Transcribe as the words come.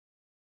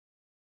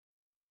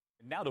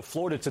Now to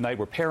Florida tonight,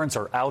 where parents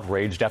are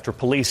outraged after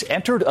police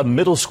entered a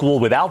middle school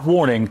without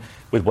warning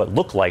with what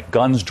looked like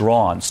guns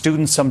drawn.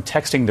 Students, some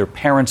texting their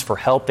parents for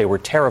help. They were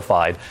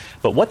terrified.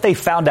 But what they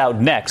found out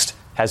next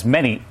has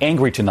many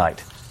angry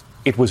tonight.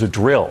 It was a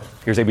drill.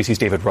 Here's ABC's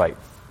David Wright.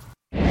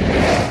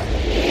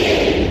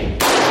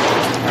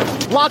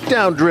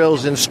 Lockdown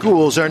drills in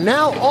schools are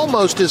now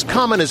almost as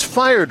common as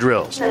fire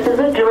drills. This is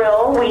a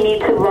drill. We need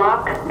to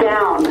lock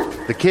down.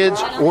 The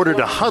kids ordered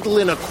to huddle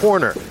in a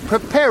corner,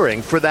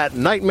 preparing for that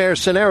nightmare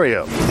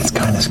scenario. It's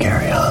kind of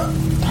scary, huh?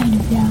 Kind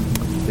of, yeah.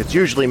 It's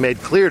usually made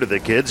clear to the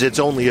kids it's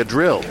only a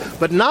drill.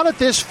 But not at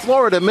this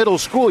Florida middle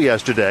school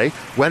yesterday,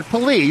 when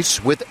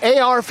police with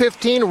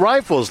AR-15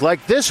 rifles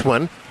like this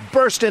one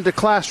burst into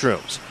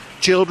classrooms.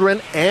 Children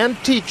and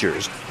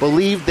teachers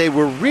believed they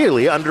were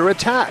really under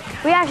attack.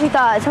 We actually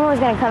thought someone was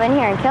going to come in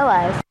here and kill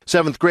us.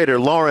 7th grader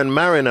Lauren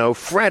Marino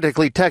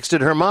frantically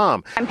texted her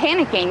mom. I'm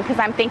panicking because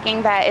I'm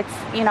thinking that it's,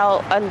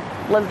 a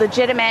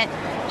legitimate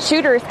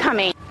shooter is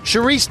coming.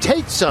 Sharice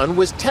Tate's son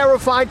was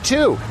terrified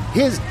too.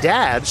 His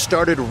dad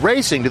started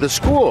racing to the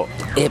school.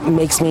 It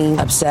makes me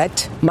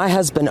upset. My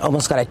husband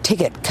almost got a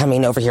ticket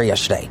coming over here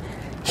yesterday.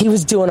 He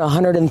was doing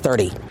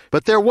 130.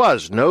 But there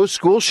was no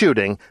school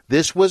shooting.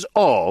 This was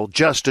all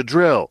just a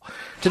drill.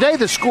 Today,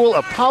 the school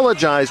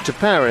apologized to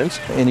parents.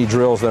 Any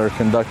drills that are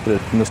conducted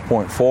from this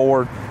point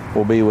forward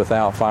will be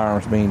without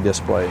firearms being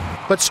displayed.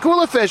 But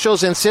school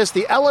officials insist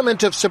the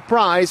element of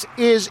surprise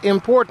is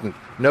important,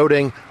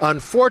 noting,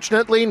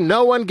 unfortunately,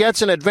 no one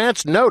gets an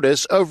advance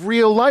notice of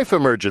real-life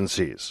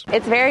emergencies.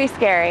 It's very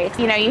scary.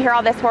 You hear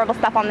all this horrible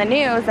stuff on the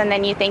news, and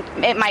then you think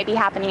it might be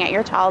happening at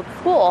your child's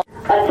school.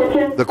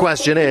 The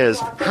question is,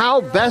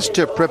 how best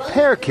to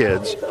prepare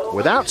kids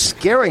without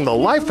scaring the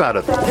life out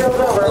of them?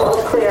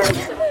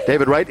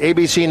 David Wright,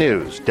 ABC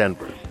News,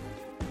 Denver.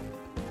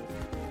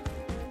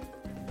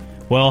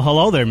 Well,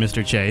 hello there,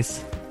 Mr.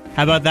 Chase.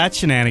 How about that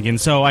shenanigan?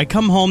 So I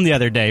come home the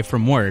other day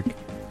from work,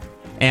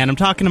 and I'm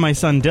talking to my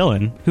son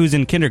Dylan, who's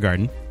in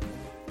kindergarten,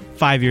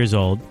 5 years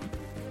old,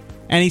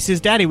 and he says,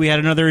 Daddy, we had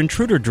another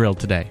intruder drill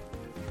today.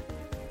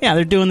 Yeah,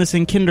 they're doing this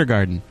in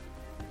kindergarten.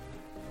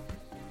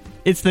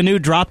 It's the new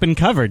drop and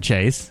cover,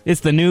 Chase. It's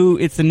the new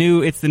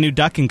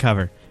duck and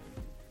cover.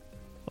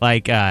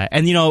 They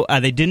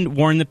didn't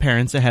warn the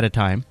parents ahead of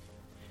time.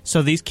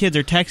 So these kids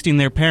are texting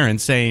their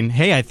parents saying,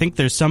 hey, I think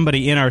there's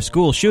somebody in our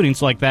school shooting.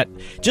 So like that,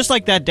 just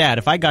like that, Dad,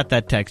 if I got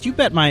that text, you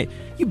bet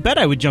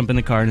I would jump in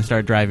the car and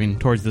start driving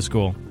towards the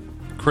school.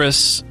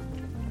 Chris,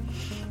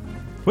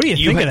 what do you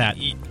think of that?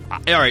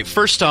 All right,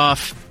 first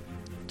off,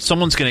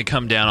 someone's going to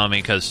come down on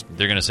me because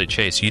they're going to say,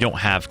 Chase, you don't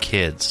have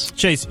kids.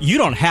 Chase, you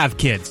don't have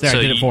kids. There, so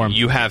I did it for him.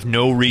 You have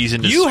no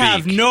reason to speak. You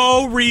have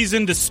no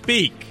reason to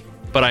speak.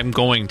 But I'm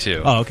going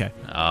to. Oh, okay.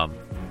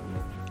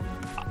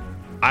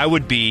 I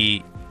would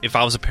be, if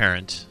I was a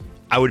parent,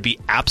 I would be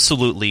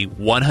absolutely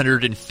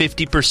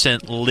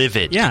 150%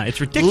 livid. Yeah,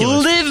 it's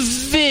ridiculous.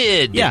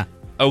 Livid! Yeah.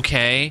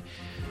 Okay?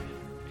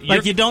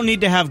 You don't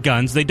need to have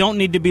guns. They don't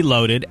need to be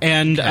loaded.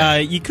 And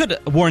you could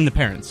warn the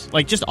parents.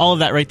 Just all of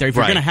that right there. If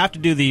you're going to have to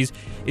do these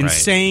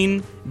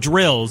insane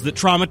drills that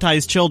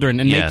traumatize children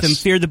and make them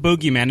fear the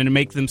boogeyman and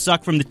make them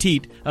suck from the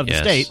teat of the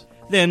state,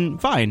 then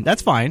fine.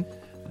 That's fine.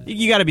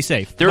 You got to be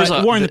safe.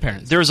 Warn the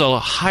parents. There's a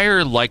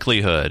higher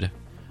likelihood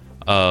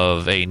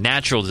of a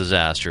natural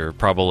disaster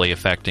probably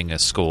affecting a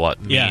school,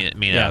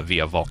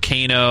 via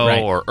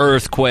volcano or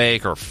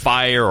earthquake or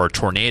fire or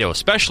tornado,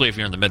 especially if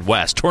you're in the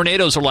Midwest.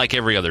 Tornadoes are like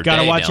every other day.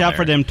 Got to watch out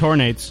for them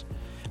tornadoes.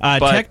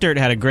 Tech Dirt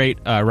had a great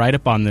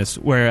write-up on this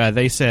where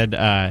they said,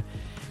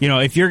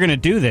 if you're going to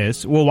do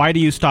this, well, why do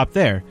you stop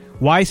there?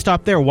 Why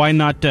stop there? Why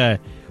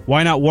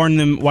not warn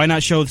them? Why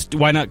not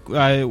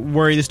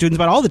worry the students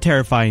about all the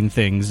terrifying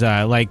things,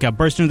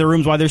 burst into their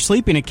rooms while they're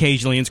sleeping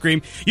occasionally and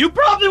scream, "You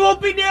probably won't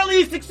be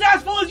nearly as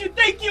successful as you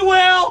think you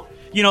will."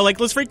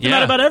 Let's freak them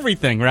out about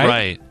everything,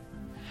 right?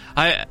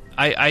 Right.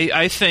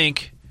 I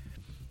think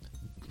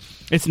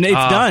it's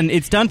done.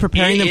 It's done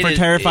preparing them for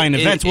terrifying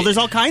events. Well, there's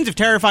all kinds of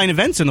terrifying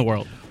events in the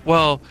world.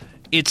 Well,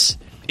 it's.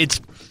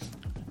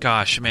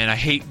 Gosh, man, I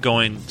hate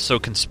going so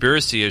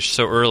conspiracy-ish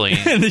so early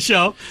in the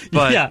show.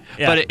 But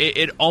but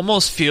it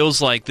almost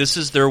feels like this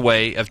is their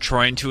way of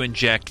trying to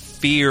inject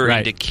fear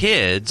into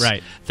kids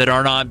that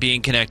are not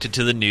being connected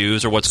to the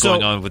news or what's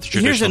going on with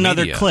traditional media.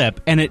 Here's another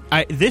clip, and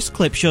this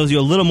clip shows you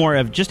a little more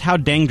of just how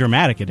dang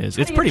dramatic it is.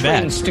 It's pretty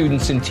bad.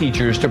 Students and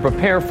teachers to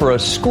prepare for a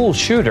school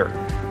shooter,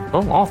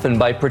 often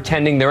by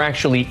pretending there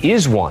actually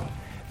is one.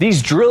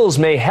 These drills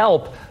may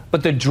help,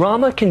 but the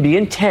drama can be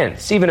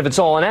intense, even if it's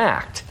all an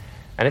act.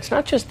 And it's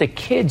not just the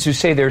kids who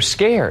say they're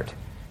scared.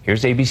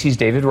 Here's ABC's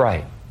David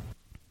Wright.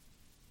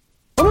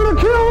 I'm going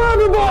to kill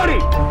everybody!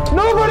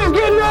 Nobody's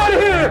getting out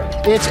of here!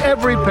 It's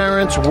every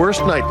parent's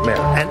worst nightmare,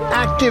 an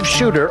active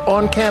shooter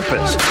on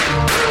campus.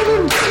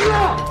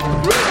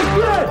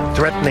 To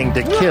threatening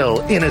to kill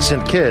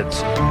innocent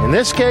kids. In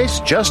this case,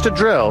 just a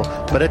drill,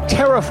 but a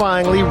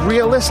terrifyingly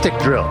realistic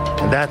drill.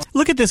 And that's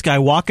Look at this guy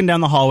walking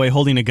down the hallway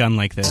holding a gun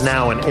like this.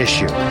 Now an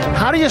issue.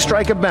 How do you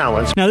strike a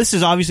balance? Now, this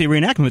is obviously a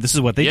reenactment, but this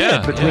is what they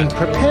did. Between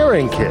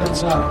preparing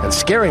kids and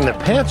scaring the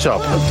pants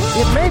off them.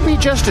 It may be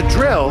just a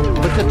drill,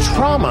 but the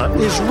trauma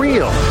is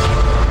real.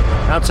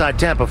 Outside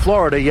Tampa,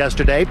 Florida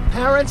yesterday,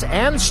 parents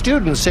and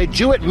students say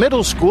Jewett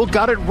Middle School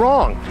got it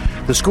wrong.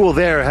 The school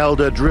there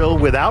held a drill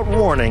without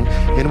warning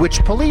in which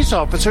police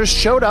officers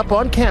showed up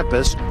on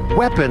campus,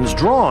 weapons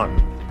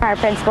drawn. Our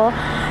principal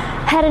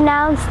had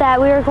announced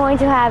that we were going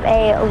to have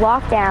a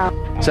lockdown.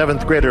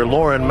 7th grader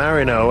Lauren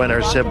Marino and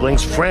her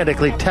siblings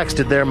frantically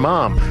texted their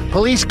mom.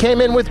 Police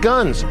came in with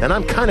guns, and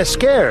I'm kind of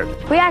scared.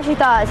 We actually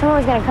thought someone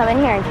was going to come in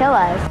here and kill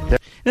us.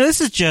 Now,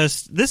 this is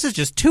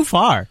just too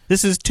far.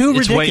 This is too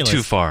ridiculous. It's way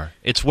too far.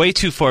 It's way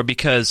too far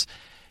because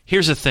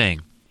here's the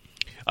thing.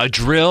 A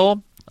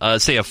drill,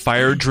 say a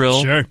fire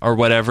drill or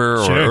whatever,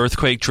 or an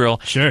earthquake drill,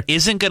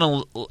 isn't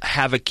going to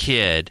have a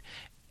kid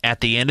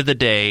at the end of the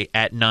day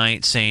at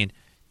night saying,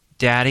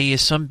 Daddy,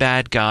 is some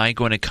bad guy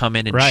going to come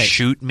in and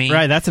shoot me?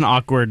 Right, that's an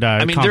awkward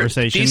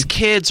conversation. These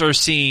kids are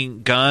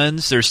seeing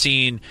guns. They're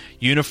seeing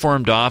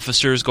uniformed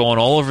officers going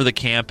all over the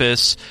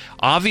campus.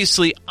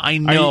 Obviously, I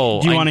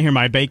know. Do you want to hear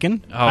my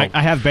bacon? Oh.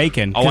 I have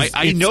bacon. Oh,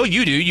 I know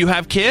you do. You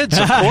have kids,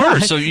 of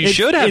course, so you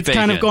should have bacon. It's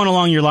kind of going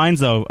along your lines,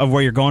 though, of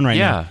where you're going right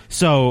now.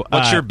 So,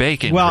 what's your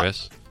bacon,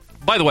 Chris?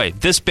 By the way,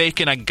 this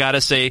bacon, I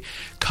gotta say,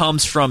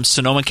 comes from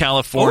Sonoma,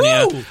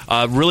 California.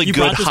 Really you good.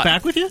 You brought this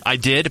back with you? I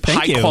did.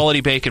 Thank you.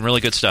 High-quality bacon,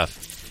 really good stuff.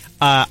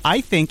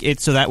 I think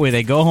it's so that way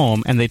they go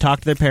home and they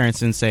talk to their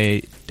parents and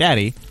say,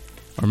 Daddy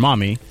or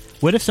Mommy,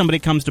 what if somebody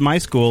comes to my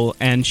school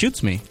and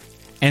shoots me?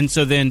 And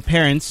so then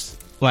parents,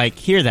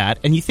 hear that,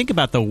 and you think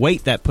about the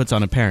weight that puts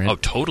on a parent. Oh,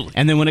 totally.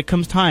 And then when it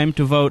comes time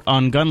to vote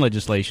on gun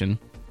legislation...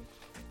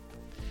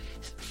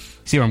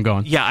 See where I'm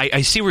going? Yeah,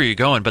 I see where you're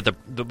going, but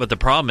the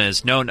problem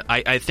is,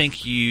 I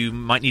think you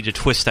might need to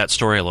twist that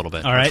story a little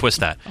bit. All right. Twist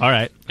that. All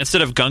right.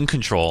 Instead of gun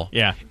control,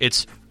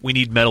 it's we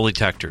need metal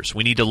detectors.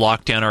 We need to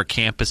lock down our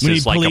campuses we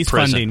need like police a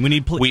prison. Funding. We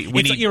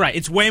need you're right.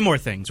 It's way more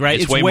things, right?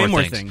 It's way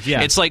more things.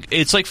 Yeah. It's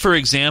like for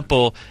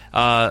example,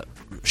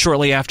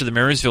 shortly after the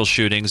Marysville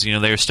shootings,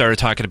 they started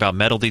talking about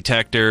metal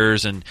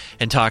detectors and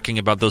talking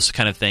about those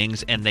kind of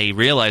things, and they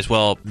realized,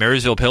 well,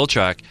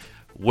 Marysville-Pilchuck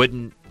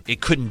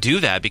couldn't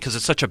do that because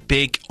it's such a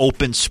big,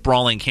 open,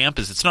 sprawling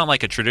campus. It's not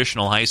like a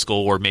traditional high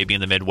school or maybe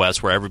in the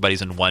Midwest where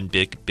everybody's in one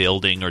big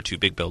building or two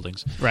big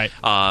buildings. Right.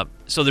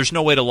 So there's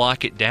no way to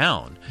lock it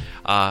down.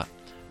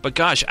 But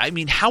gosh, I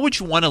mean, how would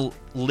you want to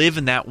live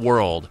in that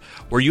world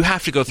where you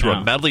have to go through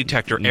a metal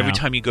detector every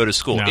time you go to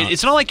school? No.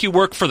 It's not like you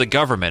work for the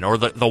government or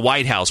the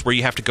White House where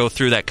you have to go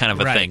through that kind of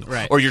a thing.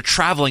 Right. Or you're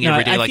traveling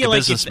every day like a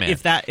businessman.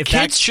 If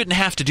Kids shouldn't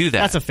have to do that.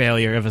 That's a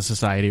failure of a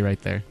society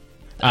right there.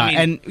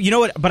 And you know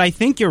what? But I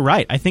think you're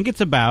right. I think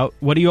it's about,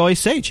 what do you always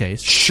say,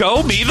 Chase?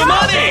 Show me the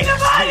money!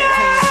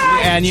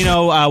 And,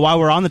 while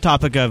we're on the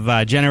topic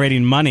of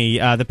generating money,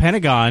 the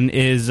Pentagon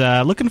is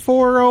looking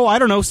for,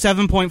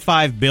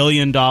 $7.5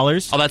 billion. Oh,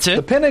 that's it?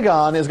 The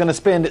Pentagon is going to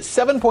spend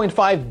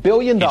 $7.5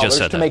 billion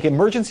to make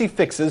emergency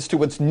fixes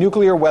to its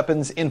nuclear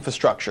weapons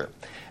infrastructure.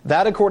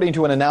 That, according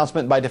to an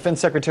announcement by Defense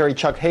Secretary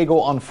Chuck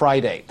Hagel on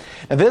Friday.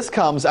 Now, this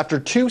comes after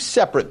two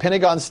separate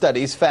Pentagon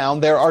studies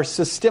found there are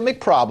systemic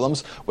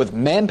problems with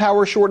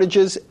manpower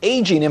shortages,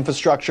 aging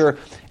infrastructure,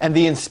 and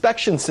the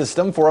inspection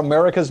system for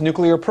America's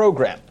nuclear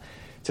program.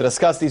 To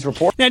discuss these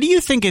reports. Now, do you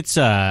think it's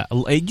a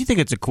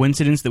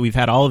coincidence that we've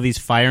had all of these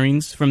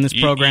firings from this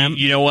program?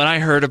 You know, when I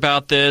heard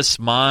about this,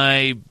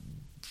 my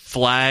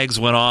flags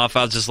went off.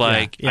 I was just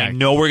like, I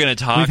know we're going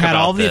to talk about this. We've had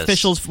all the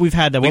officials. We've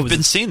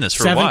been seeing this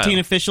for a while. 17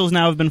 officials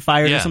now have been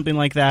fired or something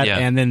like that. Yeah.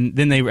 And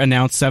then they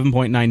announced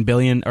 $7.9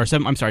 billion or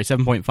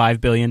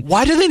 $7.5 billion.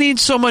 Why do they need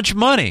so much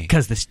money?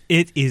 Because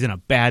it is in a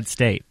bad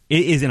state.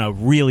 It is in a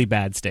really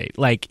bad state.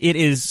 It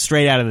is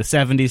straight out of the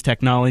 70s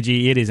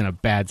technology. It is in a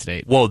bad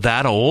state. Whoa,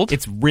 that old?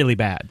 It's really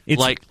bad.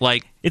 It's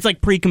it's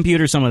like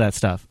pre-computer, some of that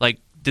stuff.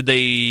 Did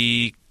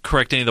they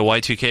correct any of the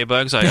Y2K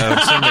bugs? I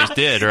assume they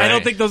did, right? I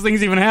don't think those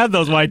things even had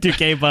those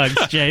Y2K bugs,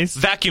 Chase.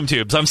 Vacuum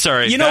tubes. I'm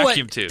sorry. You know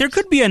Vacuum what? tubes. There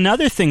could be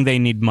another thing they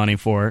need money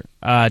for.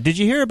 Did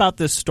you hear about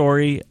this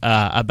story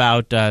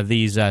about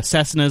these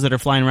Cessnas that are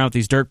flying around with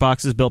these dirt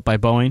boxes built by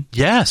Boeing?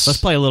 Yes. Let's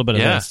play a little bit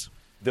of this.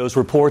 Those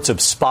reports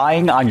of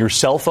spying on your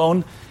cell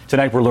phone.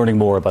 Tonight we're learning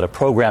more about a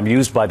program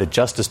used by the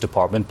Justice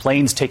Department.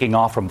 Planes taking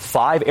off from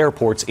 5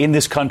 airports in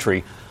this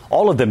country,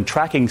 all of them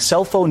tracking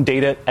cell phone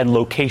data and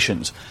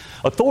locations.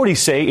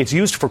 Authorities say it's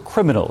used for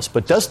criminals,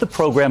 but does the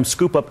program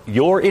scoop up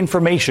your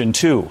information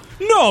too?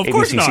 No, of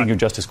course not. ABC Senior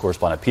Justice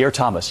Correspondent Pierre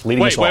Thomas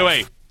leading us off.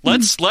 Wait.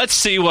 Let's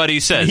see what he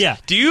says. Yeah.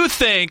 Do you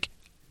think...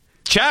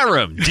 Chat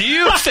room, do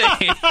you think...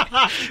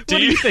 What do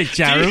you think,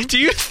 chat room? Do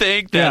you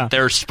think that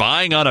they're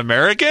spying on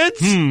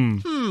Americans?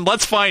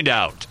 Let's find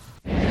out.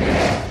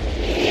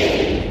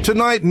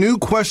 Tonight, new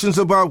questions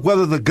about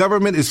whether the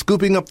government is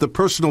scooping up the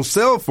personal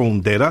cell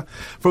phone data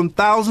from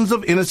thousands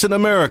of innocent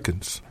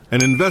Americans.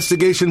 An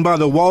investigation by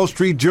the Wall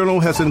Street Journal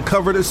has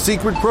uncovered a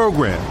secret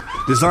program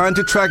designed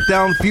to track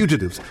down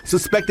fugitives,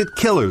 suspected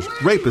killers,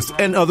 rapists,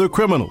 and other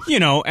criminals. You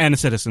know, and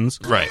citizens.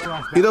 Right.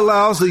 It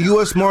allows the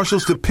U.S.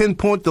 Marshals to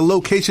pinpoint the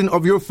location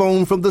of your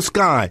phone from the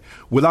sky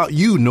without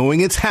you knowing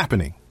it's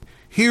happening.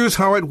 Here's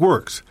how it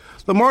works.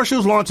 The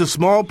Marshals launch a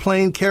small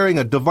plane carrying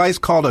a device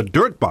called a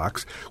dirt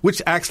box,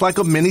 which acts like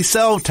a mini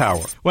cell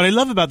tower. What I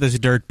love about this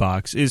dirt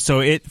box is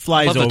so it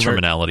flies over. I love the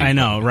terminology. I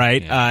know,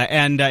 right? Yeah.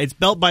 And it's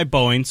built by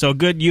Boeing, so a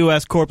good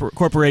U.S.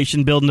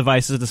 corporation building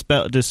devices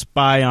to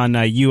spy on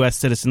U.S.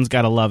 citizens.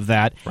 Got to love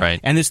that. Right.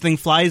 And this thing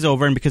flies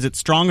over, and because it's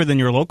stronger than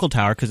your local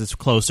tower, because it's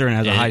closer and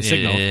has a high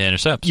signal, it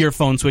intercepts. Your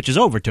phone switches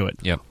over to it.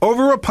 Yep.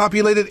 Over a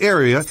populated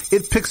area,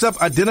 it picks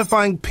up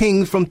identifying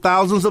pings from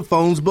thousands of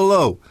phones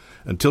below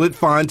until it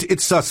finds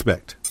its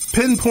suspect,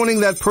 pinpointing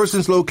that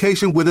person's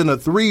location within a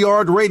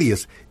 3-yard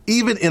radius,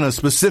 even in a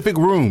specific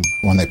room.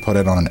 When they put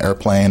it on an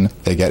airplane,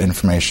 they get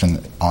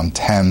information on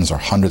tens or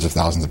hundreds of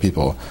thousands of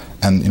people.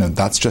 And,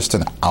 that's just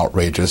an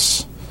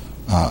outrageous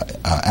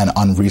and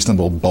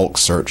unreasonable bulk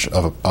search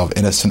of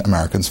innocent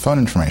Americans' phone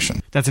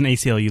information. That's an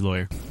ACLU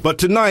lawyer. But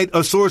tonight,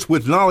 a source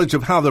with knowledge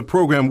of how the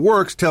program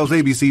works tells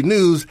ABC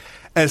News,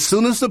 as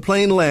soon as the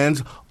plane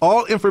lands,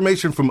 all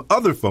information from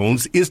other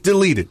phones is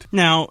deleted.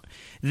 Now,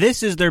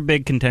 this is their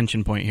big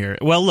contention point here.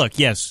 Well, look,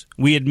 yes,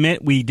 we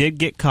admit we did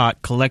get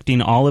caught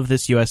collecting all of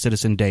this U.S.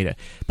 citizen data.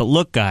 But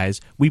look, guys,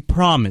 we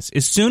promise,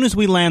 as soon as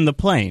we land the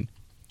plane,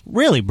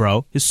 really,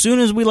 bro, as soon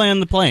as we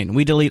land the plane,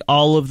 we delete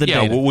all of the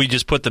data. Yeah, well, we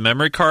just put the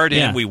memory card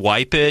in, we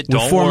wipe it,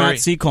 we format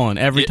C: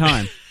 every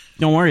time.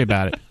 Don't worry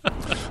about it.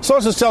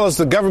 Sources tell us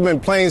the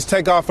government planes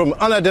take off from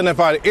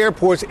unidentified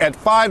airports at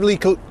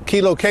 5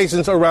 key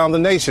locations around the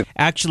nation.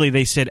 Actually,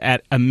 they said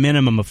at a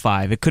minimum of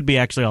 5. It could be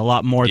actually a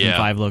lot more than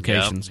 5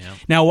 locations. Yep.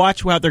 Now,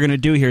 watch what they're going to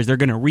do here is they're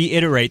going to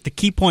reiterate the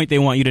key point they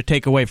want you to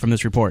take away from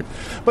this report.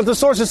 But the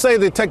sources say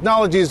the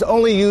technology is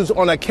only used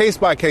on a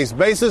case-by-case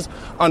basis,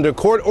 under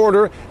court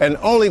order, and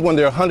only when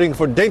they're hunting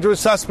for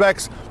dangerous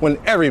suspects, when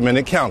every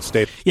minute counts,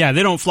 Dave. Yeah,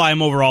 they don't fly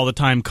them over all the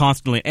time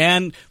constantly.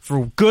 And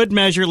for good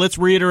measure, let's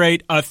reiterate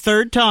a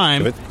third time.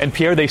 And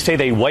Pierre, they say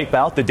they wipe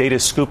out the data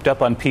scooped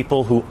up on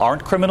people who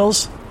aren't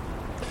criminals?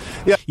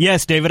 Yeah.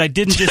 Yes, David, I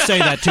didn't just say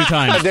that 2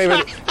 times.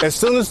 David, as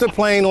soon as the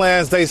plane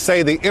lands, they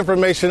say the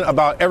information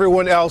about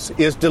everyone else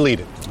is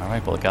deleted. All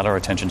right, well, it got our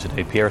attention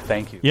today. Pierre,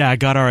 thank you. Yeah, it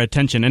got our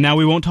attention, and now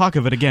we won't talk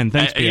of it again.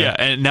 Thanks, Pierre. Yeah,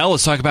 and now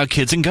let's talk about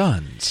kids and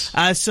guns.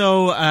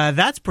 So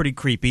that's pretty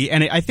creepy,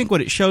 and I think what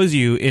it shows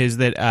you is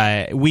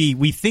that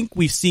we think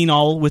we've seen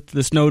all with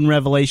the Snowden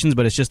revelations,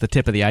 but it's just the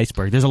tip of the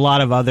iceberg. There's a lot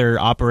of other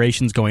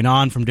operations going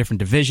on from different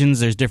divisions.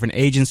 There's different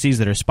agencies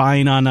that are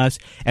spying on us,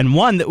 and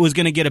one that was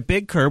going to get a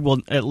big curb, well,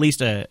 at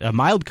least a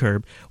mild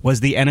curb,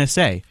 was the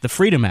NSA, the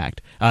Freedom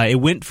Act. It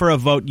went for a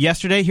vote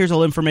yesterday. Here's a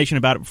little information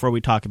about it before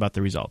we talk about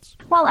the results.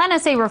 Well,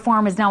 NSA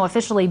reform is now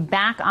officially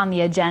back on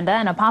the agenda,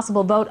 and a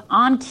possible vote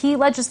on key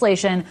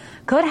legislation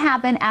could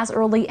happen as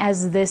early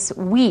as this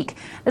week.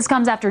 This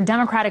comes after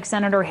Democratic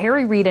Senator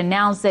Harry Reid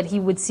announced that he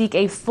would seek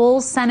a full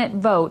Senate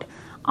vote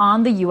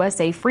on the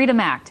USA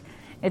Freedom Act.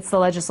 It's the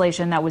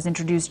legislation that was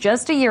introduced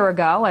just a year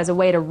ago as a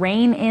way to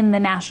rein in the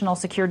National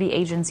Security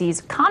Agency's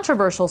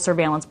controversial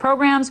surveillance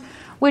programs,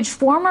 which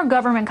former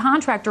government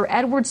contractor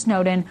Edward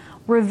Snowden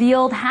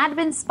revealed had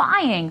been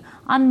spying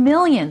on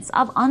millions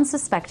of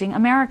unsuspecting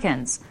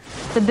Americans.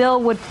 The bill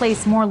would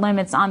place more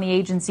limits on the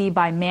agency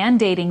by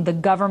mandating the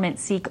government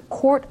seek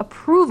court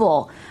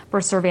approval for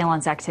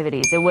surveillance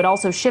activities. It would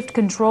also shift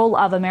control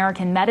of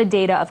American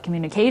metadata of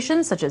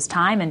communications, such as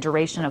time and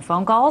duration of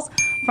phone calls,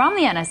 from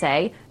the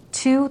NSA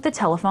to the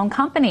telephone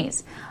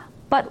companies.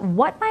 But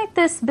what might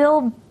this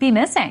bill be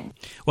missing?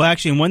 Well,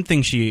 actually, one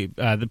thing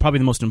probably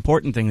the most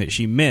important thing that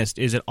she missed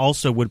is it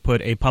also would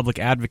put a public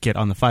advocate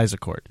on the FISA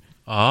court.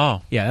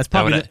 Oh. Yeah, that's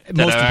probably the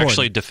most important.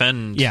 Actually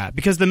defend. Yeah,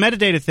 because the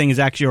metadata thing is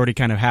actually already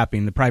kind of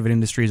happening. The private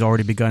industry has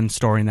already begun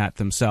storing that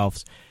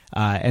themselves.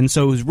 And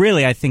so it was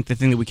really, I think, the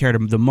thing that we cared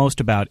the most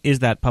about is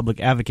that public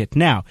advocate.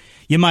 Now,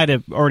 you might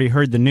have already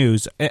heard the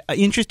news.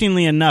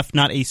 Interestingly enough,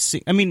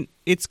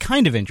 it's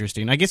kind of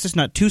interesting. I guess it's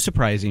not too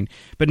surprising,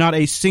 but not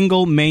a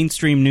single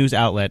mainstream news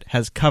outlet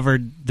has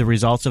covered the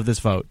results of this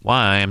vote.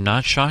 Why? I am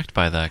not shocked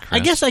by that,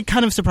 Chris. I guess I'm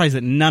kind of surprised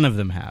that none of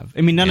them have.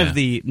 I mean, none of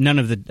the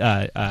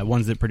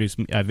ones that produce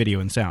video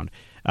and sound.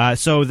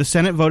 So the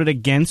Senate voted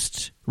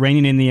against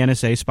reining in the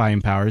NSA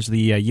spying powers. The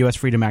U.S.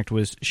 Freedom Act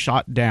was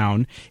shot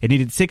down. It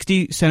needed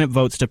 60 Senate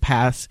votes to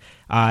pass,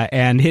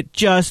 and it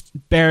just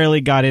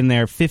barely got in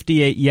there.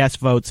 58 yes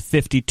votes,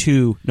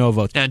 52 no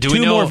votes. Now,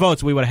 Two more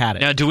votes, we would have had it.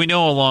 Now, do we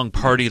know along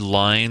party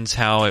lines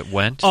how it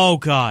went? Oh,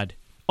 God.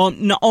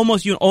 No,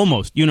 almost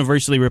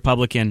universally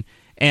Republican.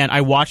 And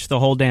I watched the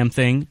whole damn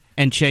thing.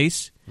 And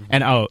Chase...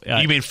 And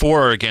you mean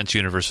for or against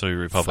universally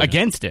Republican?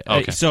 Against it.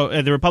 Okay.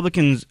 So the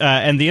Republicans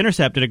and The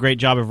Intercept did a great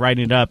job of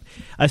writing it up.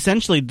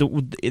 Essentially,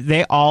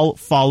 they all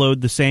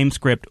followed the same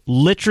script,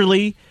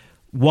 literally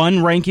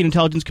one ranking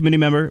Intelligence Committee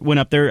member went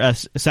up there,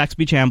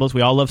 Saxby Chambliss.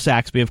 We all love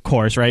Saxby, of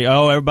course, right?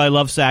 Oh, everybody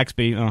loves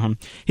Saxby.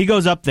 He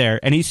goes up there,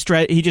 and he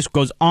just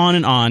goes on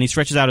and on. He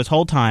stretches out his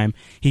whole time.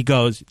 He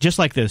goes just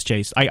like this,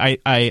 Chase.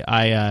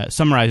 I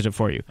summarized it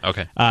for you.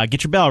 Okay.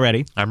 Get your bell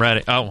ready. I'm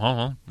ready. Oh,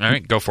 all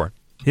right, go for it.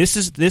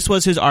 This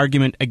was his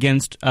argument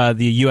against the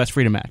U.S.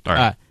 Freedom Act. All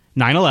right.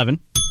 9/11,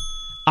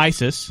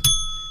 ISIS,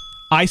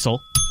 ISIL,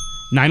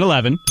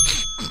 9/11,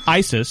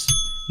 ISIS,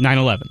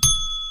 9/11.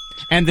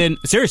 And then,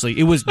 seriously,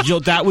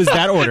 that was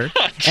that order.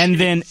 And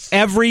then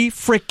every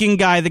freaking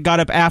guy that got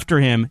up after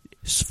him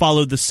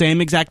followed the same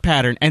exact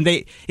pattern. And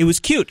it was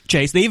cute,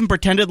 Chase. They even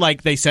pretended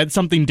like they said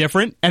something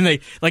different, and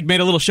they like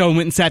made a little show and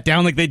went and sat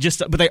down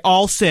but they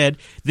all said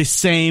the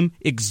same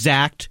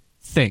exact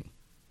thing.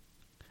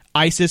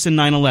 ISIS and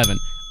 9/11.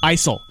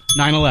 ISIL,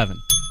 9/11.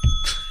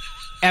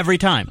 Every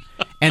time.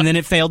 And then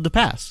it failed to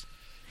pass.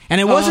 And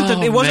it wasn't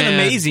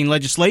amazing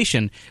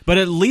legislation, but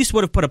at least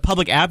would have put a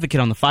public advocate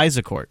on the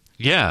FISA court.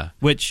 Yeah.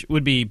 Which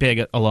would be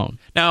big alone.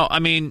 Now, I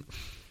mean,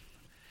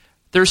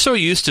 they're so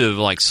used to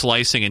like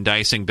slicing and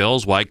dicing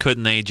bills. Why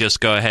couldn't they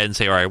just go ahead and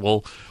say, all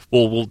right,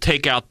 we'll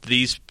take out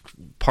these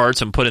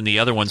parts and put in the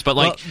other ones?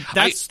 But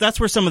that's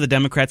where some of the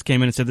Democrats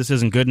came in and said this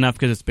isn't good enough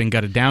because it's been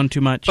gutted down too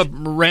much. But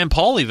Rand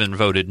Paul even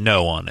voted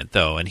no on it,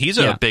 though, and he's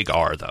a big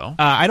R, though.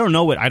 I don't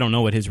know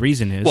what his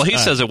reason is. Well, he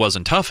says it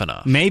wasn't tough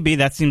enough. Maybe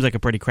that seems like a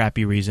pretty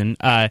crappy reason.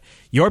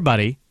 Your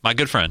buddy, my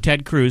good friend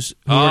Ted Cruz.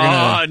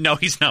 No,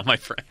 he's not my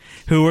friend.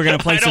 Who we're going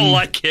to play? I don't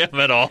like him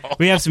at all.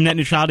 We have some net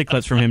neutrality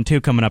clips from him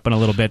too coming up in a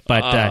little bit,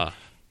 but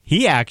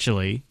he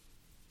actually,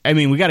 I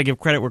mean, we got to give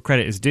credit where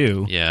credit is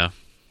due. Yeah,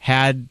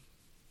 had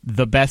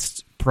the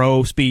best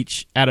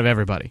pro-speech out of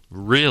everybody.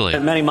 Really?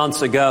 Many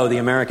months ago, the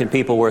American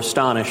people were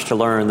astonished to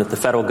learn that the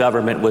federal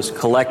government was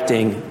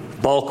collecting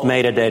bulk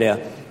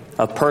metadata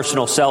of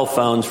personal cell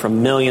phones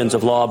from millions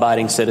of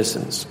law-abiding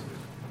citizens.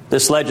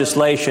 This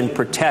legislation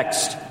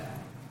protects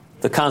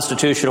the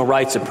constitutional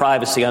rights of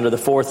privacy under the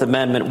Fourth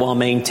Amendment while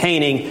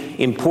maintaining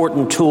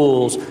important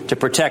tools to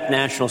protect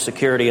national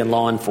security and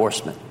law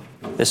enforcement.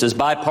 This is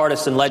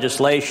bipartisan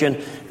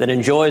legislation that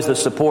enjoys the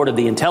support of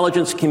the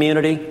intelligence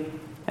community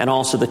and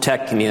also the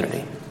tech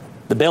community.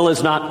 The bill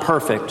is not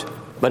perfect,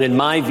 but in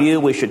my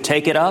view, we should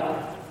take it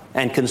up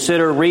and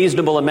consider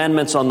reasonable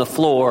amendments on the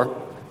floor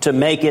to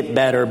make it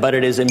better. But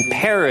it is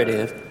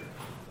imperative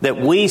that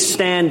we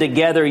stand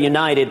together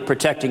united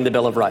protecting the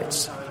Bill of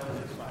Rights.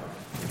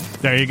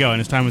 There you go, and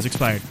his time was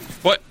expired.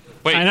 What?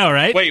 Wait, I know,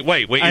 right? Wait.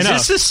 Is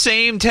this the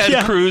same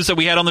Ted Cruz that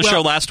we had on the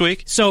show last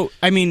week? So,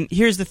 I mean,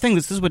 here's the thing.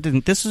 This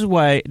is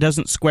why it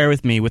doesn't square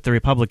with me with the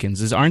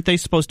Republicans. Aren't they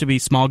supposed to be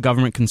small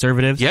government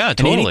conservatives? Yeah,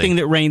 totally. And anything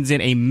that reins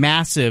in a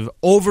massive,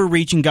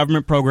 overreaching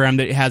government program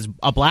that has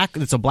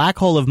that's a black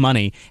hole of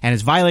money and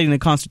is violating the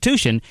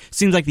Constitution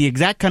seems like the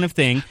exact kind of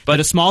thing that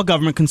a small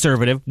government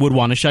conservative would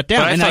want to shut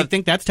down. I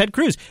think that's Ted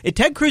Cruz.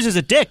 Ted Cruz is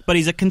a dick, but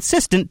he's a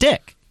consistent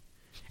dick.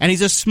 And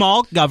he's a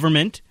small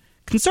government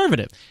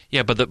conservative.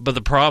 Yeah, but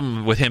the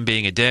problem with him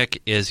being a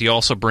dick is he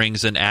also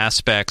brings in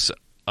aspects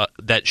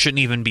that shouldn't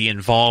even be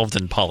involved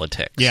in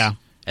politics. Yeah.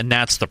 And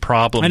that's the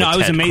problem. I know. With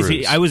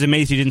I was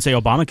amazed he didn't say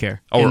Obamacare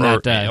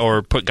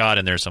or put God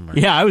in there somewhere.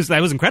 Yeah,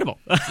 that was incredible.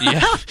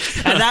 Yeah,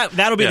 and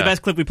that'll be the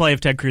best clip we play of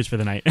Ted Cruz for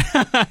the night.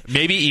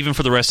 Maybe even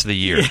for the rest of the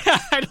year. Yeah,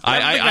 I don't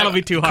think that'll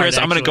be too hard. Chris,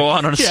 I'm going to go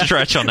on a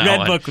stretch on that Red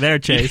one. book there,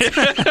 Chase.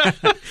 There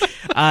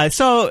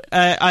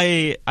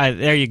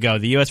you go.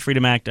 The U.S.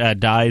 Freedom Act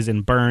dies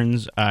and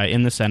burns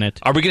in the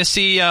Senate. Are we going to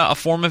see a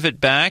form of it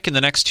back in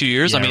the next 2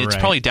 years? Yeah, I mean, it's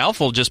probably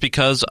doubtful just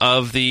because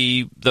of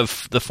the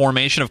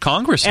formation of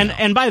Congress.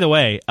 And by the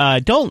way,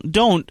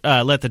 don't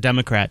let the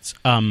Democrats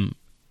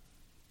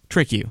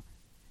trick you.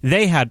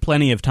 They had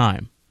plenty of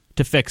time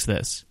to fix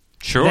this.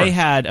 Sure. They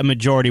had a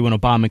majority when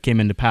Obama came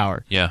into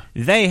power. Yeah.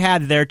 They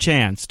had their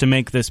chance to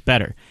make this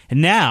better.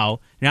 And now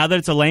that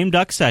it's a lame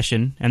duck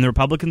session and the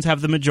Republicans have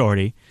the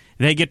majority,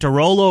 they get to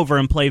roll over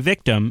and play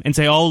victim and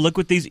say, oh, look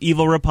what these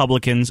evil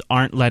Republicans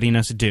aren't letting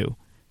us do.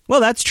 Well,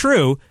 that's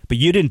true, but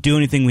you didn't do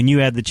anything when you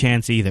had the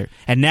chance either.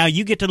 And now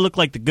you get to look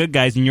like the good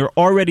guys, and you're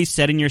already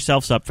setting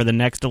yourselves up for the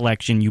next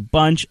election, you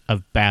bunch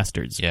of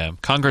bastards. Yeah,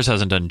 Congress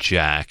hasn't done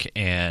jack.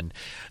 And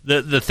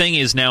the thing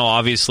is now,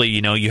 obviously,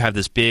 you have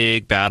this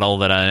big battle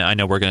that I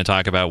know we're going to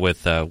talk about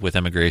with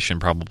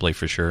immigration, probably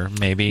for sure.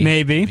 Maybe.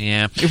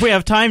 Yeah. If we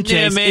have time, Chase.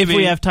 Yeah, maybe, if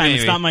we have time. Maybe.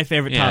 It's not my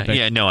favorite topic.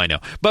 Yeah, no, I know.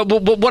 But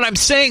what I'm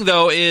saying,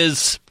 though,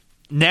 is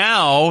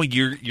now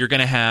you're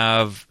going to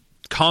have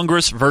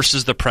Congress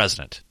versus the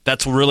president.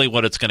 That's really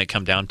what it's going to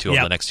come down to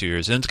over the next 2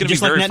 years. And it's going to be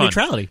very net fun.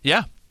 Neutrality.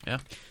 Yeah.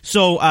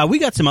 So we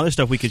got some other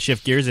stuff we could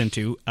shift gears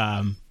into.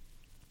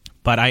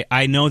 But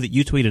I know that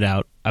you tweeted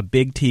out a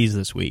big tease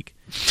this week.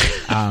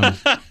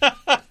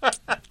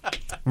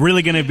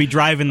 really going to be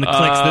driving the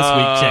clicks this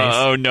week, Chase.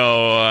 Oh,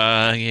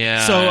 no.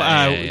 Yeah.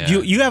 So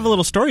you have a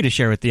little story to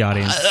share with the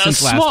audience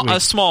since last week. A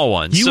small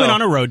one. You went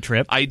on a road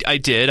trip. I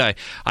did. I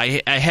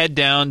head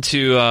down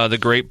to the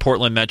great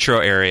Portland metro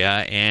area.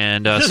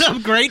 And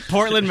great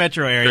Portland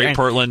metro area. Great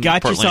Portland.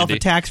 Got Portland yourself a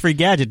tax-free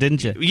gadget,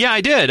 didn't you? Yeah,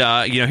 I did.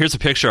 Here's a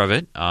picture of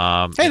it.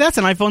 Hey, that's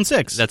an iPhone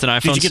 6. That's an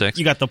iPhone 6.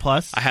 You got the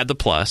Plus? I had the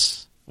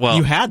Plus. Well,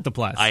 you had the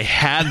Plus. I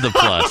had the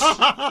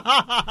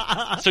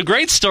Plus. So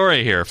great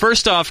story here.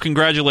 First off,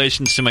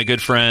 congratulations to my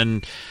good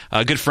friends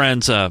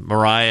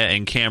Mariah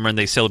and Cameron.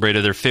 They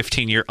celebrated their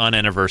 15-year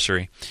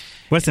unanniversary.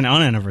 What's an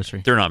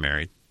unanniversary? They're not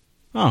married.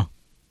 Oh.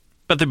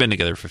 But they've been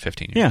together for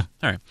 15 years. Yeah.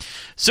 All right.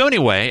 So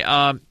anyway,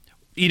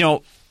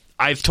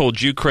 I've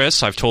told you,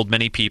 Chris, I've told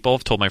many people,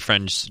 I've told my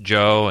friends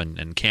Joe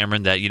and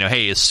Cameron that,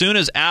 hey, as soon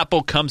as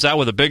Apple comes out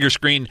with a bigger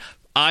screen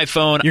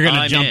iPhone, you're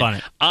going to jump on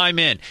it. I'm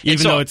in.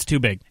 Even though it's too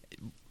big.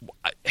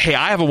 Hey,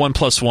 I have a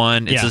OnePlus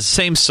One. It's the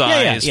same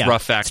size,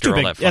 rough factor,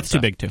 all that fun That's stuff.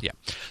 too big, too. Yeah.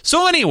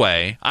 So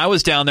anyway, I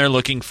was down there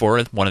looking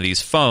for one of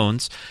these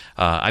phones.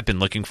 I've been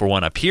looking for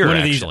one up here,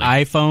 actually.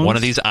 One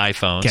of these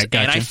iPhones. Okay, gotcha.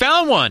 And I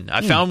found one.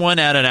 I found one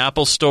at an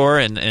Apple store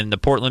in the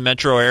Portland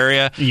metro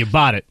area. And you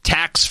bought it.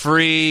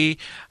 Tax-free.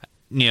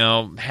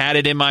 Had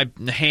it in my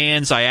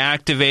hands. I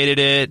activated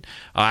it.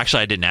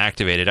 Actually, I didn't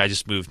activate it. I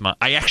just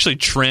I actually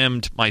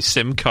trimmed my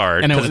SIM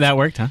card. And that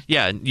worked, huh?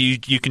 Yeah. You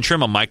can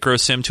trim a micro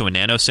SIM to a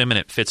nano SIM, and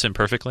it fits in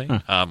perfectly.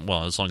 Huh.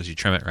 Well, as long as you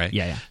trim it right.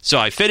 Yeah. So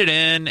I fit it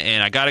in,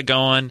 and I got it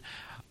going.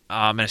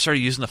 And I started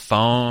using the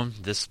phone,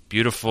 this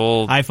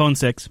beautiful iPhone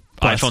 6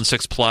 Plus. iPhone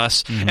 6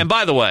 Plus. Mm-hmm. And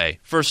by the way,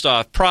 first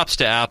off, props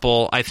to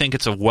Apple. I think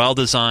it's a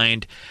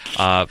well-designed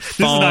phone. This is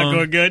not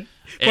going good.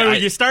 But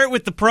when you start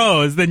with the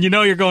pros, then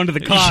you're going to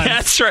the cons. Yeah,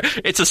 that's right.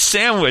 It's a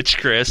sandwich,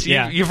 Chris.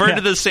 You've heard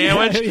of the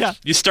sandwich? Yeah.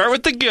 You start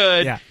with the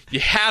good, you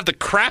have the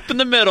crap in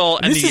the middle,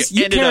 and then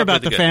you end it up care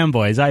about with the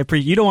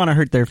fanboys. You don't want to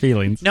hurt their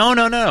feelings.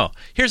 No.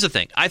 Here's the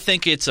thing. I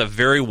think it's a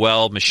very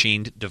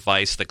well-machined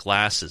device. The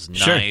glass is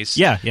nice.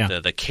 Sure. Yeah.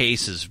 The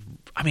case is...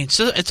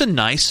 it's a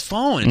nice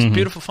phone. It's a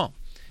beautiful phone.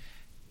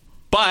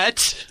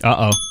 But...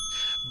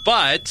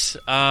 But...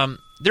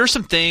 there are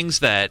some things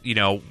that,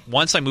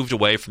 once I moved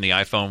away from the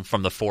iPhone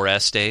from the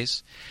 4S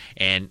days,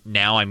 and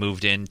now I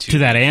moved into... To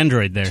that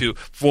Android there.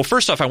 Well,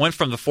 first off, I went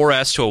from the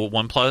 4S to a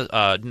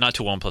OnePlus, not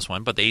to a OnePlus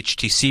One, but the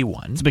HTC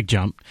One. It's a big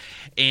jump.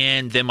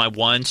 And then my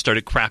One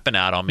started crapping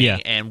out on me. Yeah.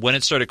 And when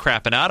it started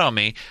crapping out on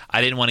me, I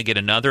didn't want to get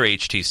another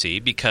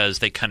HTC because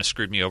they kind of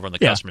screwed me over on the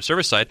customer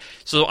service side.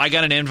 So I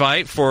got an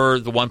invite for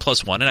the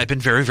OnePlus One, and I've been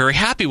very, very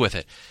happy with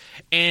it.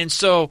 And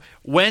so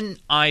when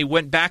I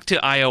went back to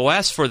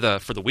iOS for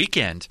the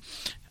weekend,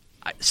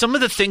 some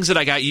of the things that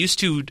I got used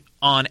to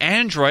on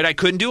Android, I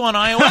couldn't do on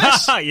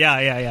iOS.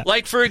 Yeah.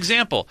 Like, for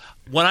example,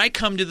 when I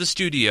come to the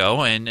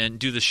studio and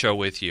do the show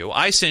with you,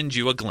 I send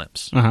you a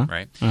Glimpse,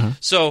 right?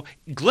 So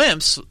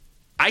Glimpse,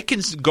 I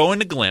can go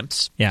into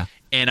Glimpse,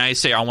 and I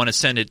say I want to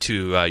send it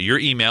to your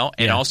email,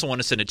 and I also want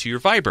to send it to your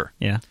Viber.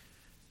 Yeah.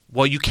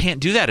 Well, you can't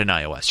do that in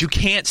iOS. You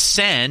can't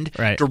send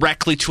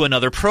directly to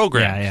another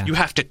program. Yeah. You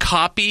have to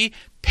copy,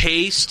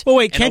 paste. Well,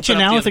 wait, can't you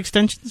now with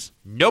extensions?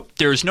 Nope,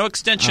 there's no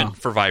extension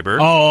for Viber.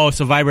 Oh,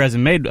 so Viber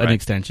hasn't made an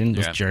extension.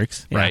 Those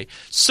jerks. Yeah. Right.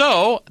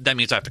 So that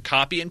means I have to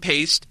copy and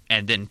paste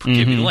and then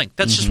give you the link.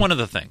 That's just one of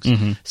the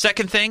things.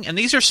 Second thing, and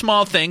these are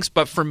small things,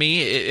 but for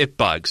me, it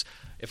bugs.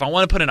 If I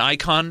want to put an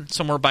icon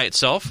somewhere by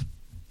itself,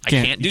 I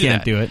can't do that. You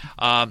can't do it.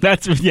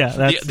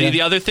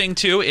 The other thing,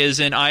 too, is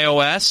in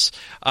iOS,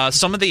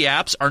 some of the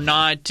apps are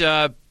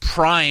not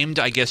primed,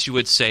 I guess you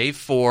would say,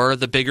 for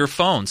the bigger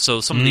phones. So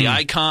some of the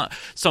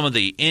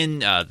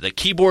the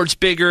keyboard's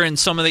bigger in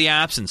some of the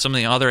apps, and some of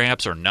the other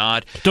apps are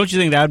not. Don't you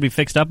think that would be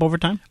fixed up over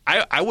time?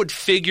 I would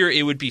figure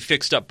it would be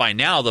fixed up by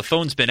now. The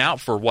phone's been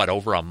out for,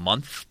 over a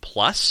month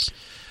plus?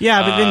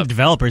 Yeah, but then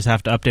developers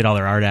have to update all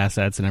their art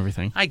assets and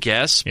everything. I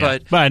guess,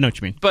 but I know what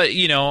you mean. But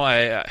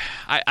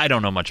I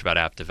don't know much about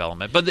app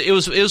development. But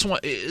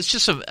it's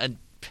just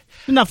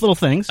enough little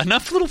things.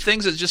 Enough little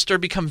things that just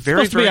become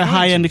very, it's supposed to be a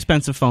high-end,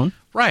 expensive phone.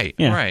 Right,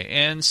 right.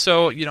 And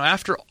so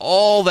after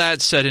all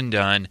that said and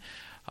done,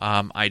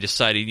 I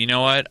decided, you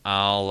know what,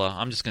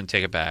 I'm just going to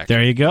take it back.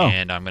 There you go.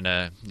 And I'm going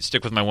to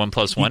stick with my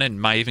OnePlus One and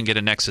might even get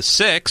a Nexus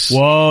 6.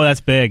 Whoa, that's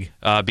big.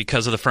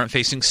 Because of the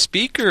front-facing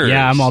speakers.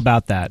 Yeah, I'm all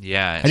about that.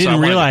 Yeah. I didn't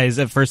realize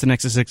at first the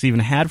Nexus 6 even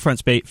had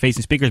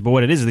front-facing speakers, but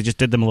what it is they just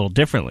did them a little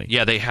differently.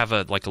 Yeah, they have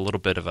a little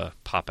bit of a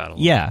pop-out.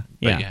 Yeah.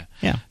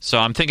 So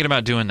I'm thinking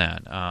about doing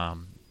that.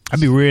 I'd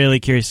be really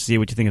curious to see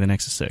what you think of the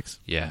Nexus 6.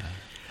 Yeah.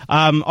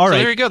 All right. So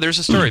there you go. There's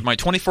a story. My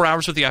 24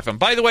 hours with the iPhone.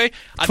 By the way,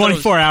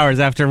 24 hours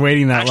after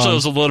waiting that long. Actually, it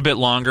was a little bit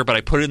longer, but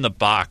I put it in the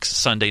box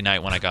Sunday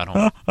night when I got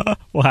home.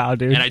 Wow,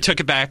 dude. And I took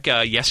it back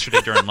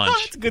yesterday during lunch.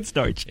 That's a good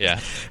story. Yeah.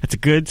 That's a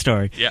good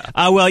story. Yeah.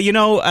 Well,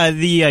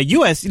 the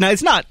U.S.,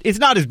 it's not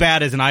as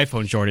bad as an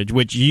iPhone shortage,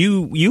 which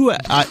you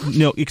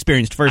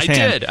experienced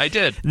firsthand. I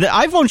did. The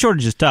iPhone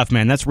shortage is tough,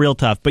 man. That's real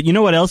tough. But you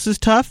know what else is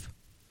tough?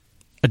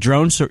 A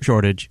drone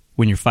shortage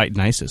when you're fighting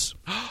ISIS.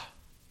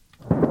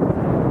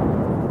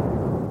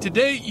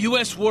 Today,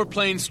 U.S.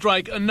 warplanes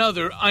strike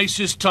another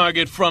ISIS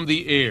target from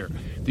the air.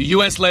 The The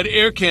U.S.-led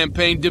air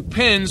campaign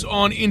depends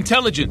on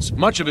intelligence,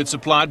 much of it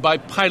supplied by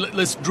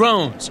pilotless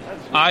drones.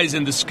 Eyes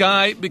in the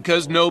sky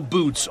because no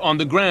boots on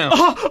the ground.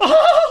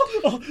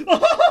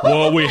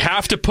 Well, we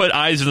have to put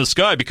eyes in the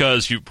sky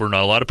because we're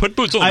not allowed to put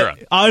boots on the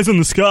ground. Eyes in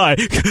the sky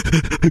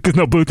because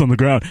no boots on the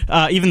ground.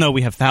 Even though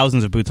we have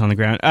thousands of boots on the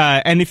ground.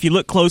 And if you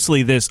look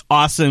closely, this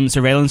awesome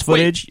surveillance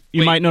footage,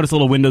 you might notice a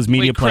little Windows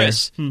Media Player.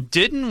 Chris,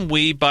 didn't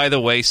we, by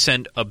the way,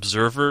 send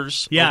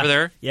observers over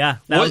there? Yeah,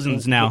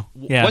 thousands now.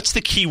 Yeah. What's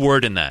the key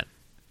word in that?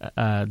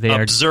 They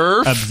are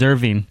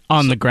observing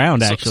on the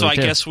ground, actually. So I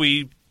guess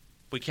we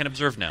can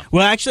observe now.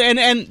 Well, actually,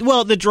 and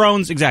the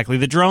drones, exactly.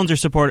 The drones are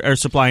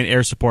supplying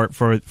air support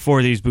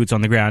for these boots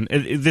on the ground.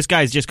 This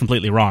guy is just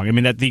completely wrong. I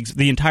mean, that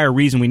the entire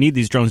reason we need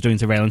these drones doing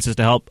surveillance is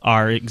to help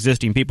our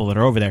existing people that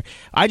are over there.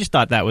 I just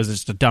thought that was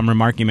just a dumb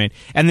remark you made.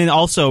 And then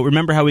also,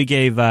 remember how we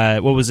gave,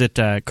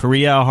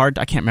 Korea a hard...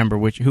 I can't remember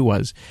who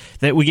was.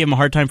 That we gave them a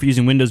hard time for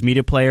using Windows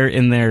Media Player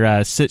in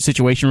their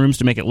situation rooms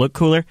to make it look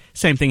cooler.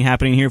 Same thing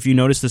happening here. If you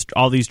notice,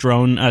 all these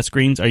drone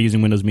screens are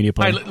using Windows Media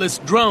Player.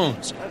 Pilotless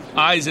drones.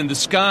 Eyes in the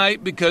sky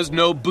because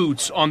no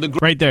boots on the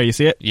ground. Right there, you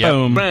see it? Yeah.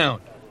 Boom.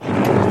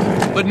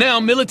 But now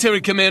military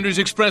commanders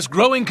express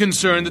growing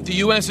concern that the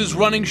U.S. is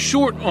running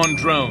short on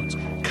drones,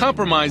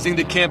 compromising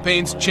the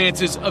campaign's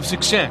chances of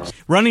success.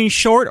 Running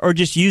short or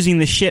just using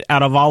the shit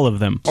out of all of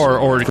them?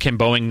 Or can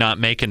Boeing not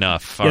make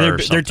enough? Yeah,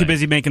 they're too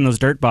busy making those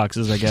dirt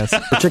boxes, I guess.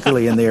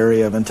 Particularly in the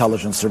area of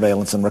intelligence,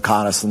 surveillance, and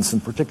reconnaissance,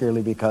 and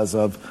particularly because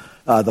of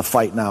the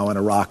fight now in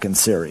Iraq and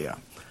Syria.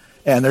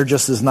 And there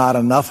just is not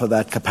enough of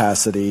that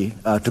capacity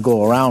to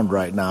go around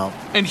right now.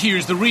 And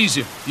here's the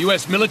reason. The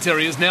U.S.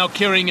 military is now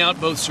carrying out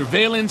both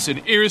surveillance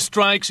and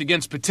airstrikes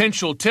against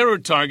potential terror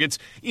targets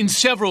in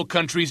several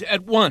countries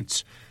at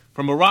once,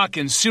 from Iraq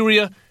and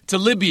Syria to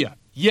Libya,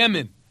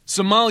 Yemen,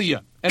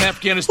 Somalia, and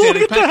Afghanistan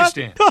and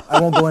Pakistan. I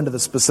won't go into the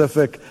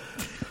specific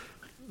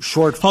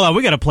short... Hold on,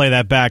 we got to play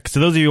that back. So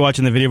those of you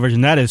watching the video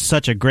version, that is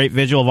such a great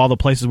visual of all the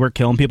places we're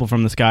killing people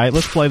from the sky.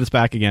 Let's play this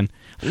back again.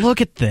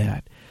 Look at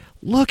that.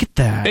 Look at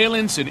that.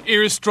 Surveillance and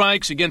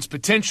airstrikes against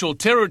potential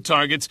terror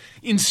targets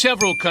in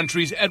several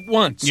countries at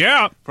once.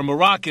 Yeah. From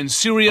Iraq and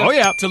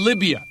Syria to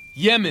Libya,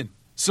 Yemen,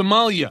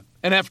 Somalia,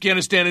 and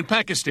Afghanistan and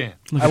Pakistan.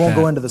 I won't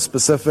go into the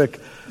specific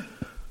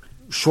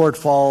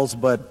shortfalls,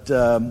 but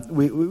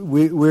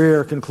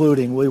we're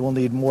concluding we will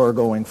need more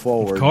going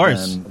forward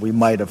than we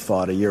might have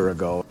thought a year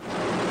ago.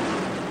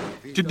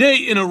 Today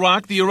in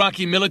Iraq, the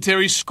Iraqi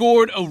military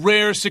scored a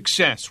rare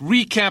success,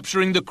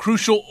 recapturing the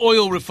crucial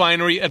oil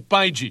refinery at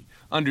Baiji,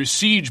 under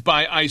siege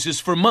by ISIS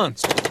for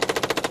months.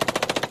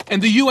 And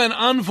the UN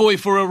envoy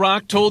for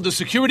Iraq told the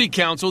Security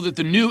Council that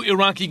the new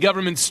Iraqi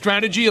government's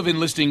strategy of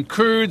enlisting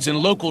Kurds and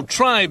local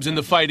tribes in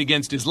the fight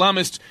against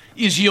Islamists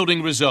is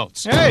yielding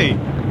results. Hey!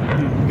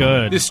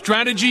 Good. This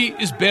strategy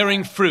is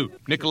bearing fruit,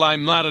 Nikolai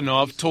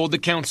Mladenov told the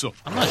council.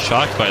 I'm not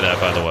shocked by that,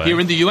 by the way. Here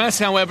in the U.S.,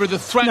 however, the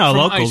threat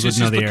from ISIS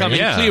is becoming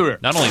clearer.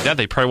 Not only that,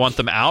 they probably want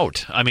them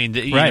out. I mean,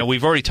 you know,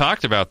 we've already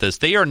talked about this.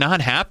 They are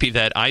not happy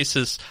that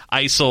ISIS,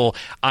 ISIL,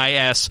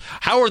 IS,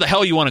 however the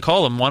hell you want to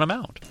call them, want them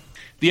out.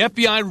 The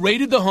FBI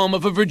raided the home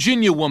of a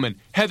Virginia woman,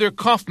 Heather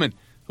Kaufman,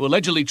 who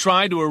allegedly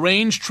tried to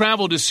arrange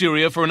travel to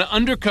Syria for an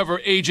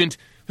undercover agent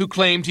who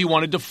claimed he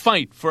wanted to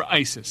fight for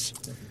ISIS.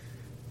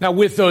 Now,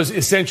 with those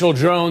essential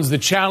drones, the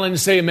challenge,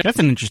 say... That's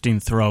an interesting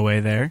throwaway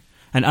there.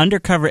 An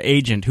undercover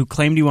agent who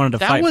claimed he wanted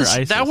to fight for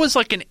ISIS. That was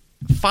like a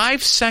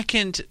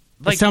 5-second...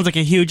 It sounds like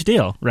a huge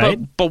deal, right?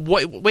 But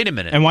wait a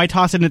minute. And why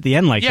toss it at the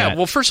end like that? Yeah,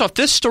 well, first off,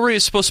 this story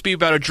is supposed to be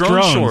about a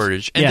drone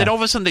shortage, and then all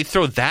of a sudden they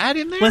throw that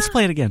in there? Let's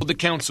play it again. The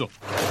council.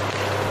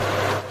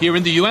 Here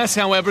in the U.S.,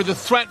 however, the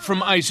threat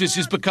from ISIS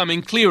is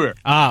becoming clearer.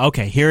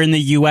 Okay. Here in the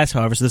U.S.,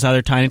 however, so this is how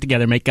they're tying it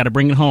together. Got to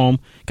bring it home.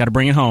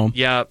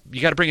 Yeah,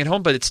 you got to bring it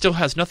home, but it still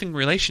has nothing in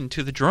relation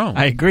to the drone.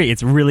 I agree.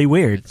 It's really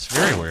weird. It's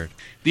very weird.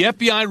 The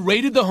FBI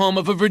raided the home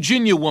of a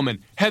Virginia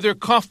woman, Heather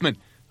Kaufman,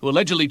 who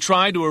allegedly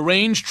tried to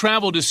arrange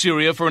travel to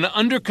Syria for an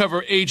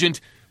undercover agent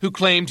who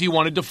claimed he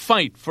wanted to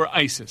fight for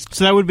ISIS.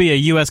 So that would be a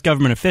U.S.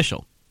 government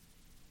official.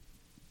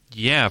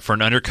 Yeah, for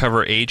an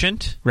undercover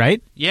agent?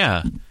 Right?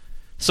 Yeah.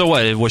 So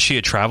what, was she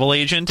a travel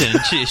agent? And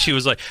she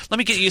was like, let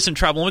me get you some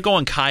travel. Let me go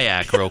on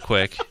kayak real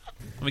quick.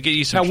 Let me get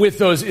you some... Now, with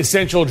those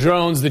essential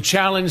drones, the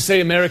challenge,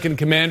 say, American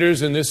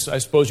commanders, and this, I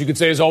suppose you could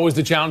say, is always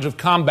the challenge of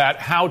combat,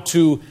 how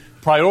to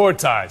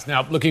prioritize.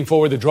 Now, looking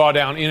forward, the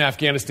drawdown in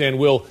Afghanistan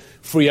will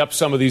free up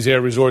some of these air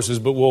resources,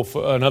 but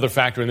another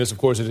factor in this, of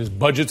course, it is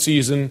budget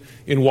season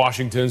in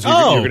Washington, so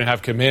you're going to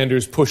have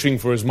commanders pushing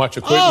for as much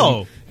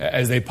equipment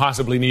as they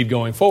possibly need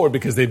going forward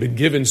because they've been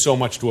given so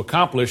much to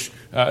accomplish.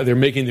 They're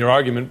making their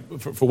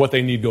argument for what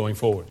they need going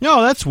forward.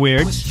 No, that's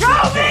weird. Show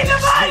me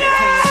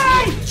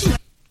the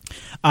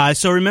money!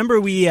 So remember,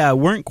 we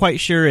weren't quite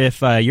sure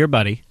if your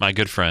buddy... My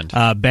good friend.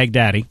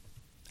 Baghdadi.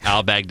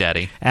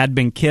 Al-Baghdadi. Had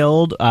been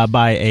killed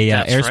by a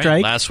airstrike.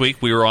 Right. Last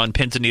week we were on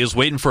pins and needles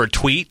waiting for a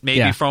tweet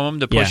maybe from him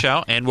to push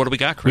out. And what do we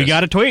got, Chris? We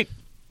got a tweet.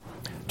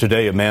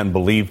 Today, a man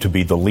believed to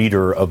be the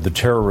leader of the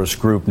terrorist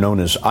group known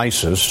as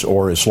ISIS,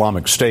 or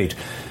Islamic State,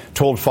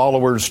 told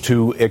followers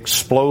to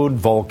explode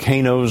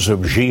volcanoes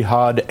of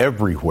jihad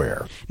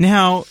everywhere.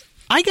 Now,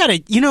 I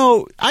gotta,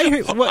 I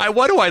heard,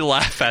 why do I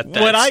laugh at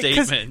that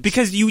statement?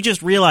 Because you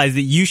just realized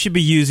that you should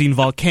be using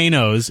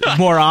volcanoes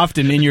more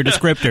often in your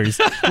descriptors.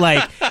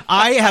 Like,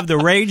 I have the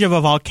rage of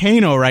a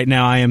volcano right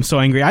now. I am so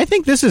angry. I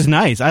think this is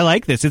nice. I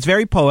like this. It's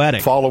very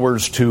poetic.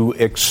 Followers to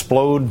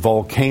explode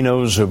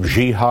volcanoes of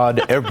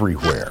jihad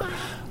everywhere.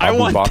 Abu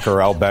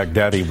Bakr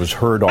al-Baghdadi was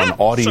heard on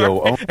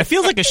audio. It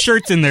feels like a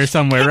shirt's in there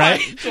somewhere,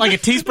 right? Like a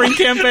Teespring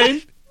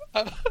campaign?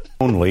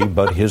 Only,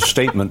 but his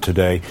statement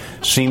today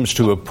seems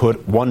to have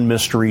put one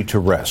mystery to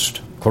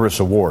rest.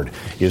 Clarissa Ward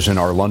is in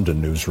our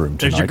London newsroom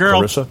tonight. There's your girl.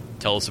 Clarissa?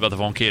 Tell us about the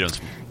volcanoes.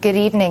 Good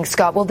evening,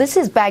 Scott. Well, this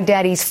is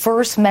Baghdadi's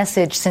first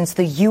message since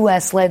the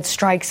U.S.-led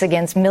strikes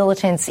against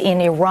militants in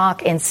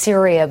Iraq and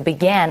Syria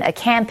began, a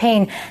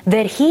campaign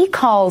that he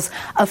calls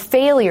a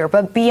failure.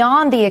 But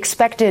beyond the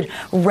expected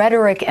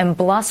rhetoric and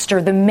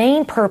bluster, the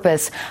main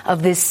purpose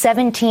of this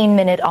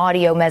 17-minute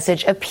audio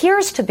message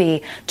appears to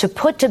be to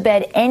put to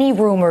bed any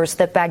rumors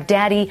that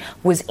Baghdadi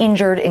was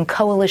injured in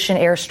coalition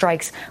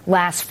airstrikes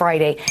last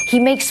Friday. He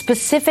makes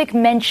specific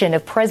mention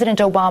of President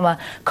Obama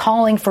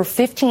calling for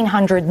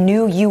 1,500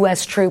 new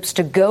U.S. troops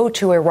to go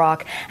to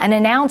Iraq, an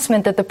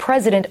announcement that the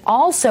president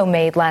also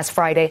made last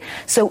Friday.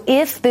 So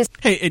if this...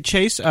 Hey,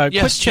 Chase, quick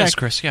check. Yes,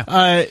 Chris,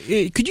 yeah.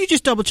 Could you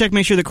just double check,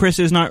 make sure that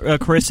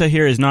Carissa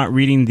here is not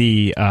reading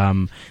the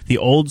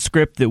old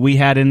script that we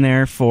had in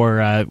there for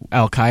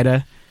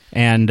Al-Qaeda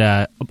and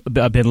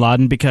bin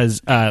Laden,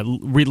 because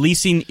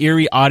releasing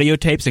eerie audio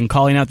tapes and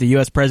calling out the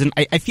U.S. president,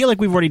 I feel like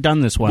we've already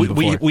done this one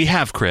before. We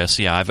have, Chris.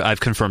 Yeah, I've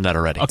confirmed that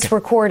already. Okay. This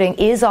recording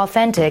is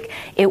authentic.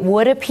 It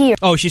would appear...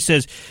 Oh, she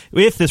says,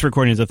 if this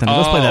recording is authentic.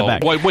 Let's play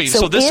that back. Wait.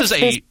 So this is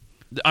a...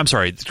 I'm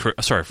sorry.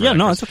 Sorry for that. Yeah,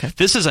 no, it's okay.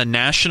 This is a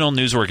national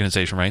news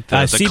organization, right? The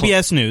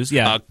CBS News,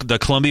 yeah. The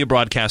Columbia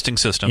Broadcasting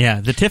System.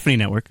 Yeah, the Tiffany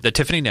Network.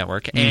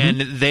 Mm-hmm.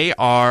 And they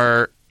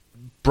are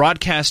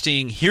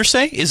broadcasting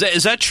hearsay? Is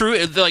that true?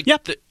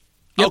 Yep.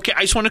 Okay,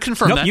 I just want to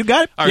confirm that. You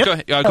got it. All right, go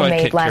ahead. Go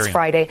ahead. Made last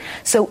Friday.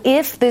 So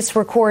if this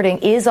recording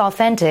is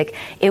authentic,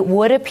 it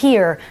would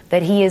appear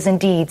that he is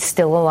indeed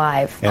still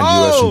alive. And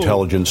U.S.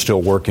 intelligence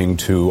still working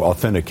to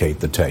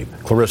authenticate the tape.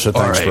 Clarissa,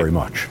 thanks very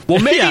much. Well,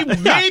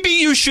 maybe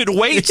you should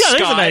wait,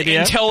 Scott,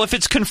 until if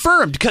it's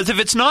confirmed. Because if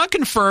it's not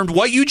confirmed,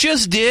 what you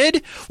just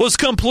did was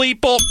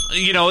complete bull.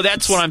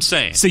 That's what I'm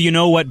saying. So you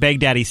know what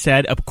Baghdadi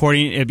said,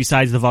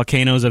 besides the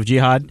volcanoes of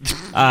jihad,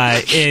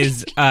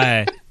 is...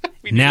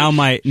 Now,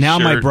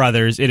 my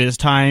brothers, it is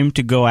time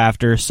to go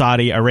after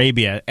Saudi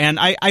Arabia. And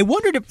I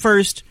wondered at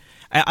first,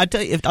 I'll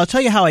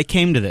tell you how I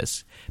came to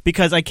this.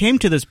 Because I came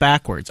to this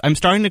backwards. I'm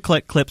starting to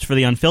collect clips for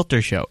the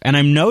Unfiltered show, and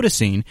I'm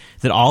noticing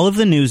that all of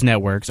the news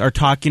networks are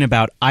talking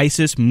about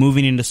ISIS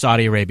moving into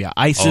Saudi Arabia.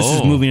 ISIS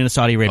is moving into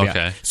Saudi Arabia.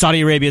 Okay.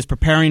 Saudi Arabia is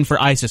preparing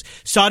for ISIS.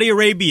 Saudi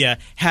Arabia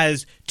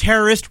has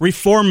terrorist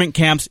reformment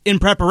camps in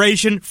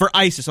preparation for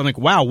ISIS. I'm like,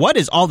 wow, what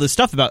is all this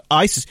stuff about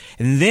ISIS?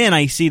 And then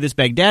I see this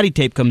Baghdadi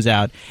tape comes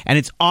out, and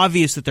it's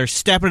obvious that they're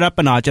stepping it up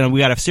a notch, and we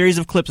got a series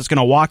of clips that's going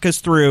to walk us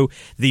through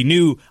the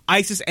new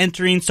ISIS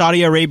entering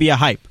Saudi Arabia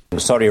hype.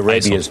 Saudi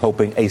Arabia is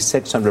hoping a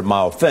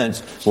 600-mile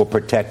fence will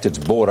protect its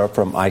border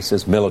from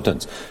ISIS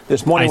militants.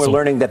 This morning, we're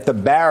learning that the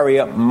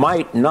barrier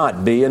might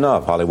not be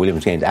enough. Holly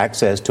Williams gained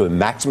access to a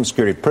maximum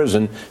security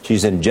prison.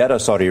 She's in Jeddah,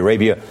 Saudi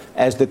Arabia,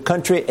 as the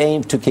country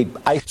aims to keep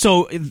ISIS.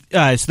 So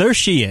there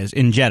she is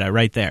in Jeddah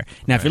right there.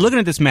 Now, if you're looking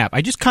at this map,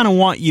 I just kind of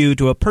want you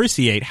to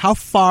appreciate how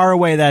far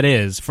away that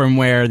is from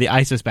where the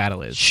ISIS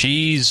battle is.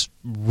 She's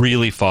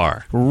really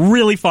far.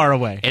 Really far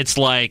away. It's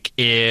like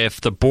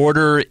if the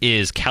border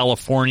is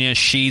California,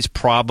 she's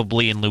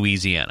probably in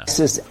Louisiana.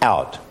 ISIS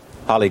out.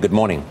 Holly, good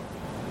morning.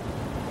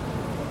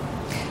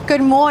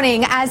 Good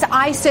morning. As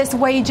ISIS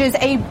wages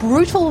a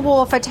brutal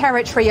war for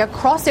territory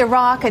across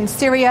Iraq and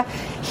Syria,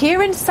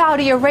 here in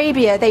Saudi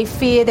Arabia, they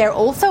fear they're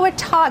also a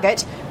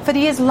target for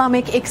the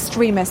Islamic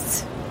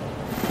extremists.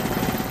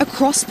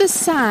 Across the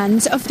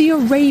sands of the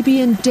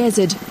Arabian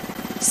desert,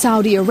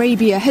 Saudi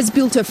Arabia has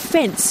built a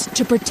fence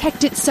to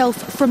protect itself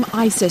from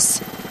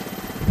ISIS.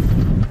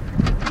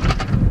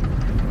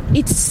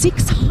 It's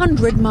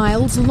 600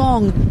 miles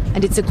long,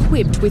 and it's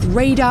equipped with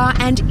radar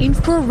and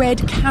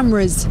infrared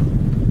cameras.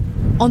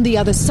 On the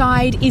other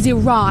side is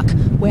Iraq,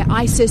 where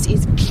ISIS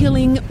is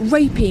killing,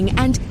 raping,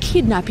 and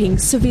kidnapping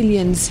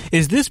civilians.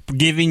 Is this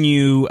giving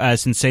you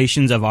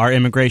sensations of our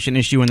immigration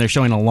issue when they're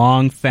showing a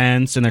long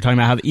fence and they're talking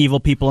about how the evil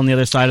people on the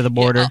other side of the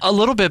border? Yeah, a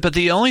little bit, but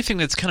the only thing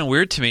that's kind of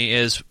weird to me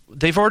is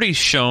they've already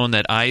shown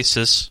that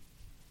ISIL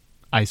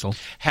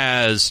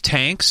has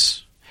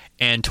tanks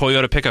and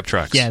Toyota pickup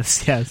trucks.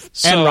 Yes.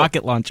 And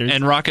rocket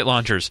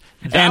launchers.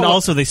 And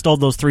also they stole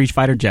those 3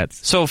 fighter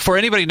jets. So for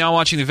anybody not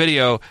watching the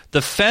video,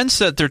 the fence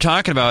that they're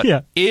talking about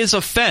is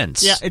a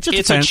fence. Yeah, it's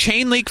a fence.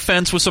 Chain link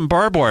fence with some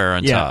barbed wire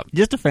on top.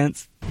 Just a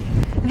fence.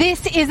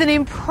 This is an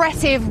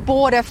impressive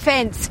border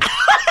fence.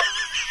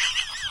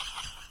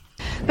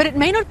 But it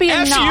may not be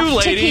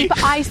enough to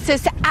keep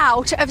ISIS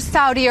out of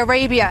Saudi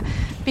Arabia,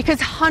 because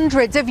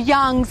hundreds of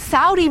young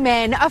Saudi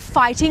men are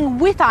fighting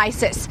with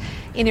ISIS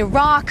in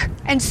Iraq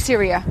and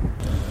Syria.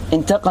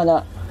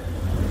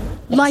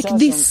 Like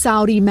this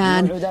Saudi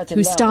man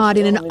who starred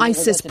in an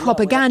ISIS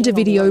propaganda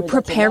video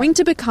preparing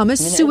to become a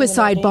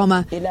suicide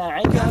bomber,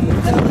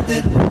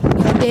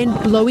 then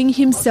blowing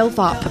himself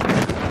up.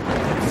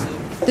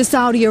 The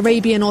Saudi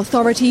Arabian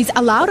authorities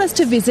allowed us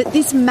to visit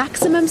this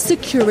maximum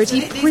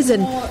security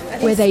prison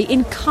where they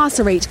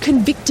incarcerate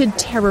convicted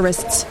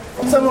terrorists.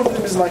 Some of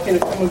them is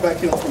coming back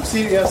from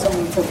Syria,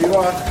 some from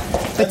Iraq.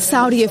 But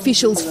Saudi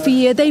officials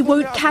fear they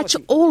won't catch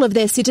all of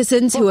their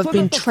citizens who have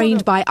been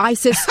trained by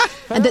ISIS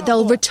and that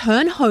they'll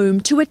return home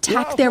to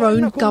attack their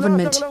own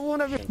government.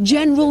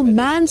 General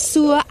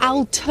Mansour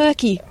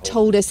al-Turki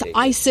told us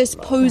ISIS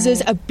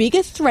poses a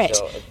bigger threat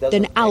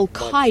than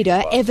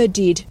al-Qaeda ever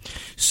did.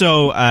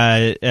 So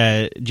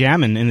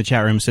Jamin in the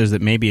chat room says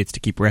that maybe it's to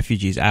keep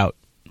refugees out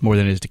more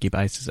than it is to keep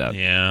ISIS out.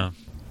 Yeah.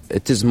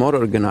 It is more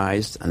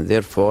organized and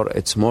therefore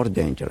it's more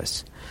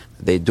dangerous.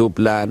 They do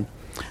plan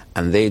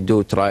and they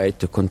do try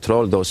to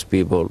control those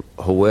people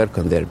who work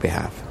on their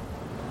behalf.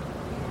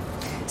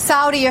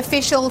 Saudi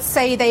officials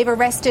say they've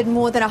arrested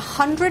more than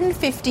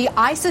 150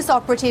 ISIS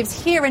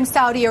operatives here in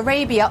Saudi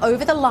Arabia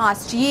over the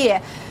last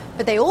year.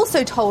 But they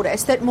also told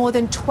us that more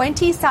than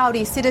 20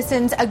 Saudi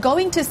citizens are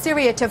going to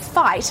Syria to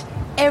fight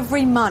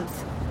every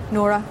month.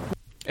 Nora?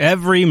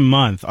 Every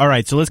month. All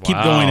right, so let's keep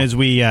going as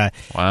we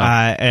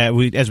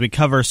as we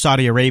cover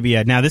Saudi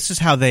Arabia. Now, this is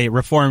how they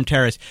reform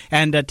terrorists.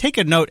 And take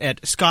a note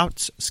at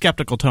Scott's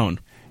skeptical tone.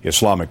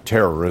 Islamic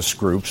terrorist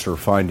groups are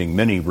finding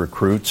many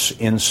recruits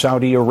in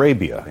Saudi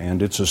Arabia,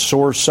 and it's a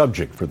sore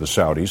subject for the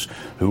Saudis,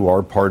 who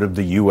are part of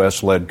the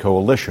U.S.-led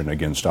coalition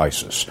against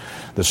ISIS.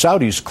 The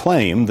Saudis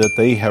claim that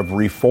they have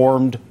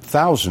reformed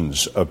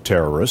thousands of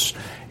terrorists,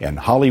 and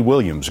Holly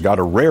Williams got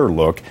a rare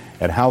look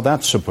at how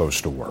that's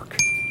supposed to work.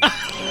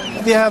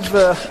 They have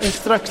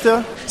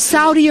instructor.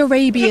 Saudi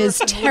Arabia's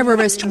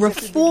terrorist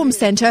reform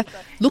center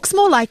looks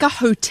more like a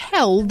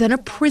hotel than a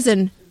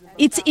prison.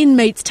 Its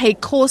inmates take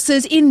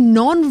courses in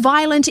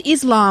non-violent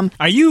Islam.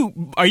 Are you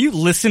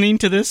listening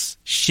to this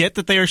shit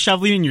that they are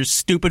shoveling in your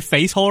stupid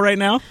face hole right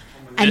now?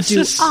 And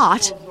do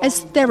art as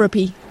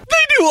therapy.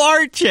 They do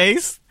art,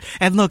 Chase.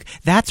 And look,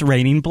 that's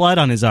raining blood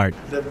on his art.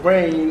 The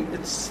brain,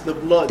 it's the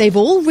blood. They've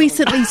all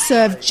recently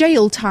served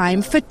jail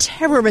time for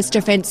terrorist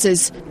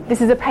offences.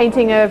 This is a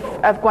painting of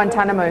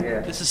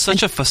Guantanamo. This is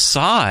such a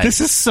facade.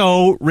 This is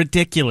so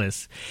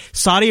ridiculous.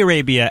 Saudi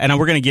Arabia, and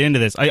we're going to get into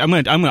this.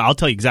 I'll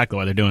tell you exactly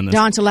why they're doing this.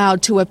 Aren't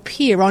allowed to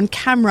appear on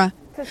camera.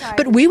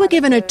 But we were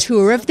given a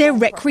tour of their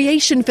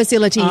recreation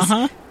facilities,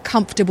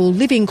 comfortable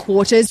living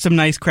quarters, some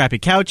nice crappy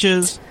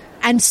couches,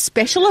 and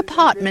special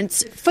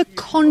apartments for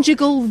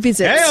conjugal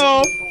visits.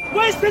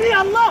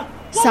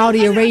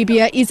 Saudi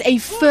Arabia is a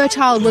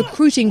fertile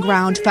recruiting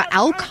ground for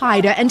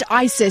Al-Qaeda and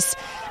ISIS,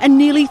 and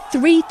nearly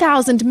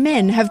 3,000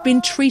 men have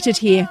been treated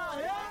here.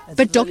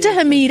 But Dr.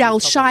 Hamid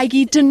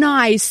al-Shaighi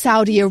denies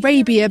Saudi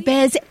Arabia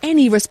bears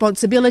any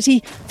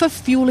responsibility for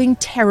fueling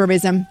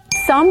terrorism.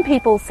 Some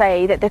people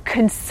say that the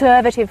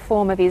conservative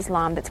form of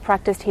Islam that's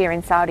practiced here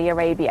in Saudi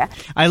Arabia.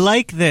 I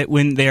like that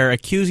when they're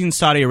accusing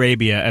Saudi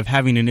Arabia of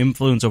having an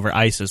influence over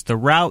ISIS, the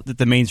route that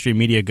the mainstream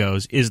media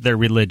goes is their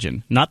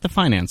religion, not the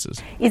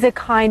finances. Is a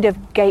kind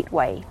of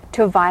gateway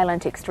to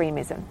violent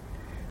extremism.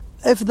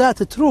 If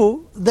that's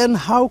true, then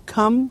how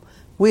come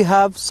we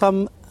have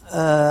some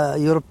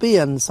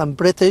European, some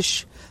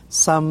British,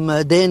 some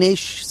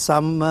Danish,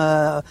 some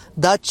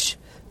Dutch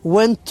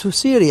went to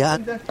Syria?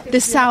 The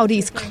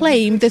Saudis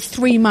claim the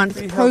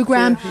 3-month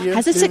program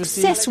has a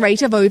success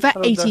rate of over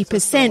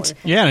 80%.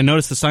 Yeah, and I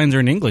noticed the signs are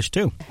in English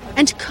too.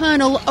 And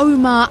Colonel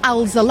Omar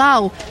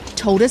al-Zalal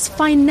told us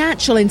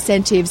financial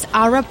incentives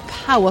are a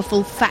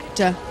powerful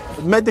factor.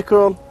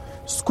 Medical,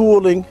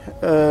 schooling,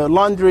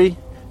 laundry,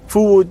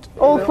 food.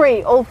 All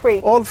free. All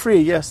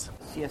free, yes.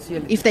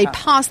 If they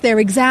pass their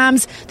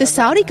exams, the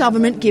Saudi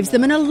government gives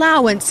them an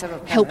allowance,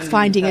 help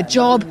finding a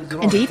job,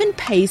 and even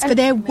pays for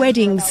their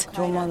weddings.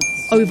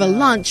 Over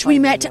lunch, we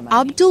met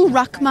Abdul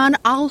Rahman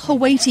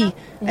al-Hawaiti,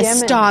 a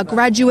star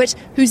graduate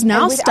who's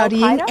now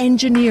studying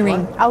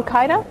engineering.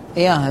 Al-Qaeda?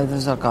 Yeah, it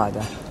was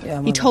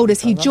Al-Qaeda. He told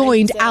us he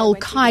joined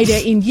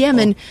Al-Qaeda in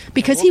Yemen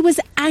because he was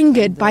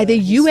angered by the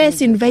U.S.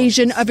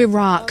 invasion of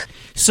Iraq.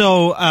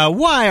 So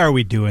why are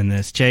we doing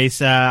this, Chase?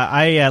 You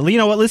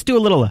know what? Let's do a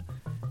little...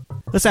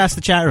 Let's ask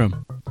the chat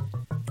room.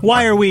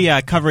 Why are we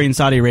covering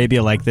Saudi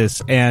Arabia like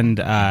this? And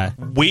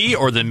we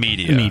or the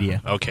media? The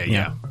media. Okay,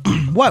 yeah.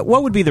 What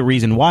would be the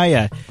reason?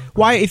 Why,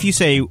 if you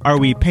say, are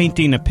we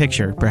painting a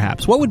picture,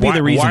 perhaps? What would be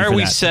the reason for that? Why are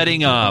we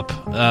setting up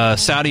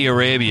Saudi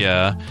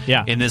Arabia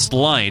in this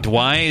light?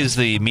 Why is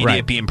the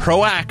media being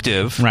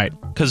proactive? Right.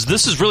 Because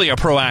this is really a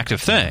proactive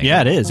thing.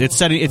 Yeah, it is. It's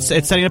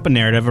setting up a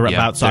narrative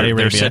about Saudi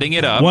Arabia. They're setting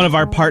it up. One of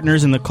our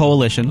partners in the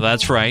coalition.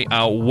 That's right.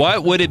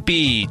 What would it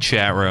be,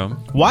 chat room?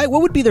 What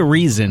would be the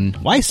reason?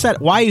 Why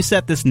you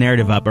set this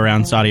narrative up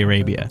around Saudi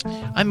Arabia?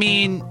 I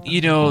mean,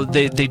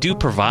 they do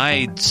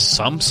provide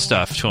some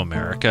stuff to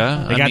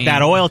America. They got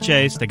that oil,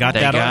 Chase. They got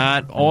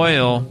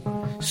oil.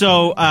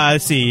 So,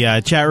 let's see,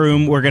 chat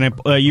room, we're going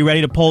to, you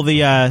ready to pull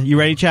the, you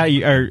ready, chat?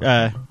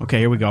 Okay,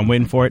 here we go. I'm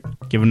waiting for it.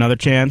 Give another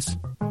chance.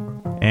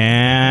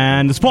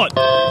 and the sport.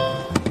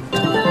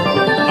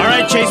 All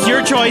right, Chase,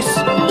 your choice.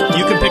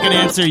 You can pick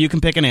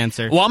an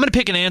answer. Well, I'm going to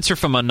pick an answer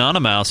from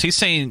Anonymous. He's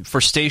saying for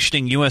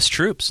stationing U.S.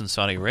 troops in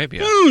Saudi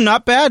Arabia.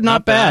 Not bad.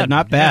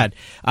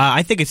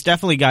 I think it's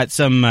definitely got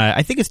some.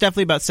 I think it's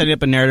definitely about setting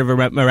up a narrative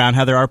around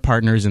how there are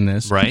partners in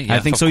this. Right. Yeah, I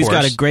think so. He's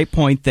got a great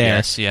point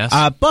there.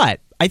 Yes. But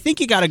I think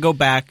you got to go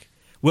back.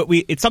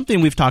 It's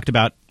something we've talked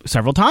about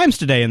several times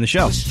today in the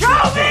show.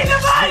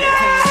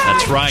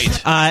 That's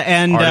right.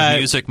 And Art of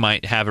Music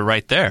might have it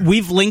right there.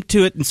 We've linked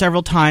to it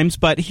several times,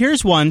 but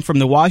here's one from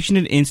the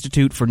Washington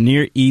Institute for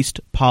Near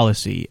East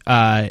Policy.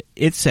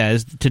 It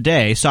says,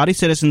 today, Saudi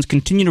citizens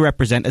continue to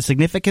represent a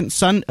significant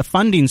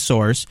funding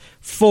source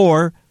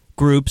for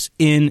groups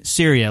in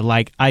Syria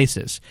like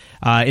ISIS.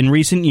 In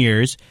recent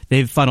years,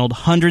 they've funneled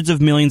hundreds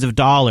of millions of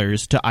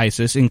dollars to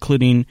ISIS,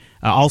 including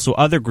also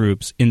other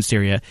groups in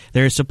Syria.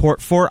 There is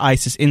support for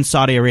ISIS in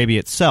Saudi Arabia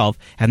itself,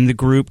 and the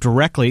group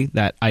directly,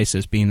 that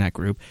ISIS being that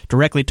group,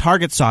 directly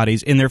targets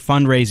Saudis in their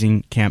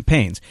fundraising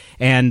campaigns.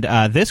 And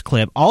this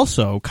clip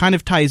also kind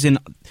of ties in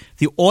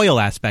the oil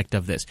aspect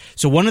of this.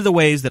 So one of the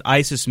ways that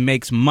ISIS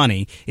makes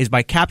money is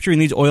by capturing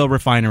these oil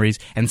refineries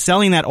and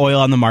selling that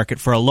oil on the market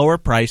for a lower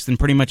price than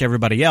pretty much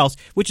everybody else,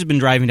 which has been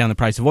driving down the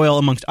price of oil,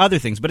 amongst other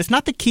things. But it's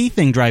not the key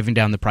thing driving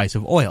down the price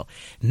of oil.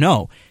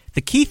 No.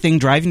 The key thing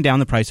driving down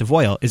the price of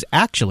oil is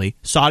actually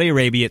Saudi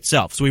Arabia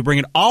itself. So we bring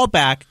it all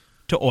back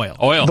to oil.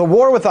 The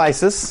war with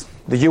ISIS,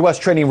 the U.S.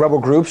 training rebel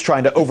groups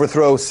trying to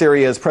overthrow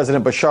Syria's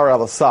President Bashar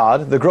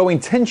al-Assad, the growing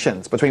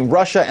tensions between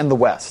Russia and the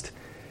West.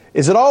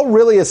 Is it all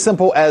really as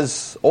simple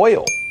as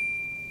oil?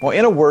 Well,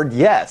 in a word,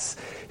 yes.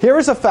 Here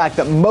is a fact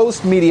that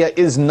most media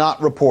is not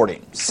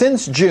reporting.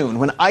 Since June,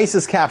 when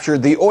ISIS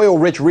captured the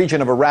oil-rich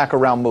region of Iraq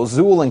around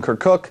Mosul and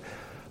Kirkuk,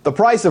 the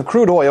price of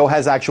crude oil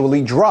has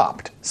actually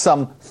dropped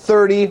some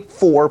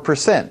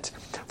 34%,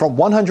 from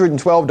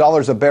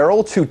 $112 a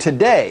barrel to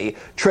today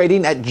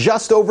trading at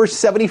just over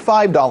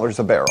 $75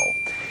 a barrel.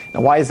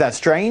 Now, why is that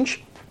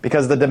strange?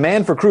 Because the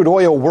demand for crude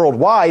oil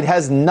worldwide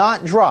has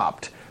not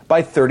dropped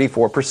by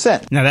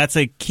 34%. Now, that's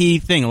a key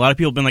thing. A lot of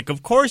people have been like,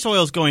 of course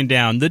oil's going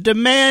down. The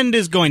demand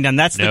is going down.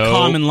 That's the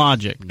common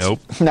logic. Nope.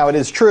 Now, it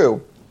is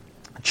true.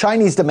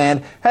 Chinese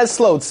demand has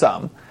slowed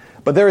some.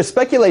 But there is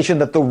speculation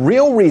that the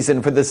real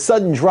reason for this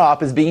sudden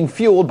drop is being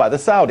fueled by the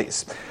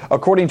Saudis.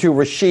 According to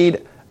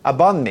Rashid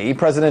Abani,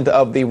 president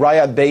of the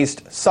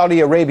Riyadh-based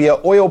Saudi Arabia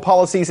Oil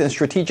Policies and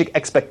Strategic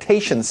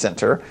Expectations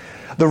Center,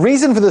 the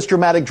reason for this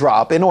dramatic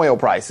drop in oil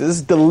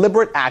prices,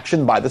 deliberate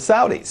action by the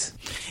Saudis.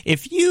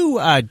 If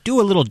you do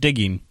a little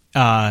digging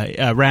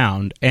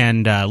around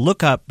and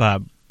look up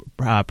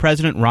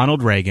President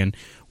Ronald Reagan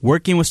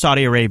working with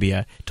Saudi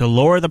Arabia to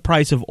lower the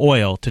price of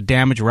oil to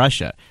damage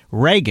Russia,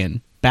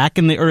 Reagan, back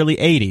in the early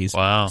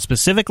 80s,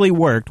 specifically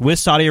worked with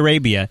Saudi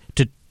Arabia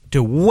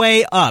to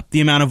weigh up the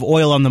amount of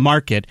oil on the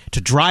market,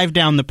 to drive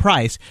down the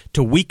price,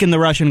 to weaken the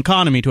Russian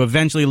economy, to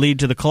eventually lead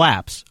to the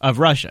collapse of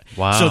Russia.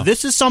 Wow. So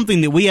this is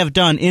something that we have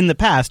done in the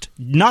past,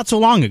 not so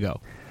long ago.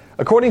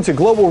 According to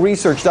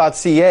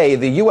globalresearch.ca,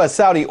 the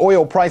U.S.-Saudi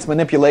oil price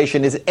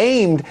manipulation is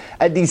aimed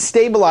at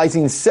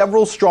destabilizing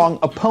several strong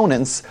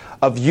opponents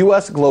of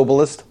U.S.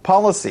 globalist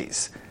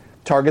policies.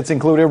 Targets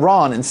include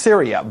Iran and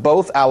Syria,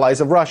 both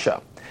allies of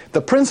Russia.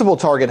 The principal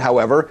target,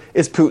 however,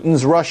 is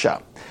Putin's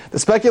Russia. The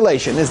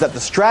speculation is that the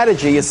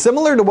strategy is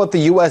similar to what the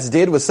U.S.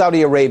 did with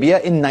Saudi Arabia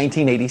in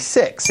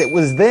 1986. It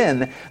was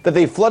then that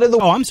they flooded the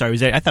I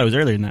thought it was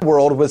earlier than that.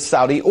 World with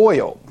Saudi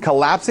oil,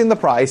 collapsing the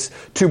price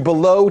to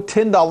below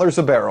 $10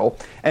 a barrel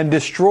and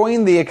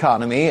destroying the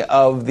economy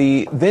of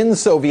the then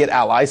Soviet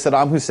ally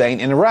Saddam Hussein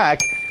in Iraq,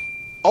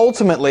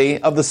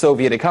 ultimately of the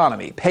Soviet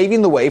economy,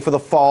 paving the way for the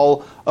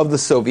fall of the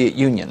Soviet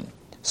Union.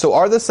 So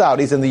are the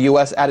Saudis and the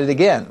U.S. at it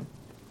again?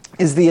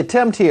 Is the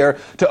attempt here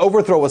to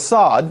overthrow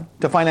Assad,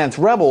 to finance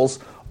rebels,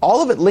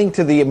 all of it linked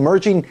to the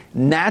emerging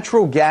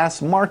natural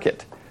gas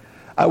market?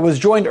 I was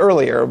joined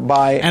earlier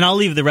by... And I'll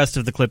leave the rest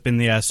of the clip in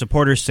the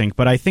supporters sync,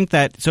 but I think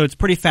that... So it's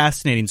pretty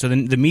fascinating. So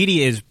the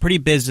media is pretty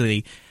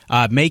busy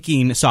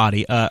making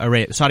Saudi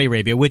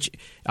Arabia, which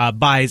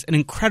buys an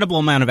incredible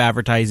amount of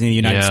advertising in the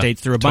United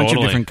States through a bunch of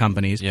different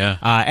companies,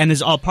 and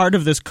is all part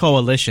of this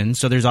coalition.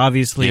 So there's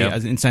obviously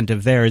an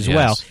incentive there as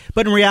well.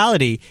 But in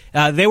reality,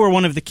 they were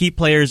one of the key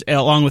players,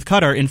 along with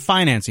Qatar, in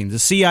financing. The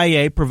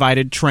CIA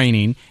provided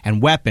training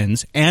and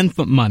weapons and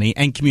money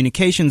and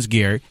communications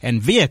gear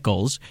and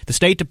vehicles. The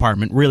State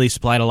Department really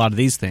supplied a lot of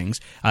these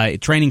things.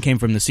 Training came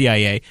from the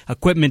CIA,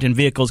 equipment and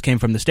vehicles came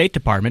from the State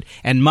Department,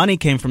 and money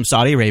came from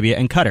Saudi Arabia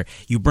and Qatar.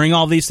 You bring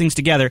all these things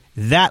together,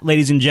 that,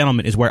 ladies and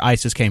gentlemen, is where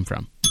ISIS came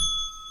from.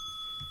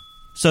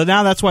 So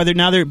now that's why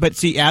they're but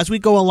see, as we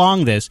go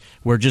along this,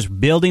 we're just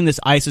building this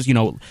ISIS. You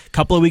know, a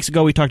couple of weeks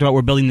ago we talked about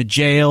we're building the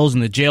jails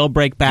and the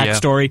jailbreak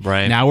backstory.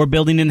 Right. Now we're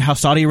building in how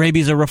Saudi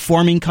Arabia is a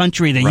reforming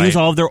country. They use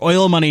all of their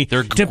oil money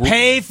to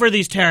pay for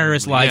these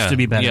terrorist lives to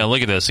be better. Yeah,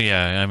 look at this.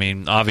 Yeah, I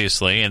mean,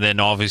 obviously. And then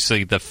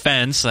obviously the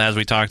fence, as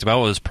we talked about,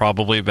 was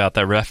probably about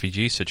that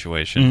refugee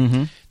situation.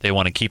 Mm-hmm. They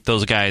want to keep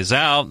those guys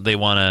out. They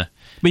want to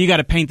But you got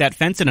to paint that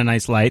fence in a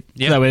nice light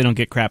so that way they don't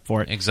get crap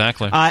for it.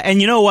 Exactly.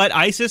 And you know what?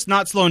 ISIS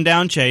not slowing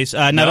down, Chase.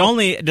 Not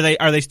only they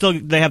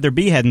have their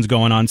beheadings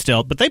going on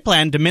still, but they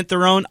plan to mint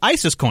their own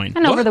ISIS coin.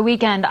 And over the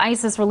weekend,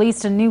 ISIS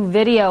released a new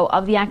video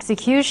of the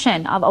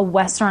execution of a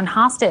Western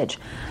hostage.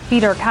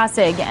 Peter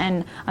Kasig,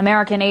 an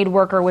American aid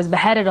worker, was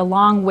beheaded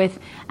along with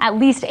at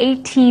least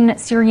 18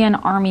 Syrian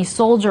army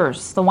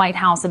soldiers. The White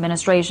House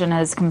administration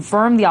has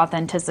confirmed the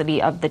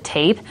authenticity of the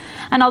tape.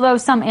 And although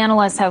some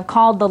analysts have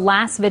called the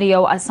last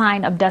video a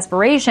sign of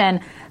desperation,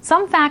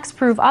 some facts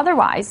prove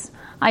otherwise.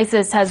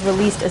 ISIS has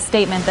released a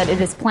statement that it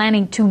is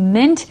planning to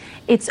mint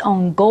its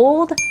own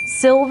gold,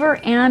 silver,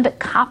 and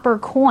copper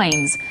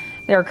coins.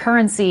 Their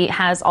currency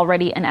has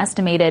already an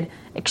estimated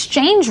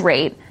exchange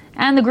rate,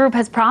 and the group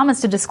has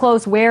promised to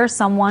disclose where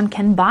someone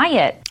can buy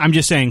it. I'm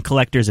just saying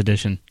collector's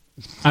edition.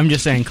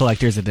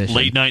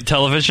 Late night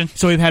television.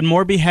 So we've had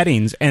more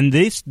beheadings, and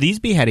these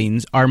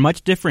beheadings are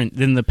much different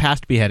than the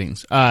past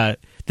beheadings.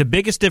 The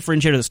biggest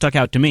differentiator that stuck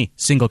out to me,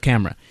 single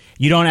camera.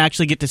 You don't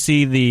actually get to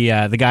see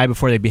the guy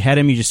before they behead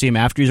him. You just see him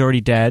after he's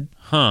already dead.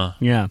 Huh.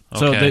 Yeah.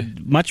 So the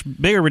much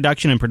bigger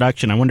reduction in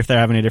production. I wonder if they're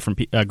having a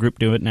different group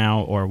do it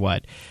now or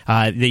what.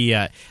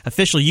 The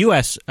official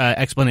U.S.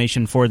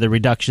 explanation for the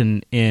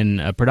reduction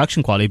in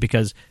production quality,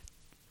 because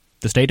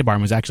the State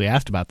Department was actually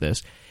asked about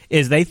this,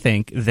 is they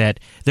think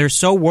that they're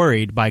so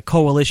worried by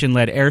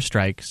coalition-led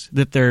airstrikes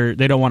that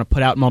they don't want to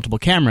put out multiple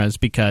cameras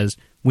because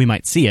we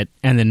might see it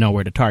and then know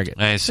where to target.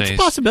 I see. It's a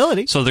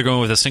possibility. So they're going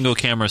with a single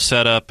camera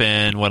setup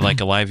and like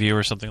a live view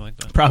or something like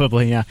that?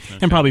 Probably, yeah. Okay.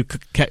 And probably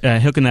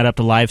hooking that up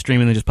to live stream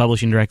and then just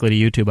publishing directly to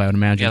YouTube, I would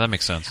imagine. Yeah, that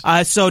makes sense.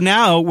 So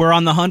now we're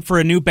on the hunt for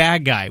a new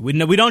bad guy. We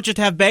don't just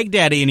have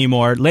Baghdadi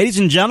anymore. Ladies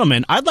and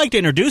gentlemen, I'd like to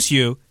introduce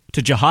you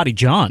to Jihadi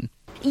John.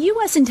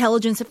 U.S.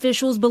 intelligence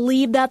officials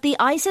believe that the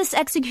ISIS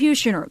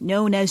executioner,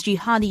 known as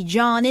Jihadi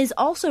John, is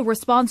also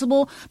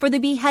responsible for the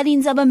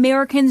beheadings of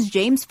Americans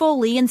James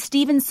Foley and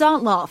Stephen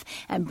Sotloff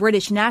and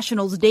British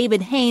nationals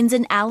David Haines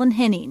and Alan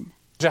Henning.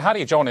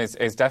 Jihadi John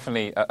is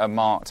definitely a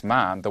marked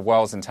man. The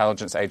world's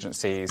intelligence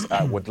agencies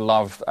would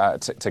love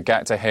to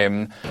get to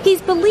him.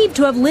 He's believed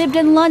to have lived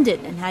in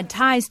London and had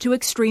ties to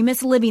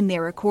extremists living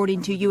there,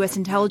 according to U.S.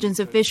 intelligence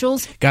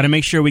officials. Got to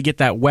make sure we get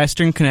that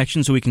Western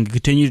connection so we can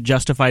continue to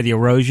justify the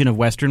erosion of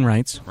Western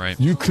rights. Right.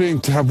 You claim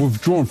to have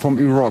withdrawn from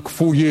Iraq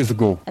 4 years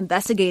ago.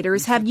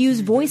 Investigators have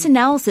used voice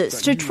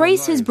analysis to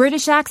trace his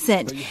British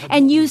accent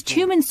and used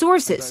human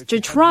sources to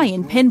try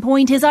and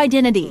pinpoint his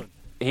identity.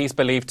 He's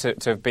believed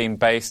to have been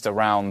based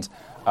around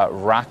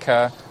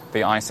Raqqa,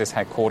 the ISIS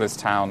headquarters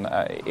town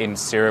in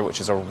Syria,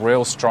 which is a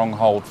real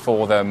stronghold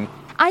for them.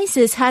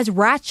 ISIS has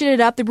ratcheted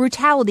up the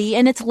brutality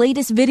in its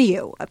latest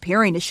video,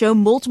 appearing to show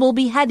multiple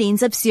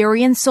beheadings of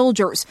Syrian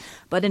soldiers.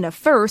 But in a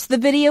first, the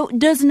video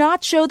does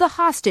not show the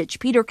hostage,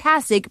 Peter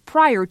Kasig,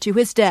 prior to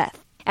his death.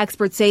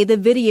 Experts say the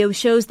video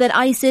shows that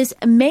ISIS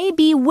may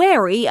be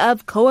wary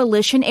of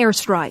coalition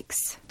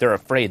airstrikes. They're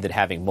afraid that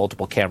having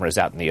multiple cameras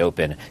out in the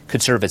open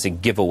could serve as a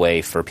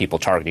giveaway for people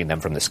targeting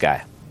them from the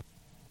sky.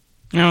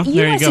 Oh,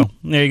 there you go.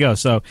 There you go.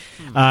 So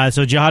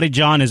Jihadi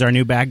John is our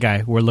new bad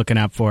guy we're looking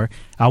out for.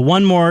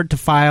 One more to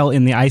file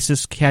in the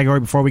ISIS category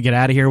before we get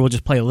out of here. We'll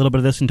just play a little bit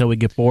of this until we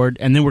get bored,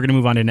 and then we're going to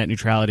move on to net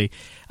neutrality.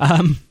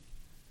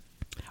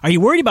 Are you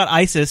worried about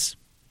ISIL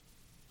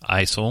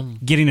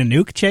getting a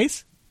nuke,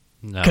 Chase?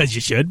 No. Because you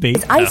should be.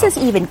 Is ISIS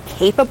even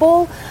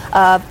capable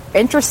of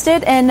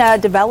interested in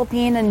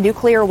developing a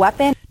nuclear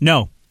weapon?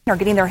 No. Or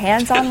getting their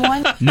hands on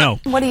one? No.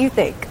 What do you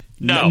think?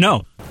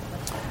 No.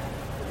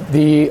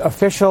 The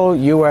official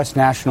U.S.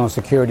 national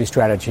security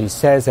strategy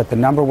says that the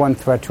number one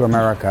threat to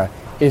America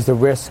is the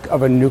risk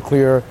of a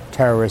nuclear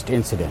terrorist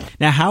incident.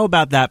 Now, how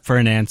about that for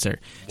an answer?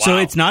 Wow. So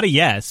it's not a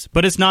yes,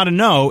 but it's not a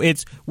no.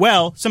 It's,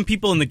 well, some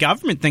people in the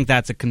government think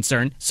that's a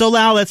concern, so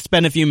now let's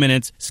spend a few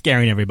minutes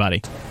scaring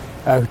everybody.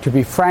 To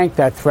be frank,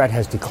 that threat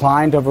has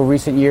declined over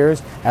recent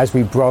years as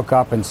we broke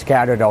up and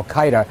scattered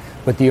al-Qaeda,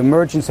 but the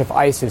emergence of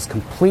ISIS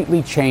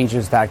completely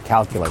changes that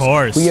calculus. Of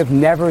course. We have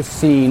never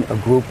seen a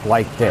group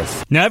like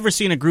this. Never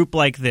seen a group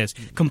like this.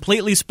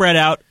 Completely spread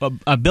out,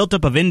 built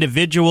up of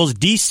individuals,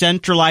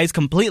 decentralized,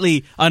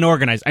 completely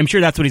unorganized. I'm sure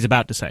that's what he's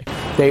about to say.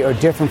 They are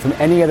different from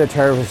any other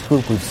terrorist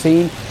group we've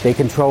seen. They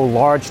control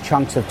large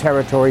chunks of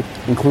territory,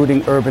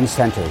 including urban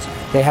centers.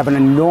 They have an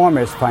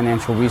enormous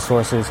financial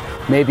resources,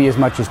 maybe as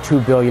much as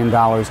 $2 billion,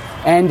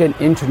 and an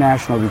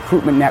international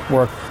recruitment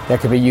network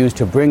that can be used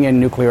to bring in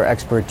nuclear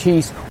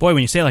expertise. Boy,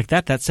 when you say it like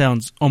that, that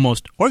sounds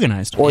almost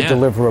organized. Or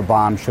deliver a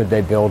bomb should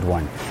they build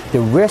one.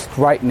 The risk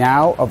right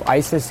now of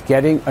ISIS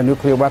getting a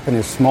nuclear weapon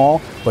is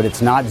small, but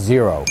it's not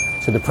zero.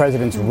 So the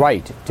president's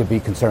right to be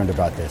concerned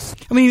about this.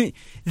 I mean,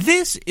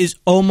 this is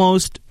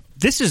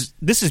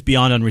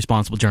beyond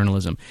unresponsible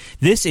journalism.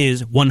 This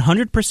is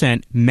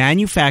 100%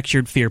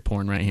 manufactured fear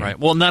porn right here. Right.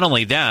 Well, not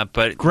only that,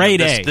 but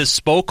this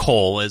spoke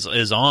hole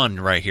is on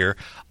right here,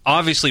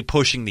 obviously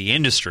pushing the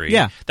industry.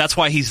 Yeah. That's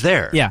why he's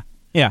there. Yeah.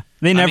 Yeah.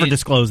 They never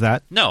disclose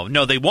that.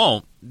 No, they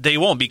won't. They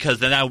won't, because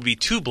then that would be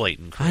too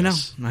blatant,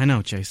 Chris. I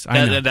know, Chase.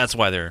 I know. That's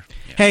why they're...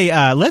 Yeah.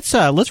 Hey, let's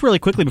really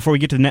quickly, before we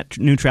get to the net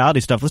neutrality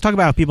stuff, let's talk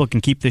about how people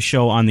can keep this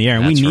show on the air.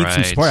 And we need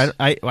some support.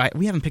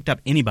 We haven't picked up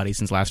anybody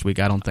since last week,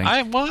 I don't think.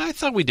 I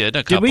thought we did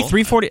a couple. Did we?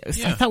 340?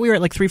 Yeah. I thought we were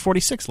at like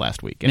 346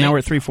 last week, and now we're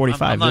at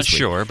 345 I'm not this week.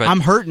 sure, but...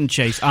 I'm hurting,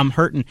 Chase. I'm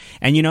hurting.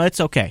 And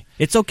it's okay.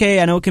 It's okay.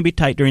 I know it can be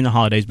tight during the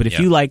holidays, but if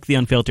you like the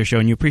Unfiltered show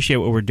and you appreciate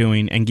what we're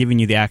doing and giving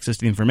you the access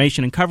to the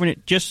information and covering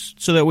it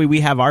just so that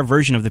we have our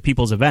version of the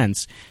people's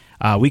events,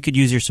 we could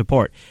use your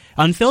support.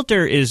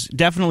 Unfilter is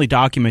definitely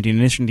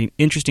documenting an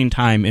interesting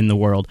time in the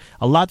world.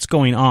 A lot's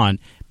going on,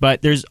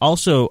 but there's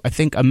also, I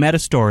think, a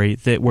meta-story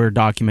that we're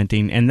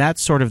documenting, and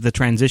that's sort of the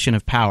transition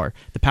of power.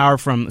 The power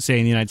from, say,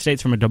 in the United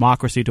States, from a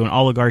democracy to an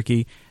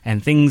oligarchy,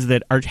 and things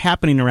that are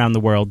happening around the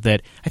world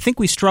that I think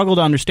we struggle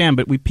to understand,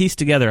 but we piece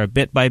together a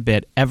bit by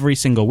bit every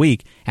single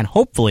week, and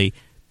hopefully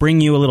bring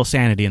you a little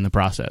sanity in the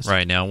process.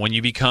 Right. Now, when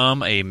you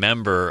become a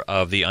member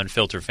of the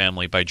Unfilter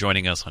family by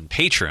joining us on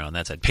Patreon,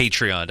 that's at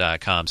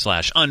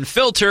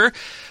patreon.com/unfilter,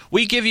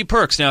 we give you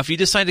perks. Now, if you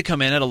decide to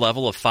come in at a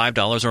level of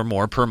 $5 or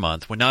more per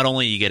month, well, not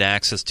only you get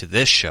access to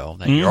this show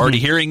that you're already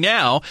hearing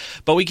now,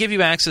 but we give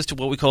you access to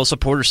what we call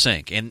Supporter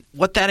Sync. And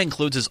what that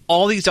includes is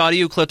all these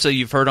audio clips that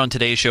you've heard on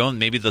today's show, and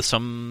maybe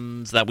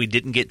some that we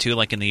didn't get to,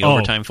 like in the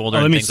overtime folder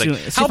and things like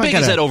that. How big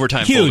is that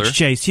overtime folder? Huge,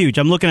 Chase, huge.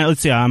 I'm looking at, let's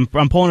see, I'm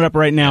pulling it up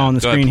right now on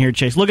the screen here,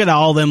 Chase. Look at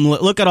all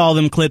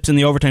them clips in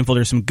the overtime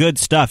folder. Some good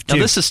stuff, too.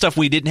 Now, this is stuff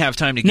we didn't have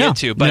time to get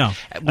to. But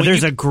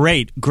there's a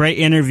great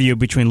interview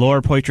between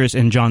Laura Poitras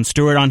and Jon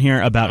Stewart on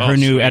here about her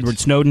new Edward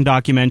Snowden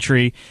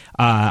documentary.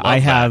 I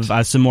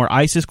have some more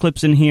ISIS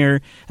clips in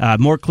here,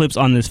 more clips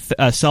on this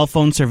cell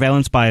phone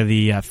surveillance by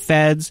the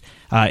feds,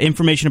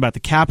 information about the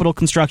Capitol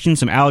construction,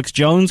 some Alex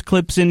Jones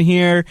clips in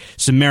here,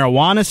 some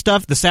marijuana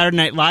stuff. The Saturday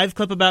Night Live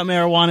clip about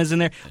marijuana is in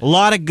there. A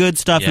lot of good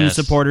stuff in the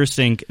Supporter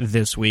Sync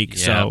this week.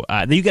 So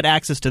you get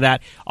access to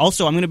that.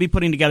 Also, I'm going to be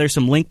putting together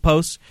some link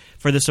posts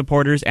for the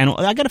supporters, and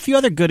I got a few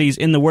other goodies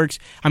in the works.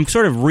 I'm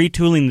sort of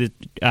retooling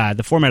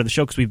the format of the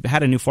show because we've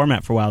had a new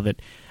format for a while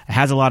that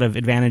has a lot of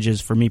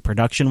advantages for me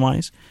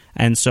production-wise,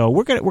 and so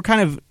we're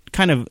kind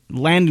of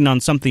landing on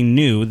something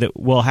new that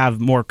we'll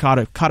have more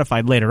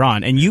codified later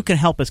on, and you can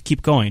help us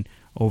keep going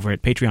over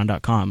at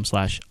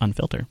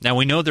patreon.com/unfilter. Now,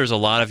 we know there's a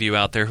lot of you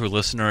out there who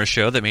listen to our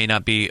show that may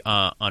not be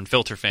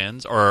Unfilter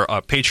fans or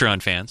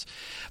Patreon fans,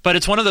 but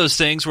it's one of those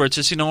things where it's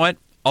just, you know what?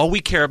 All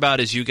we care about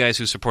is you guys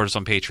who support us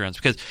on Patreons,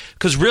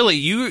 because really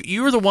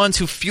you're the ones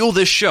who fuel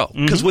this show.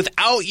 Because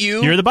without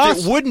you, you're the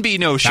boss. There wouldn't be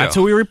no show. That's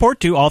who we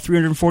report to, all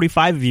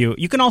 345 of you.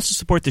 You can also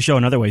support the show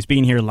in other ways.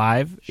 Being here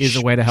live is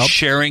a way to help.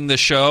 Sharing the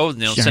show,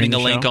 sending a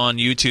link on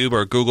YouTube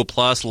or Google+,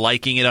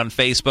 liking it on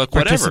Facebook,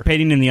 whatever.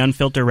 Participating in the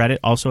Unfilter Reddit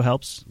also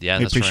helps. Yeah,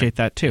 we appreciate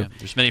that too. Yeah,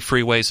 there's many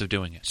free ways of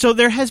doing it. So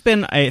there has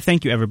been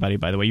thank you everybody,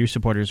 by the way. Your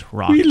supporters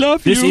rock. We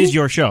love you. This is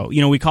your show.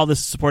 We call this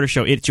a supporter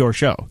show. It's your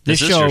show.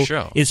 This is your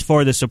show. Is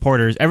for the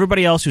supporters.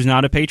 Everybody else who's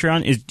not a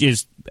Patreon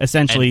is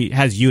essentially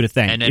has you to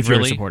thank if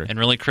you're a supporter. And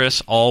really,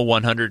 Chris, all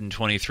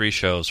 123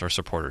 shows are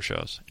supporter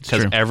shows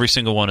because every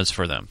single one is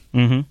for them.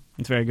 Mm-hmm.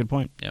 That's a very good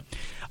point. Yep.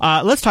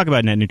 Let's talk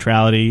about net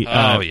neutrality.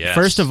 Yes.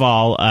 First of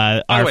all,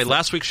 by the way,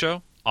 last week's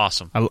show,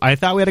 awesome. I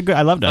thought we had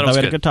I loved it. I thought we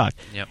had a good talk.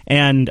 Yep.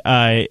 And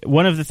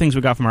one of the things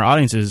we got from our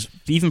audience is,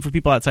 even for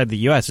people outside the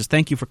U.S., is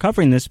thank you for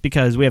covering this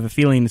because we have a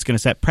feeling it's going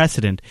to set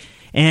precedent.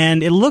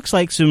 And it looks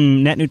like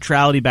some net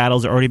neutrality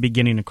battles are already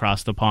beginning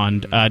across the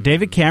pond.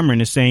 David Cameron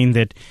is saying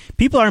that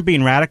people aren't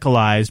being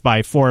radicalized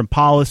by foreign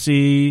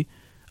policy,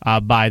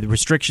 by the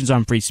restrictions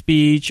on free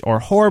speech, or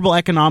horrible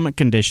economic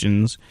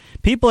conditions.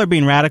 People are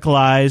being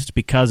radicalized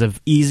because of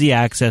easy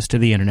access to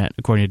the internet,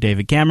 according to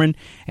David Cameron.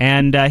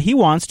 And he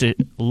wants to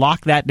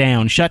lock that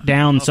down, shut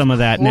down some of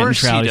that net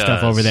neutrality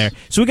stuff over there.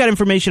 So we got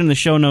information in the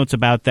show notes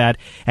about that.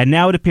 And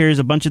now it appears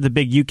a bunch of the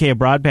big UK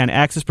broadband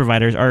access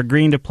providers are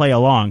agreeing to play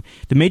along.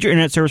 The major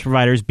internet service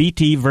providers,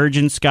 BT,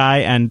 Virgin, Sky,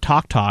 and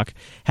TalkTalk,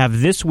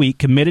 have this week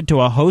committed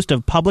to a host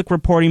of public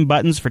reporting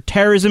buttons for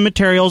terrorism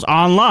materials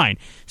online,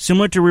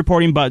 similar to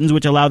reporting buttons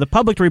which allow the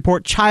public to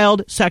report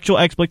child sexual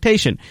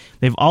exploitation.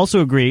 They've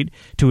also agreed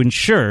to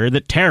ensure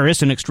that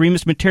terrorist and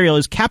extremist material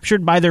is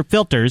captured by their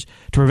filters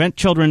to prevent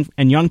children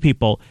and young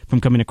people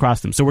from coming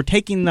across them. So we're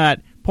taking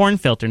that porn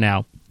filter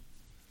now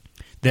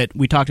that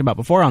we talked about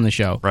before on the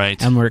show, right,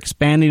 and we're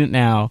expanding it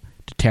now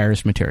to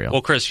terrorist material.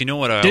 Well, Chris, you know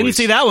what I didn't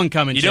see that one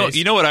coming.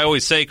 You know what I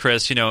always say,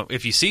 Chris.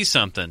 If you see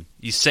something,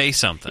 you say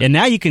something. And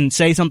now you can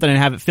say something and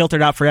have it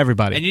filtered out for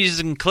everybody. And you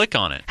just can click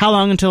on it. How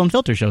long until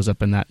Unfilter shows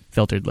up in that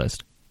filtered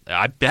list?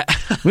 I bet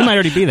we might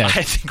already be there.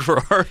 I think we're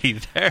already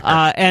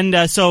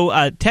there.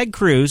 So Ted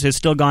Cruz has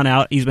still gone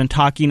out. He's been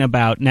talking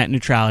about net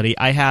neutrality.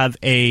 I have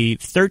a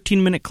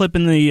 13-minute clip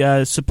in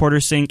the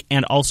supporter sync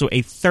and also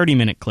a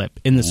 30-minute clip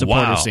in the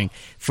supporter sync.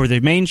 For the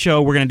main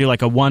show, we're going to do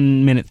like a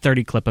 1-minute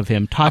 30 clip of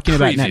him talking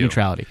about net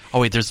neutrality.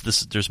 Oh wait,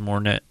 there's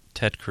more net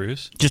Ted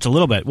Cruz? Just a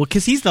little bit. Well,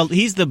 because he's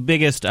the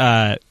biggest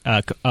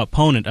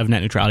opponent of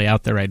net neutrality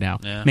out there right now,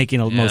 making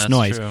the most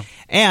noise. True.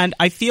 And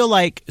I feel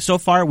like so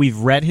far we've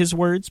read his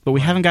words, but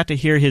we haven't got to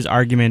hear his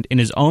argument in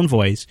his own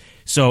voice.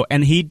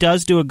 And he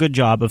does do a good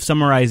job of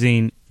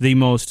summarizing the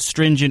most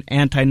stringent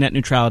anti-net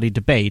neutrality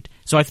debate.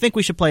 So I think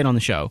we should play it on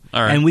the show,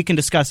 all right, and we can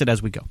discuss it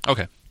as we go.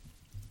 Okay.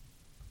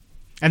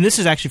 And this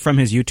is actually from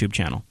his YouTube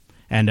channel.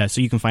 And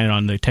so you can find it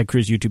on the Ted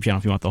Cruz YouTube channel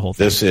if you want the whole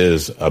thing. This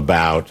is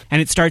about...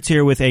 And it starts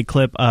here with a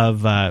clip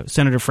of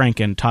Senator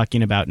Franken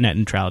talking about net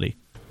neutrality.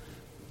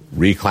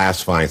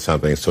 Reclassifying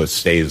something so it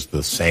stays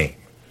the same.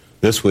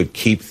 This would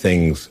keep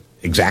things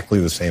exactly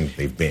the same as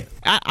they've been.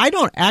 I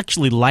don't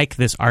actually like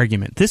this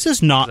argument. This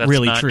is not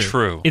really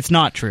true. It's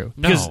not true.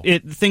 Because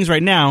things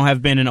right now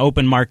have been an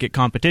open market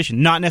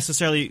competition. Not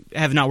necessarily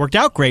have not worked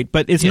out great,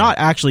 but it's not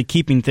actually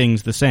keeping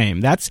things the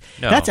same. That's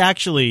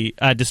actually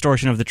a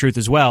distortion of the truth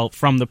as well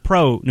from the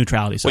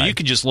pro-neutrality side. Well, you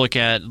can just look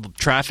at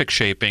traffic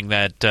shaping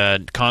that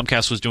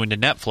Comcast was doing to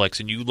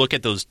Netflix, and you look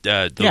at those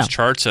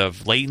charts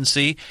of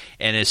latency,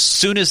 and as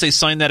soon as they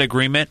signed that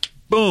agreement,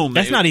 boom.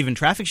 That's not even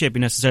traffic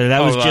shaping necessarily.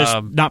 That was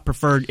just not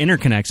preferred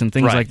interconnects and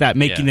things like that,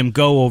 making them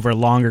go over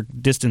longer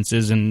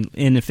distances and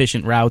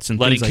inefficient routes and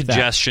letting things like that.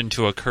 Letting congestion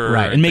to occur.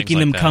 Right, and making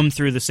them come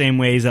through the same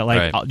ways that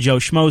Joe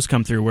Schmoes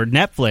come through, where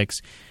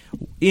Netflix,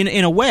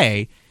 in a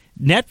way,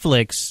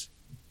 Netflix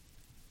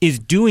is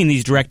doing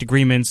these direct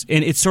agreements,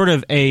 and it's sort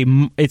of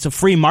it's a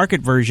free market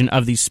version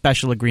of these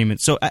special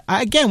agreements. So,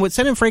 again, what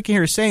Senator Franken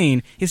here is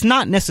saying is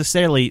not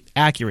necessarily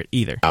accurate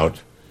either.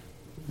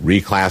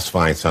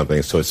 Reclassifying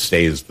something so it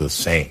stays the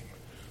same.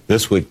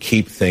 This would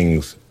keep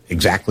things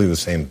exactly the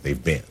same that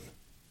they've been.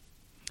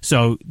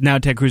 So now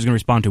Ted Cruz is going to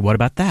respond to what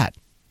about that?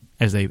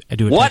 As they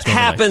do it. What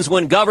happens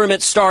when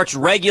government starts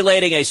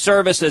regulating a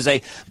service as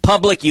a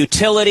public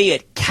utility?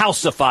 It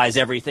calcifies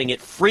everything.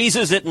 It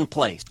freezes it in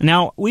place.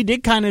 Now, we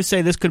did kind of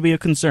say this could be a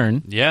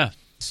concern. Yeah.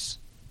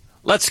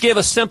 Let's give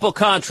a simple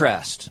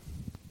contrast.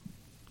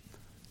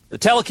 The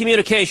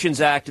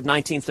Telecommunications Act of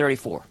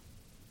 1934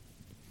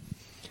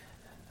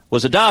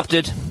 was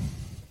adopted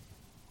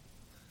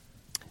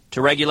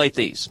to regulate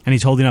these. And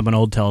he's holding up an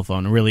old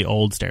telephone, a really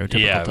old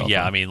stereotypical telephone.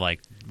 Yeah, I mean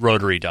like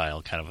rotary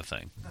dial kind of a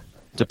thing.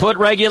 To put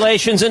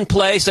regulations in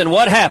place, and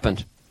what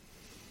happened?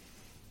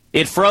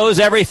 It froze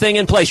everything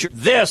in place.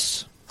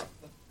 This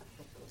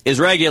is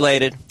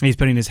regulated. He's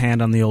putting his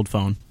hand on the old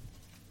phone.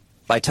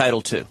 By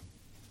Title II.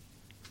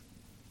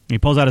 He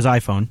pulls out his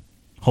iPhone,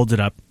 holds it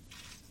up.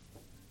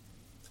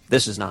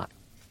 This is not.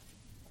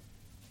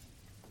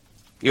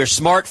 Your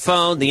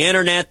smartphone, the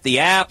internet, the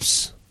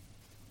apps,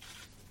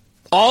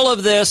 all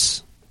of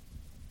this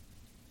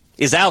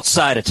is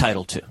outside of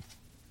Title II.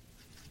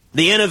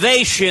 The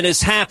innovation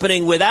is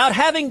happening without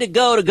having to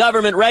go to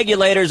government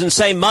regulators and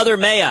say, Mother,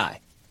 may I?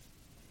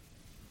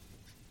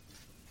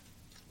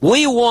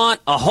 We want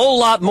a whole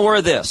lot more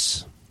of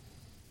this.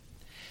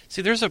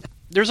 See, there's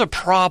a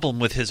problem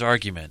with his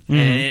argument,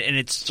 and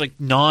it's like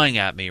gnawing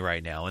at me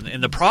right now.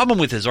 And the problem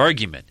with his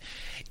argument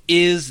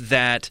is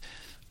that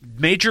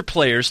major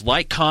players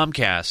like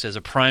Comcast, as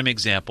a prime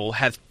example,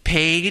 have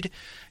paid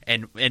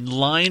and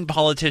lined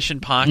politician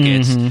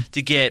pockets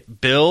to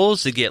get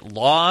bills, to get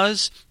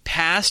laws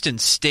passed in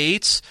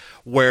states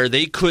where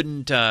they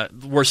couldn't,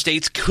 where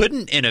states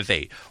couldn't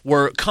innovate,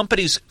 where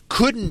companies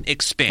couldn't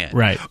expand,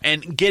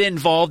 and get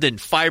involved in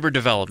fiber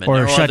development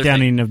or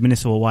shutdowning of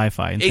municipal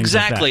Wi-Fi. And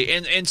exactly,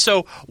 things like that. And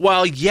so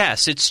while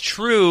yes, it's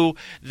true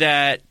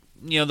that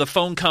the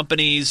phone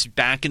companies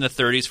back in the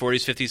 30s,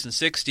 40s, 50s, and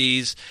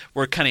 60s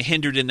were kind of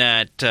hindered in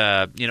that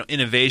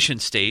innovation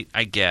state,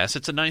 I guess.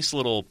 It's a nice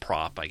little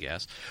prop, I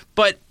guess.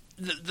 But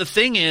the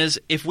thing is,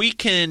 if we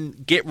can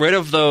get rid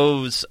of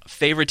those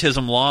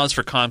favoritism laws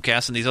for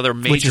Comcast and these other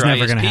major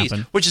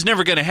ISPs, which is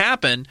never going to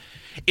happen,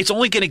 it's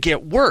only going to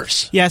get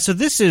worse. Yeah, so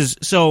this is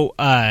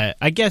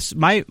I guess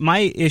my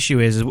issue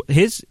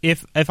is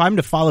if I'm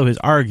to follow his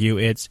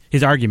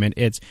argument,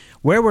 it's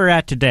where we're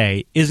at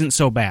today isn't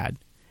so bad.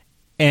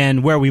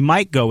 And where we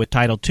might go with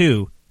Title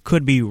II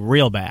could be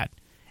real bad.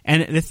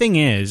 And the thing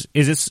is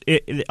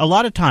a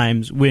lot of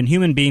times when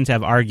human beings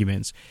have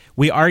arguments,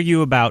 we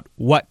argue about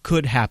what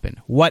could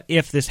happen, what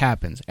if this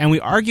happens. And we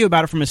argue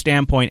about it from a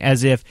standpoint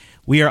as if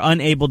we are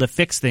unable to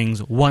fix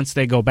things once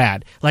they go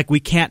bad. Like we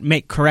can't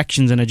make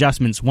corrections and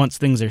adjustments once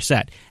things are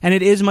set. And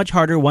it is much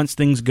harder once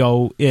things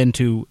go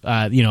into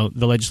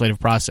the legislative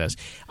process.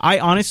 I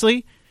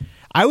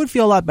would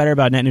feel a lot better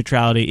about net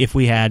neutrality if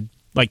we had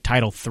like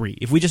Title III.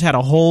 If we just had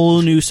a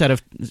whole new set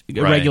of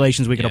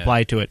regulations we could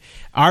apply to it.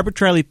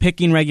 Arbitrarily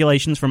picking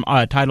regulations from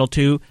Title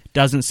II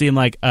doesn't seem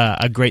like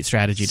a great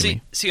strategy to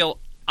me. See,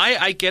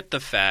 I get the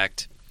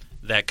fact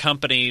that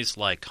companies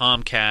like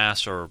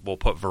Comcast, or we'll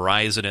put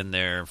Verizon in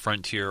there,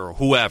 Frontier, or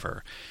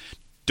whoever,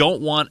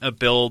 don't want to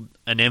build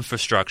an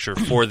infrastructure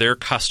for their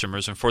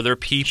customers and for their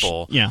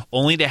people,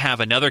 only to have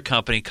another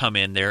company come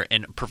in there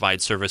and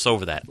provide service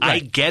over that. I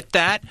get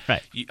that.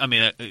 Right. I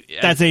mean,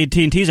 that's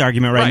AT&T's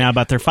argument right now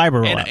about their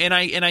fiber rollout. And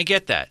I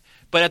get that.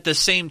 But at the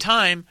same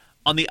time,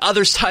 on the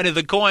other side of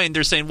the coin,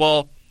 they're saying,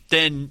 well,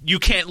 then you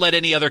can't let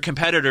any other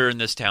competitor in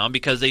this town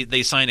because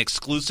they sign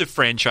exclusive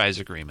franchise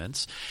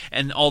agreements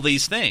and all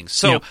these things.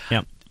 So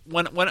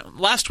when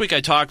last week I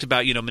talked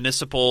about,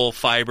 municipal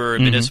fiber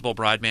and municipal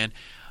broadband,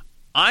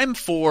 I'm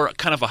for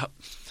kind of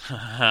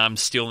I'm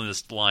stealing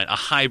this line, a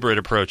hybrid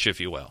approach, if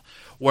you will,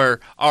 where,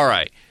 all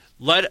right,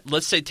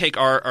 let's say take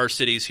our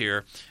cities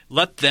here,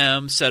 let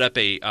them set up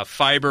a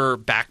fiber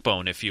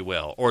backbone, if you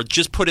will, or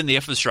just put in the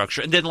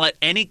infrastructure and then let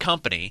any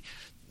company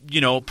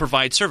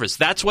provide service.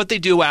 That's what they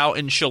do out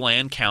in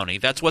Chelan County.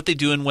 That's what they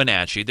do in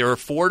Wenatchee. There are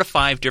 4 to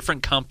 5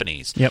 different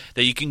companies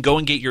that you can go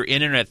and get your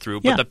internet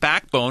through. But the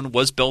backbone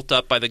was built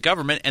up by the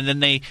government, and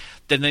then they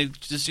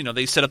just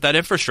they set up that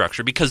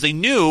infrastructure because they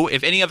knew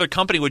if any other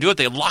company would do it,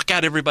 they'd lock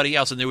out everybody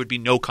else, and there would be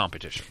no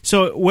competition.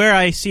 So where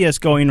I see us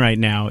going right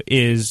now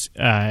is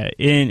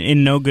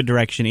in no good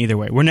direction either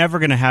way. We're never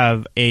going to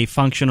have a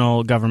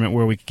functional government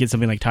where we could get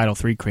something like Title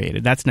III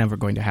created. That's never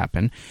going to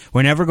happen.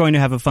 We're never going to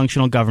have a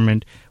functional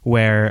government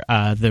where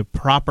the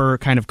proper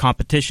kind of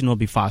competition will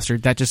be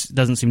fostered. That just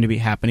doesn't seem to be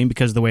happening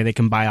because of the way they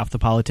can buy off the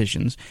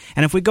politicians.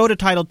 And if we go to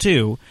Title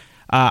II,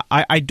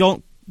 I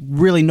don't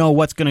really know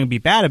what's going to be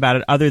bad about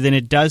it other than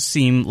it does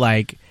seem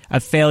like a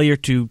failure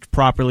to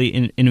properly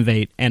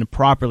innovate and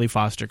properly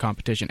foster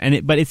competition.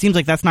 But it seems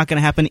like that's not going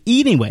to happen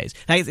anyways.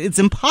 It's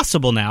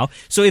impossible now.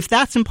 So if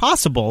that's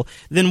impossible,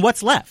 then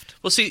what's left?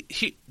 Well, see,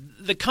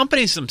 the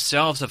companies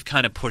themselves have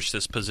kind of pushed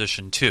this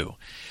position too,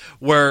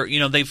 where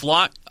they've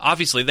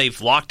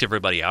locked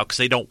everybody out because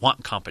they don't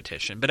want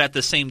competition. But at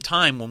the same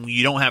time, when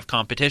you don't have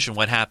competition,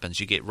 what happens?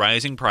 You get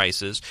rising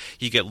prices,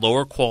 you get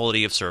lower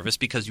quality of service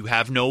because you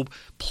have no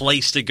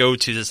place to go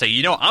to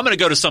say, I'm going to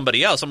go to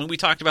somebody else. I mean, we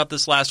talked about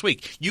this last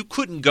week. You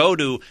couldn't go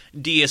to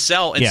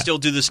DSL and still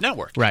do this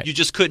network. Right. You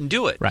just couldn't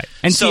do it. Right.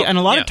 And and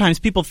a lot of times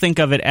people think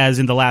of it as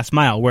in the last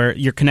mile, where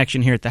your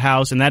connection here at the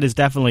house, and that is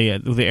definitely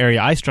the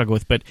area I struggle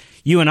with. But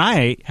you and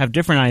I have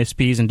different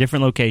ISPs in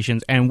different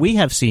locations, and we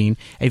have seen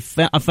a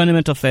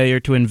fundamental failure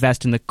to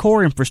invest in the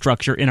core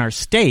infrastructure in our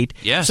state.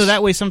 Yes. So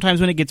that way sometimes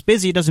when it gets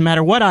busy, it doesn't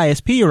matter what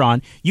ISP you're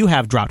on, you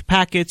have dropped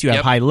packets, you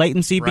have high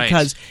latency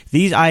because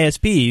these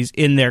ISPs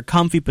in their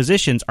comfy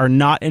positions are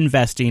not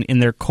investing in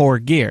their core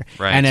gear.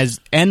 Right. And as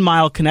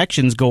end-mile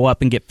connections go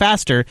up and get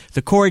faster,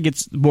 the core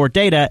gets more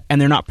data and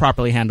they're not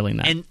properly handling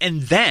that.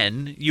 And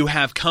then you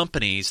have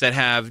companies that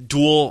have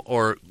dual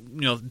or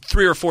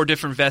 3 or 4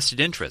 different vested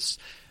interests.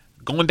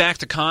 Going back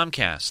to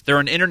Comcast,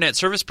 they're an internet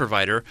service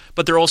provider,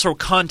 but they're also a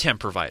content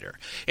provider.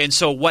 And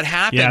so what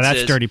happens that's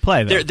is dirty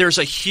play, though. There's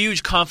a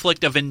huge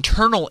conflict of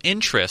internal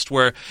interest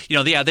where,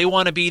 they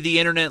want to be the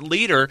internet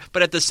leader,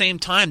 but at the same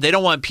time, they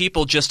don't want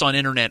people just on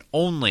internet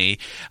only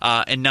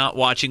and not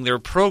watching their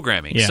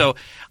programming. Yeah. So,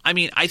 I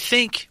mean, I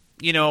think,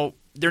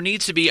 there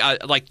needs to be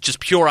just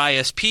pure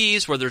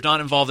ISPs where they're not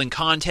involved in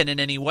content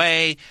in any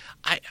way.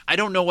 I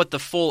don't know what the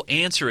full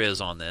answer is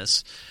on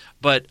this.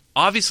 But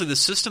obviously the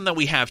system that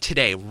we have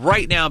today,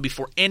 right now,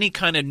 before any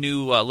kind of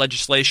new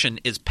legislation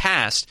is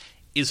passed,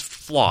 is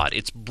flawed.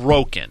 It's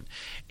broken.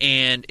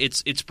 And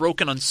it's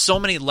broken on so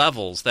many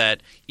levels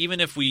that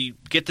even if we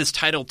get this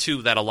Title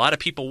II that a lot of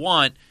people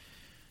want,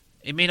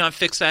 it may not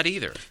fix that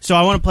either. So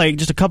I want to play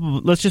just a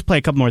couple – let's just play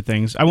a couple more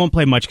things. I won't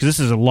play much because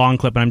this is a long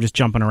clip and I'm just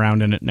jumping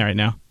around in it right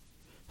now.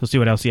 We'll see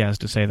what else he has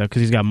to say, though,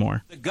 because he's got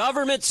more. The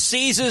government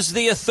seizes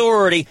the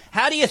authority.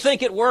 How do you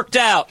think it worked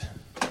out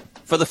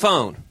for the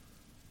phone?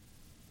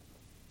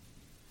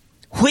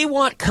 We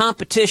want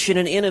competition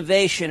and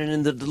innovation, and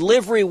in the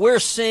delivery, we're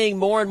seeing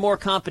more and more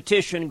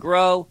competition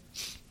grow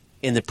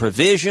in the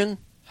provision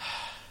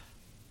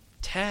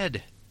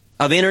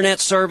of internet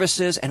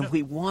services, and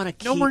we want to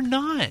keep No, we're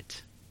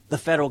not. the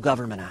federal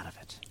government out of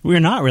it.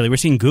 We're not really. We're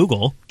seeing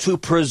Google. To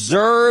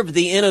preserve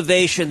the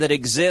innovation that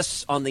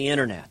exists on the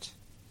internet.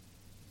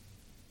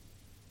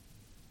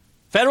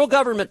 Federal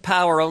government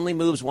power only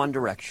moves one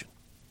direction.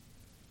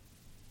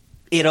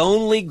 It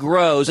only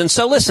grows. And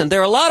so, listen,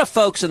 there are a lot of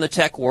folks in the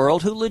tech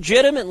world who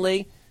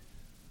legitimately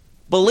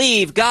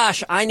believe,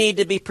 gosh, I need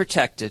to be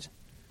protected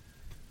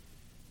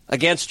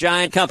against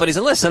giant companies.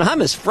 And listen,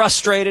 I'm as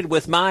frustrated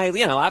with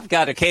I've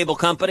got a cable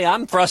company.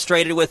 I'm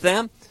frustrated with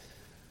them.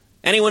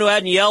 Anyone who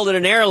hadn't yelled at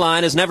an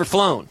airline has never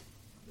flown.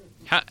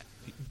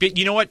 But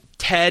you know what,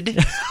 Ted?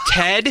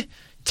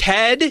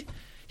 Ted,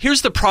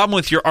 here's the problem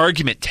with your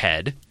argument,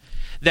 Ted,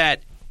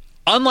 that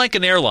unlike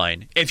an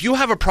airline, if you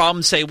have a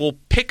problem, say,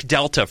 pick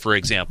Delta, for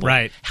example.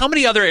 Right. How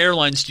many other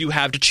airlines do you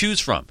have to choose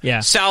from?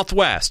 Yeah.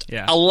 Southwest,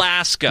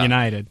 Alaska,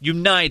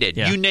 United,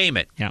 Yeah. you name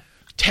it. Yeah.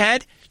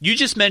 Ted, you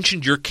just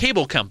mentioned your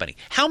cable company.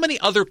 How many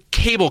other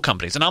cable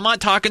companies, and I'm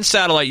not talking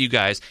satellite, you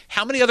guys,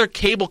 how many other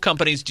cable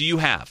companies do you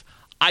have?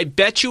 I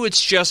bet you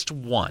it's just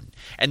one.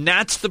 And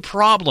that's the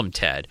problem,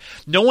 Ted.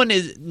 No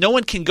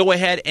one can go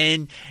ahead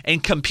and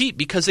compete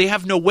because they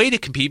have no way to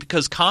compete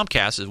because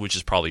Comcast, which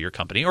is probably your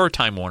company, or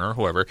Time Warner, or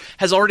whoever,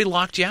 has already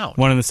locked you out.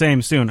 One and the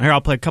same soon. Here, I'll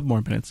play a couple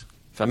more minutes.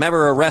 If I'm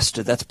ever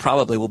arrested, that's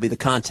probably will be the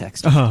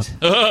context of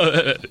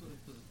it.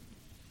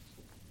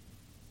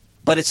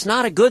 But it's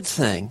not a good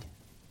thing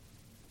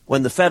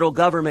when the federal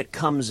government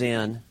comes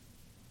in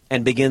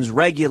and begins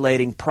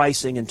regulating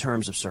pricing in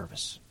terms of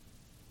service.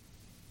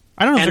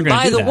 I don't know if they're going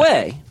to do that. And by the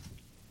way,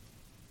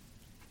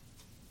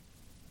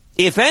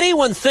 if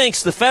anyone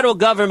thinks the federal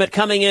government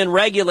coming in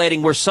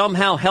regulating will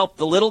somehow help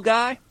the little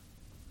guy,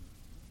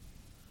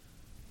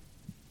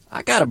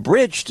 I got a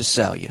bridge to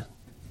sell you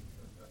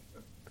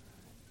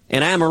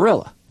in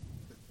Amarillo.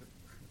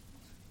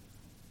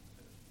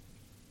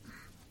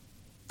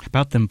 How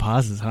about them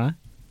pauses, huh?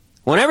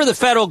 Whenever the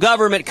federal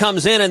government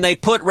comes in and they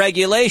put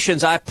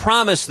regulations, I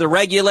promise the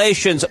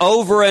regulations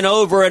over and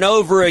over and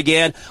over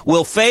again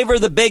will favor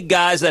the big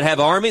guys that have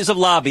armies of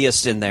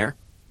lobbyists in there,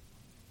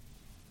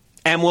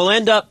 and will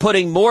end up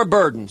putting more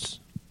burdens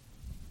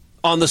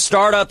on the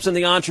startups and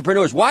the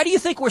entrepreneurs. Why do you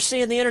think we're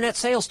seeing the internet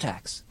sales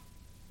tax?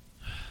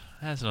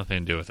 That has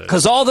nothing to do with it.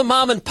 Because all the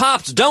mom and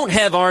pops don't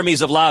have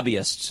armies of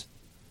lobbyists.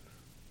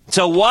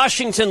 So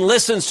Washington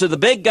listens to the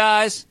big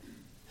guys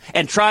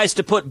and tries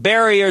to put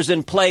barriers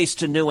in place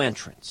to new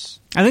entrants.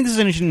 I think this is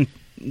an interesting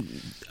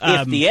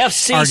if the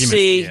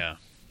FCC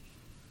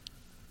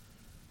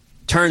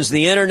turns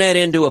the internet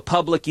into a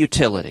public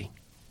utility,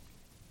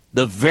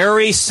 the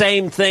very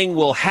same thing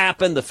will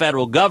happen. The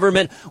federal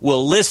government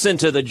will listen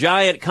to the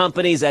giant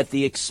companies at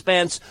the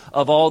expense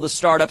of all the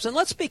startups. And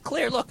let's be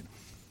clear, look,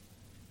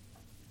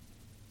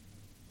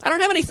 I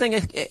don't have anything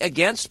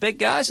against big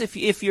guys.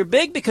 If you're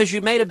big because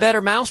you made a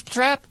better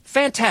mousetrap,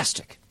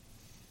 fantastic.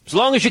 As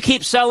long as you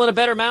keep selling a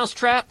better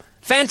mousetrap,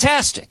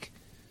 fantastic.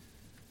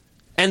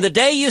 And the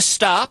day you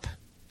stop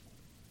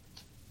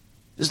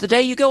is the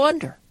day you go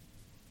under.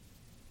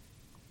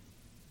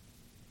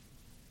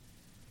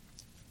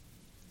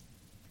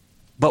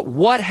 But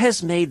what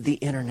has made the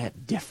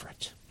internet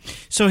different?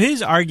 So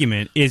his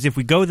argument is if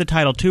we go the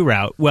Title II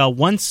route, well,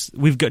 once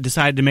we've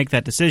decided to make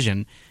that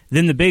decision,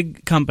 then the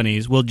big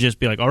companies will just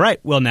be like, all right,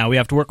 well, now we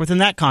have to work within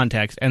that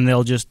context, and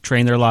they'll just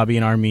train their lobby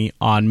and army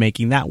on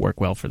making that work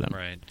well for them.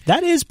 Right.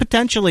 That is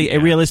potentially a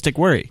realistic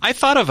worry. I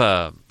thought of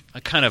a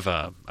kind of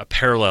a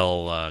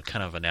parallel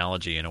kind of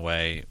analogy in a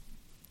way.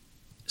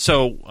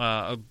 So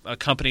a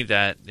company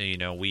that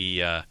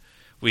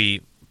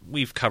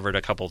we've covered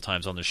a couple of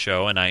times on the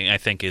show, and I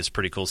think is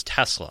pretty cool, is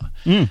Tesla.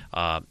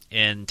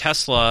 And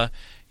Tesla,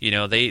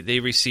 they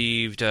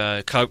received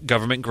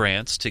government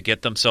grants to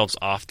get themselves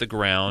off the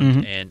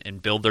ground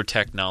and build their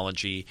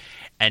technology.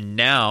 And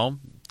now,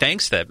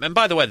 thanks to that, and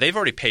by the way, they've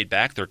already paid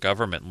back their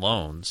government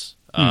loans.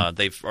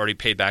 They've already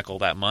paid back all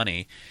that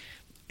money.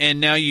 And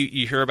now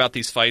you hear about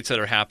these fights that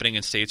are happening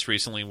in states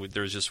recently.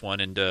 There's just one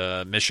in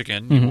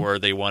Michigan where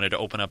they wanted to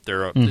open up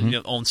their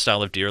own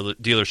style of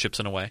dealerships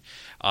in a way.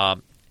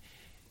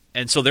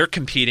 And so they're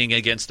competing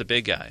against the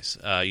big guys,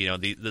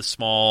 the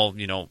small,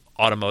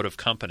 automotive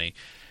company.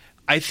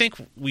 I think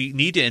we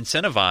need to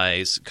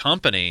incentivize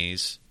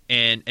companies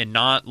and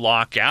not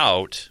lock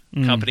out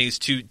companies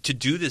to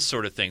do this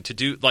sort of thing, to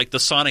do like the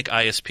Sonic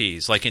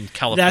ISPs, like in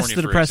California. That's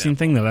the depressing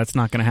thing, though. That's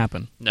not going to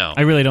happen. No.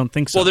 I really don't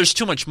think so. Well, there's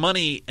too much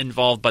money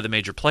involved by the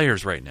major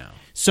players right now.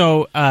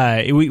 So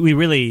we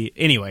really –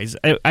 anyways,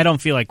 I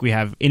don't feel like we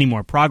have any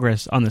more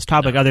progress on this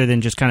topic other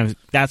than just kind of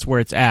that's where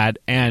it's at,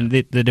 and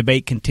the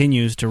debate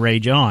continues to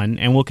rage on,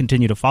 and we'll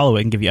continue to follow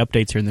it and give you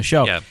updates here in the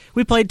show. Yeah.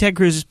 We played Ted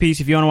Cruz's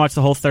piece. If you want to watch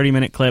the whole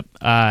 30-minute clip,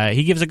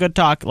 he gives a good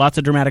talk, lots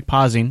of dramatic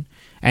pausing,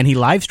 and he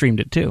live-streamed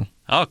it too.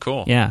 Oh,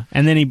 cool. Yeah,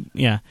 and then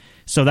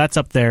so that's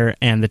up there,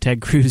 and the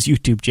Ted Cruz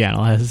YouTube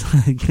channel has.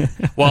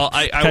 Well,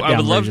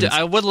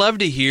 I would love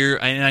to hear,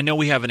 and I know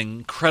we have an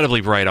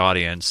incredibly bright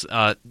audience.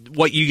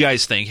 What you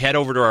guys think? Head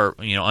over to our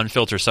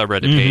Unfiltered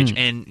subreddit page,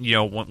 and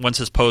once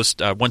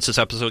this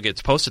episode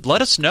gets posted,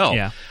 let us know.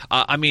 Yeah.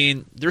 I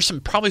mean, there's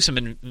probably some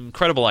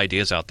incredible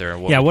ideas out there.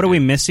 What are we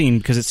missing?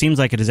 Because it seems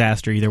like a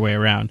disaster either way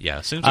around. Yeah,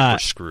 it seems like we're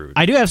screwed.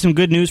 I do have some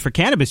good news for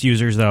cannabis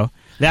users, though.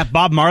 That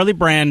Bob Marley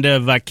brand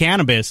of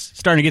cannabis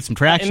starting to get some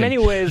traction. In many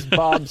ways,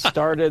 Bob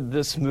started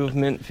this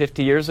movement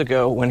 50 years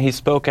ago when he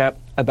spoke up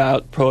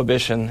about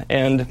prohibition.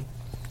 And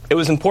it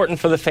was important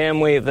for the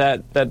family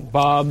that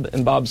Bob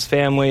and Bob's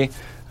family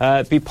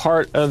be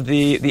part of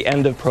the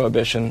end of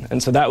prohibition.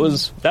 And so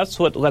that's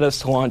what led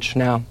us to launch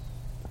Now.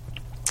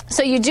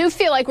 So you do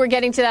feel like we're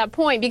getting to that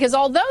point, because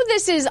although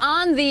this is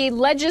on the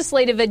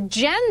legislative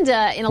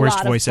agenda in a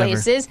lot of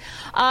places,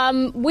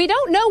 we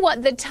don't know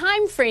what the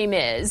time frame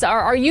is.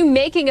 Are you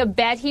making a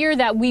bet here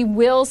that we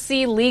will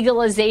see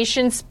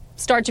legalization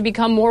start to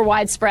become more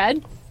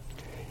widespread?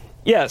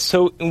 Yeah,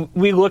 so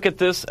we look at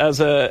this as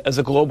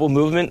a global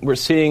movement. We're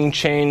seeing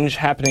change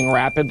happening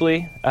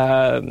rapidly.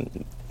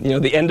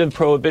 The end of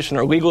prohibition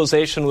or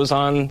legalization was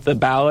on the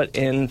ballot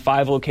in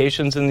 5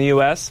 locations in the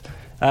U.S.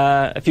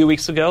 A few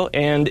weeks ago,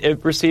 and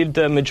it received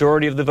a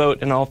majority of the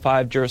vote in all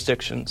 5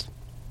 jurisdictions.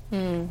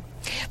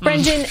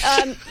 Brendan,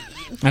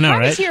 I know,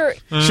 right? Here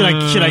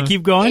should I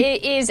keep going?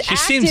 Is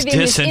active in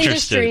this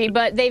industry,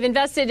 but they've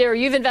invested, or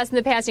you've invested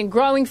in the past, in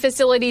growing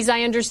facilities.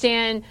 I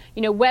understand,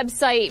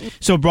 website.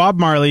 So Bob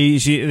Marley,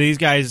 these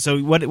guys. So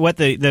what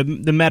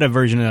the meta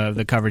version of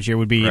the coverage here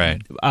would be? Right.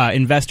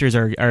 Investors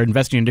are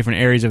investing in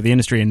different areas of the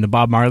industry in the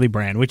Bob Marley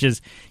brand, which is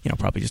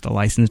probably just a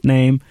licensed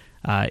name.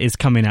 is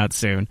coming out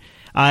soon.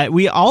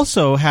 We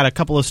also had a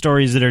couple of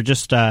stories that are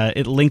just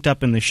it linked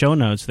up in the show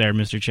notes there,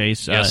 Mr.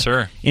 Chase. Yes,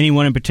 sir.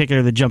 Anyone in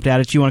particular that jumped out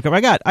at you want to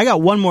cover? I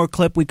got one more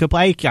clip we could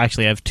play. I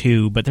actually have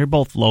two, but they're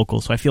both local,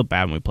 so I feel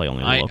bad when we play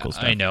only the local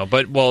stuff. I know,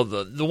 but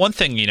the one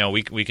thing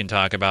we can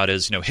talk about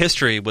is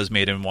history was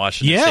made in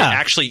Washington State.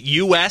 Actually,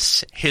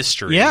 U.S.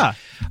 history. Yeah.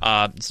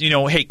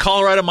 Hey,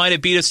 Colorado might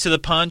have beat us to the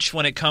punch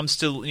when it comes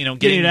to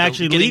getting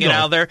it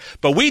out of there,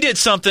 but we did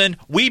something.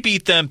 We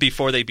beat them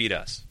before they beat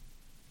us.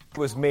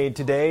 Was made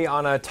today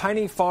on a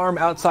tiny farm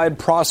outside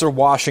Prosser,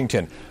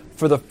 Washington.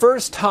 For the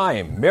first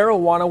time,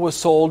 marijuana was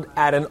sold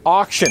at an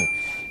auction.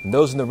 And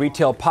those in the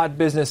retail pot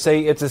business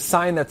say it's a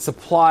sign that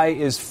supply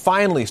is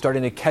finally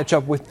starting to catch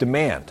up with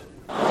demand.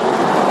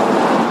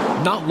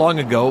 Not long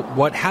ago,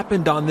 what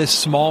happened on this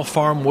small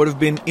farm would have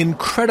been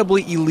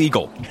incredibly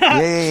illegal.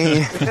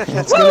 Yay,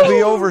 it's going to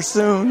be over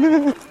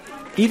soon.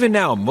 Even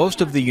now, most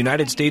of the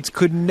United States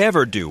could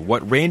never do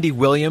what Randy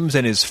Williams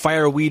and his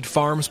Fireweed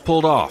Farms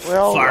pulled off.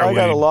 Well, I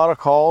got a lot of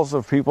calls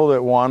of people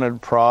that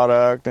wanted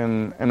product,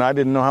 and I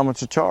didn't know how much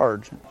to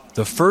charge.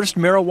 The first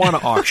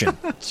marijuana auction.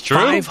 It's true.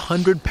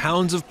 500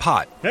 pounds of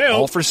pot,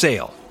 all for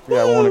sale. Yeah,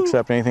 I won't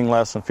accept anything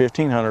less than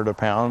 $1,500 a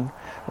pound,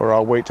 or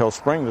I'll wait till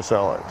spring to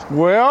sell it.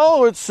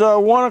 Well, it's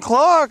 1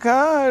 o'clock,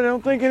 huh? I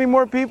don't think any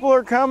more people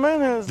are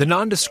coming. The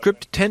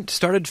nondescript tent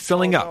started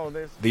filling up.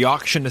 The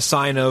auction a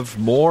sign of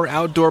more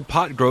outdoor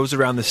pot grows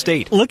around the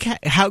state. Look,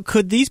 how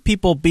could these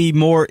people be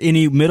more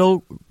any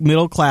middle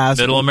class,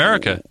 middle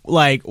America,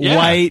 white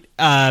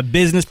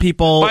business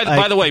people?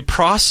 By the way,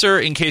 Prosser,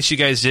 in case you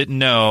guys didn't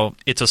know,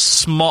 it's a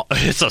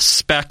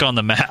speck on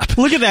the map.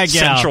 Look at that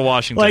gal. Central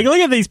Washington. Look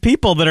at these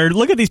people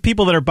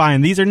that are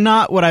buying. These are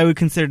not what I would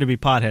consider to be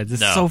potheads.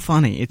 It's so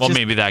funny.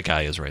 Maybe that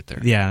guy is right there.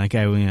 Yeah, that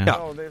guy.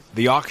 Yeah.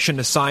 The auction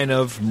a sign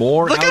of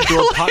more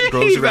outdoor pot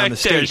grows around the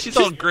state. She's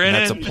all grinning.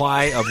 That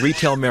supply of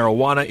retail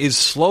marijuana is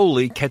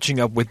slowly catching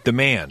up with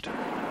demand.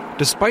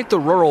 Despite the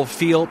rural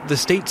feel, the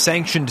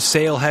state-sanctioned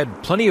sale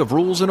had plenty of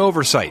rules and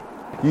oversight.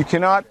 You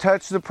cannot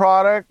touch the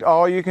product.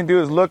 All you can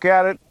do is look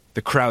at it.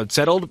 The crowd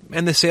settled,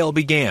 and the sale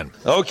began.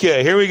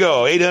 Okay, here we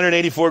go.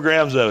 884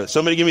 grams of it.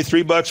 Somebody give me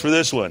 $3 for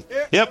this one.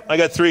 Yep, I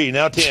got 3.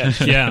 Now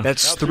 10. Yeah,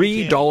 that's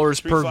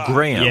 $3 per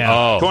gram.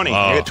 Yeah. 20.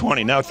 I got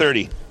 20. Now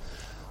 30.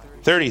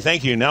 30.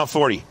 Thank you. Now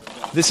 40.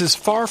 This is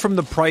far from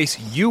the price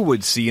you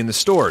would see in the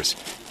stores.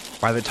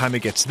 By the time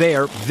it gets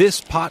there,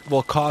 this pot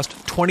will cost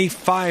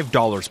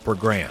 $25 per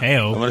gram.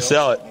 I'm going to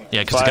sell it.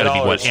 Yeah, because it's got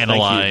to be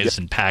analyzed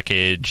and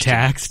packaged,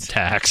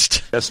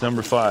 taxed. That's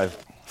number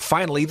 5.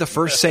 Finally, the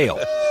first sale.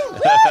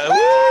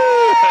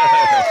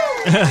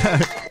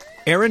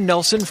 Aaron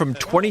Nelson from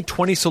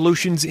 2020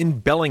 Solutions in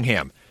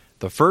Bellingham,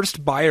 the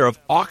first buyer of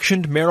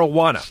auctioned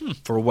marijuana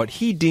for what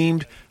he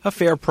deemed a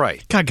fair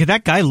price. God, could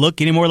that guy look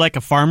any more like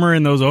a farmer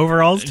in those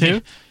overalls,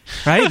 too?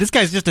 Right? This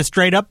guy's just a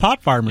straight-up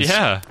pot farmer.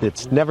 Yeah.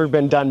 It's never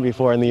been done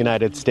before in the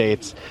United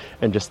States,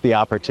 and just the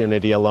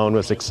opportunity alone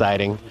was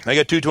exciting. I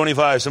got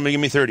 225. Somebody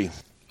give me 30.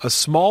 A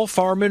small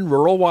farm in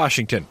rural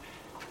Washington.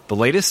 The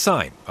latest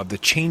sign of the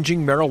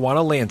changing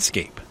marijuana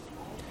landscape.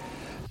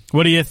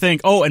 What do you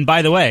think? Oh, and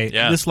by the way,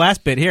 this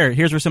last bit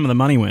here's where some of the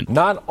money went.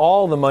 Not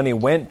all the money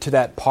went to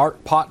that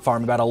pot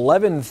farm. About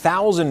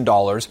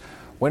 $11,000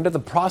 went to the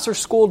Prosser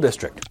School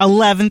District.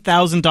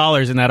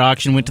 $11,000 in that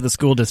auction went to the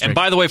school district. And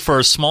by the way, for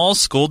a small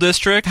school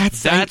district,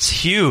 that's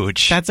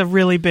huge. That's a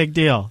really big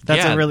deal.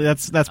 That's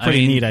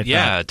pretty neat, I think.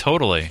 Yeah,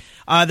 totally.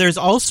 There's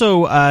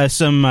also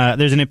there's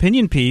an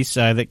opinion piece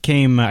that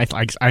came.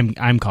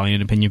 I'm calling it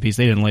an opinion piece.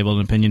 They didn't label it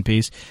an opinion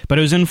piece, but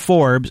it was in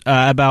Forbes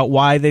about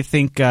why they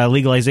think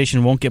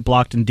legalization won't get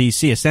blocked in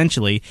D.C.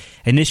 Essentially,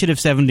 Initiative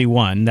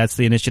 71, that's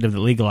the initiative that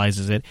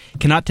legalizes it,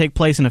 cannot take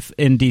place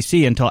in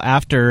D.C. until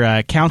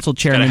after council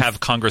chairman. Got to have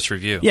Congress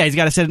review. Yeah, he's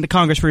got to send it to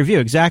Congress for review.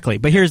 Exactly.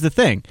 But here's the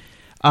thing.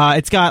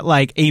 It's got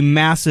like a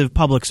massive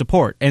public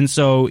support, and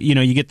so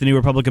you get the new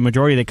Republican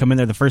majority. They come in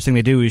there. The first thing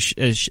they do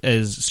is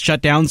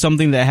shut down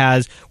something that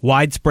has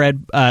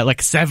widespread,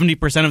 like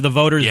 70% of the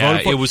voters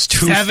voted for. It was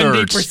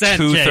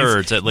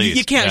 2/3 at least.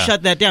 You can't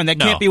shut that down. That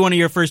can't be one of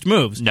your first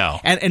moves. No.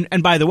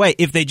 And by the way,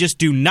 if they just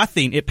do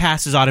nothing, it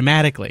passes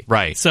automatically.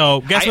 Right.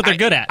 So guess what they're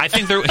good at? I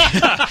think they're.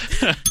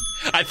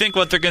 I think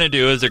what they're going to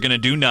do is they're going to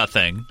do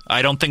nothing.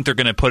 I don't think they're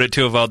going to put it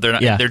to a vote.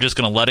 They're just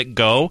going to let it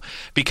go,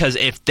 because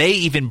if they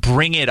even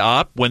bring it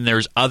up when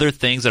there's other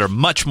things that are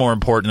much more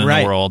important in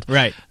the world,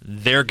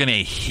 they're going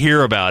to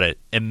hear about it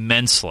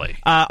immensely.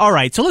 All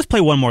right, so let's play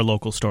one more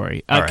local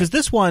story, because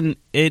this one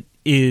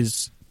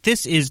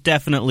this is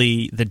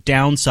definitely the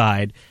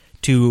downside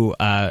to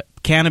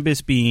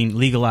cannabis being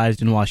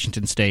legalized in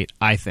Washington State.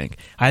 I think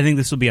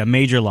this will be a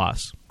major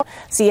loss.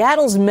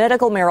 Seattle's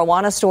medical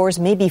marijuana stores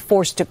may be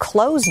forced to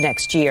close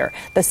next year.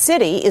 The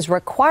city is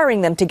requiring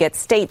them to get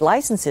state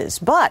licenses,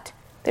 but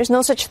there's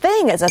no such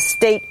thing as a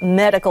state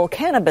medical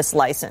cannabis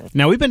license.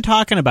 Now, we've been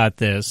talking about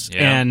this,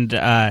 and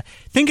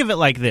think of it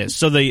like this.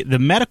 So the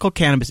medical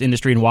cannabis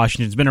industry in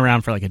Washington has been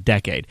around for like a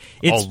decade.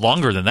 It's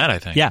longer than that, I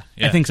think. Yeah,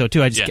 I think so,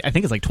 too. I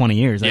think it's like 20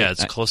 years. Yeah,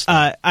 it's close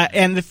to that.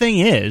 And the thing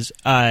is,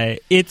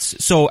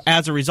 it's so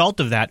as a result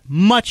of that,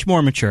 much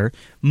more mature,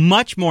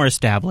 much more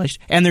established,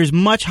 and there's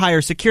much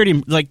higher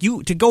security. Like,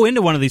 to go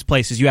into one of these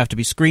places, you have to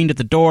be screened at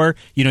the door.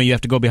 You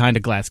have to go behind a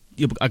glass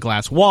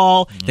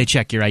wall. Mm-hmm. They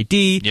check your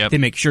ID. Yep. They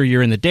make sure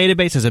you're in the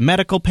database as a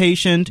medical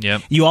patient.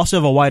 Yep. You also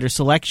have a wider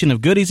selection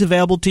of goodies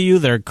available to you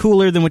that are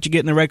cooler than what you get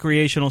in the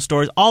recreational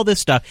stores. All this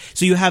stuff.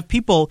 So you have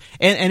people,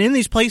 and in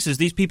these places,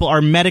 these people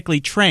are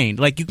medically trained.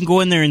 Like, you can go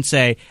in there and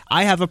say,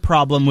 I have a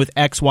problem with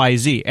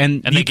XYZ.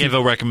 And they give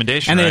a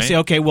recommendation, and right? they say,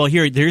 okay, well,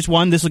 here's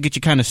one. This will get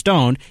you kind of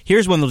stoned.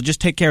 Here's one that will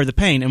just take care of the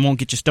pain and won't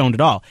get you stoned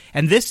at all.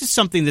 And this is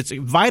something that's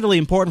vitally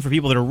important for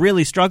people that are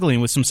really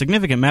struggling with some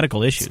significant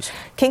medical issues.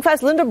 King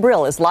 5's Linda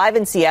Brill is live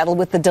in Seattle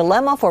with the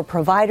dilemma for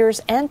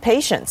providers and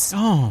patients.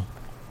 Oh.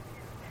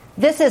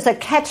 This is a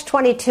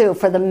catch-22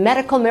 for the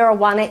medical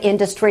marijuana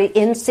industry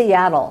in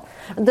Seattle.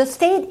 The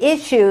state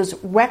issues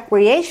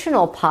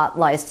recreational pot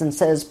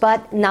licenses,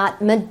 but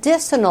not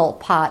medicinal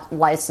pot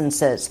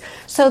licenses.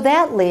 So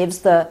that leaves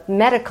the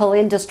medical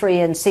industry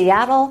in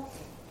Seattle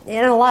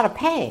in a lot of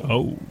pain.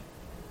 Oh.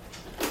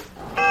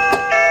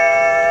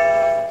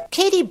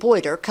 Katie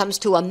Boyder comes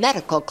to a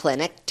medical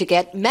clinic to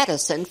get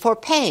medicine for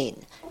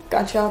pain.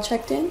 Got you all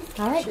checked in?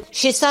 All right.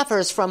 She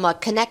suffers from a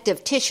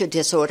connective tissue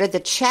disorder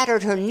that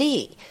shattered her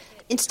knee.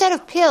 Instead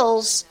of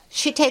pills,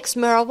 she takes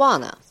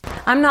marijuana.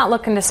 I'm not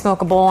looking to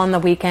smoke a bowl on the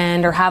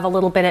weekend or have a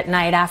little bit at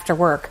night after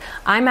work.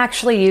 I'm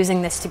actually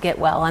using this to get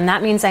well, and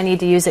that means I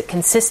need to use it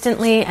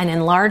consistently and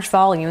in large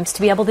volumes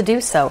to be able to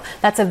do so.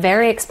 That's a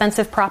very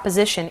expensive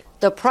proposition.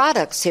 The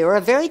products here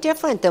are very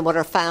different than what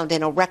are found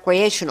in a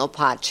recreational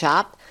pot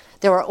shop.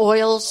 There are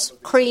oils,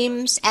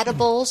 creams,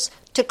 edibles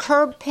to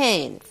curb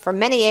pain for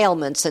many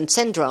ailments and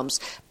syndromes,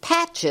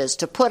 patches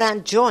to put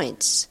on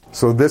joints.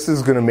 So this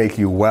is going to make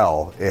you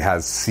well. It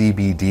has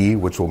CBD,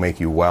 which will make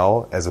you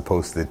well, as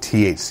opposed to the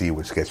THC,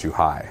 which gets you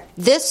high.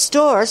 This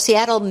store,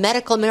 Seattle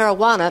Medical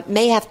Marijuana,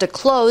 may have to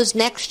close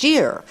next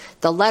year.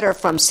 The letter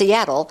from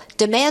Seattle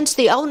demands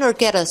the owner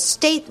get a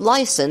state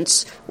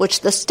license,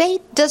 which the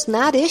state does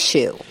not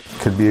issue.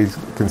 Could be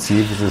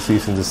conceived as a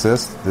cease and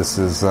desist. This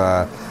is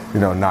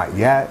not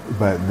yet,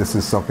 but this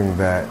is something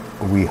that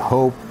we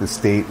hope the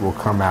state will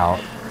come out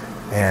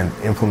and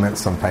implement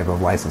some type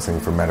of licensing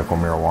for medical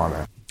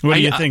marijuana. What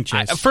do you think,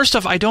 Chase? First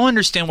off, I don't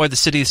understand why the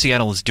city of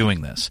Seattle is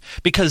doing this.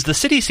 Because the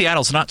city of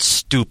Seattle is not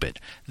stupid.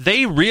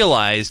 They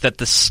realize that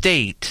the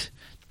state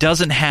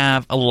doesn't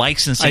have a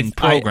licensing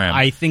program.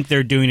 I think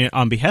they're doing it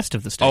on behest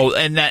of the state. Oh,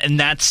 and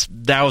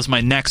that was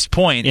my next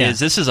point, is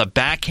this is a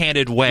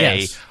backhanded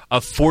way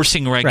of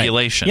forcing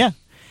regulation. Right. Yeah.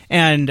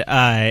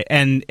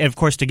 And of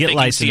course, to get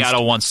licensed,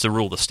 Seattle wants to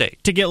rule the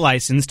state. To get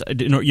licensed,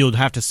 you'll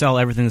have to sell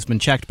everything that's been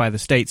checked by the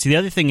state. See, the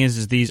other thing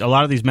is a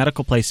lot of these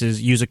medical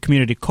places use a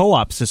community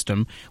co-op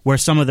system where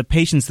some of the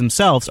patients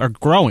themselves are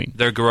growing.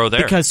 They grow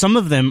there because some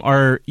of them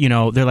are,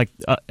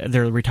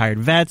 they're retired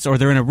vets, or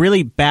they're in a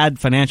really bad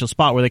financial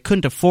spot where they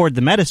couldn't afford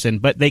the medicine,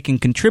 but they can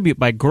contribute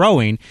by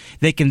growing.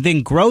 They can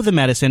then grow the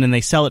medicine and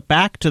they sell it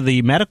back to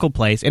the medical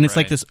place, and it's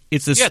like this.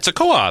 It's this. Yeah, it's a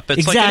co-op. It's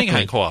exactly. like any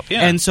kind of co-op.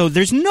 Yeah, and so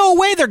there's no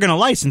way they're going to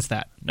license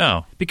that.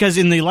 No. Because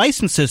in the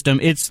license system,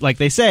 it's, like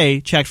they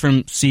say, checked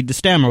from seed to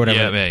stem or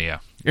whatever. Yeah.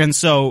 And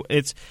so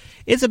it's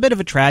a bit of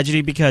a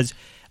tragedy because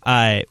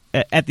at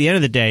the end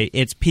of the day,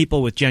 it's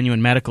people with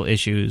genuine medical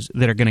issues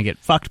that are going to get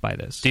fucked by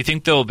this. Do you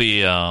think there'll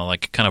be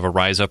like kind of a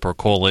rise up or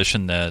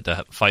coalition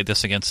to fight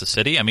this against the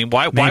city? I mean,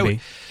 why?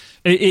 Maybe.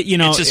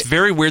 It's just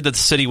very weird that the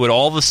city would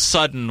all of a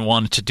sudden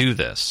want to do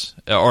this.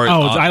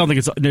 I don't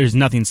think there's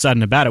nothing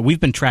sudden about it. We've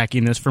been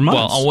tracking this for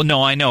months. Well,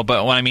 no, I know,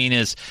 but what I mean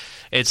is,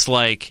 it's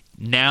like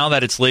now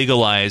that it's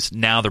legalized,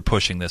 now they're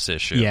pushing this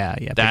issue. Yeah,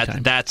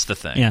 that's the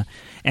thing. Yeah,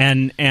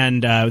 and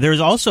there's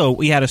also,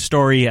 we had a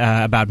story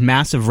about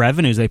massive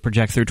revenues they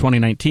project through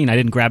 2019. I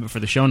didn't grab it for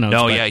the show notes.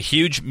 No,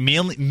 huge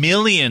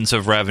millions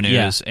of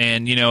revenues,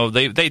 and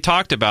they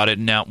talked about it.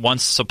 Now,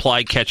 once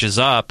supply catches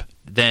up,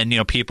 then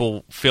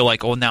people feel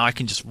like, oh, now I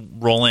can just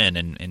roll in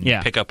and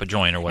pick up a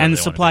joint or whatever. And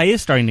the supply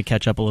is starting to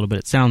catch up a little bit,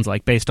 it sounds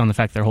like, based on the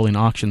fact they're holding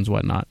auctions and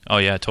whatnot. Oh,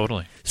 yeah,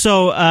 totally.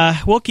 So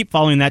we'll keep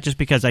following that just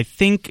because I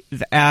think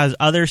as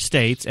other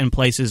states and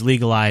places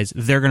legalize,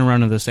 they're going to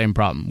run into the same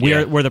problem.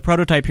 We're the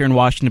prototype here in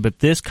Washington, but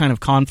this kind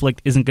of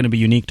conflict isn't going to be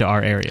unique to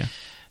our area.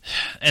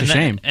 It's a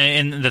shame.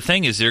 And the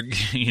thing is,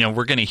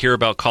 we're going to hear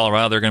about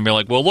Colorado. They're going to be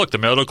like, well, look, the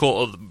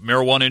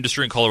marijuana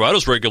industry in Colorado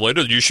is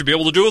regulated. You should be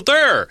able to do it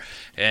there.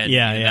 And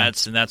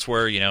that's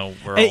where we're all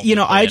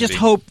I just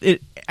hope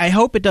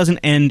it doesn't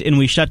end and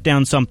we shut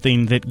down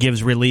something that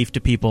gives relief to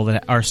people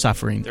that are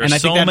suffering.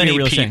 There's so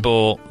many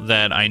people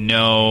that I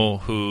know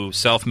who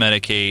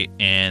self-medicate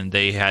and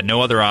they had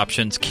no other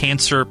options.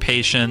 Cancer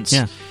patients.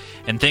 Yeah.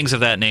 And things of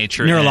that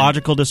nature.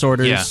 Neurological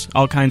disorders,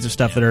 all kinds of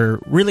stuff that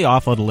are really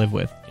awful to live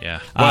with. Yeah.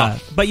 Well,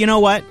 but you know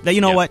what?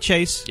 What,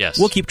 Chase? Yes.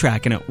 We'll keep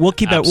tracking it. We'll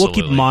keep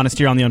them honest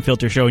here on the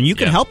Unfiltered Show, and you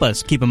can help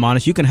us keep them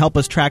honest. You can help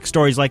us track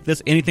stories like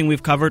this, anything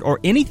we've covered, or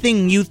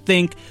anything you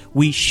think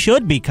we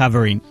should be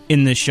covering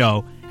in this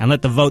show, and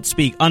let the vote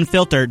speak.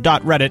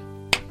 Unfiltered.reddit.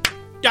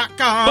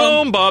 Reddit.com.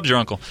 Boom, Bob's your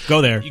uncle.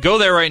 Go there. You go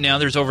there right now.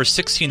 There's over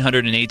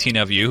 1,618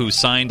 of you who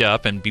signed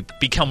up and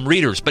become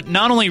readers. But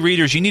not only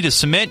readers, you need to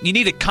submit, you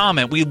need to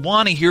comment. We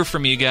want to hear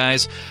from you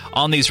guys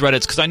on these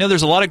Reddits because I know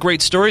there's a lot of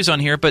great stories on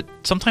here, but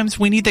sometimes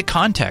we need the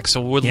context.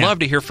 So we'd love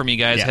to hear from you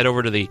guys. Head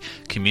over to the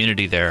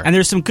community there. And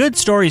there's some good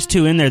stories,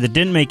 too, in there that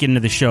didn't make it into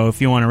the show.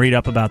 If you want to read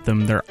up about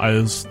them,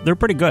 they're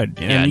pretty good.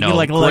 And you get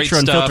like a little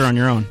extra filter on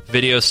your own.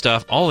 Video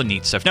stuff, all the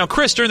neat stuff. Now,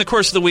 Chris, during the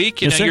course of the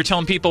week, you're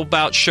telling people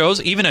about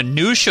shows, even a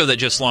new show that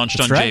just launched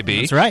on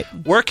JB. That's right.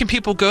 Where can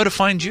people go to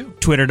find you?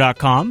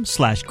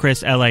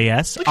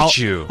 Twitter.com/ChrisLAS. Look at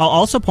you. I'll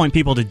also point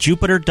people to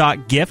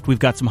Jupiter.gift. We've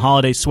got some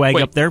holiday swag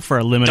up there for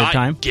a limited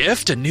time.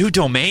 Gift? A new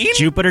domain?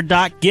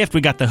 Jupiter.gift.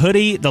 We got the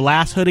hoodie, the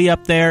last hoodie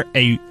up there.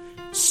 A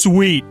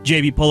sweet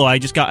JB Polo. I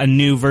just got a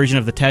new version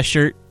of the test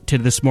shirt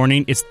this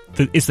morning. It's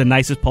the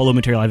nicest polo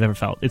material I've ever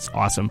felt. It's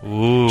awesome.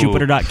 Ooh,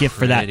 Jupiter.gift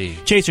for that.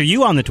 Chase, are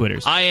you on the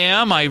Twitters? I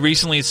am. I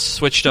recently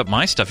switched up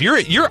my stuff.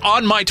 You're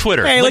on my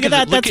Twitter. Hey, look at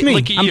that. That's me.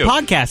 Look at I'm you.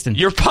 podcasting.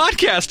 You're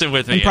podcasting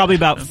with me. And probably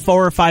about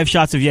 4 or 5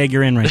 shots of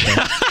Jaeger in right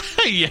there.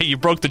 Yeah, you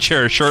broke the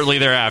chair shortly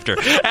thereafter.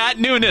 At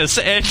Nunes,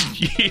 Nunes.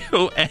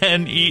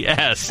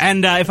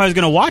 And if I was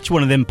going to watch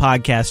one of them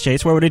podcasts,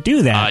 Chase, where would it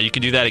do that? You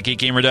can do that at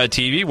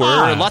GeekGamer.tv,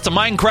 where lots of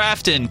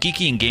Minecraft and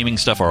geeky and gaming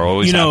stuff are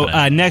always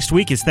happening. Next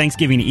week is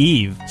Thanksgiving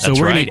Eve, so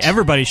we're going to need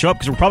everybody to show up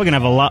because we're probably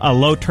going to have a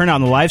low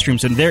turnout in the live stream.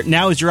 So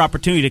now is your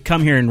opportunity to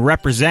come here and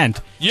represent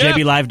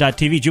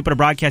JBLive.tv,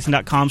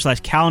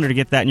 JupiterBroadcasting.com/calendar to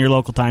get that in your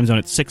local time zone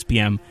at 6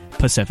 p.m.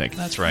 Pacific.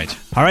 That's right.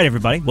 All right,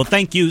 everybody. Well,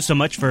 thank you so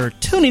much for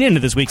tuning into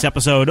this week's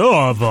episode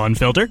of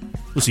Unfiltered.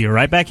 We'll see you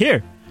right back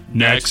here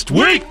next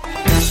week.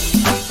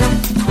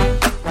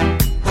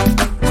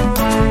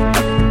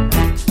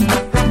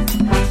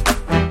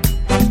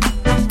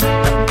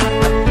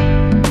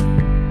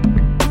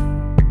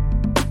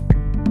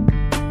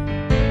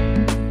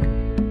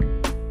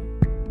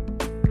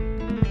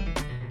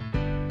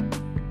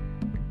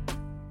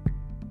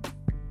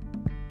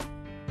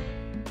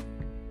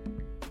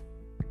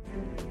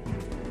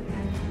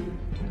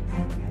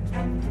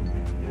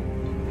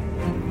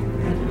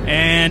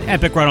 And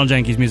epic Ronald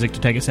Jenkins music to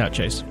take us out,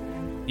 Chase.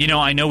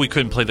 I know we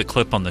couldn't play the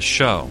clip on the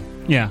show.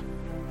 Yeah.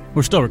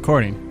 We're still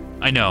recording.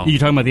 I know. You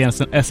talking about the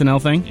SNL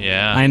thing?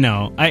 Yeah. I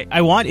know.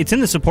 It's in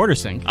the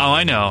supporters thing. Oh,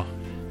 I know.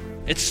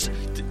 It's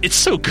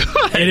so good.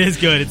 It is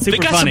good. It's super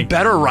funny. They got some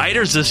better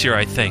writers this year,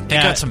 I think. They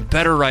got some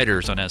better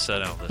writers on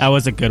SNL. That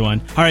was a good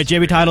one. All right,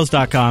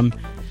 JBTitles.com.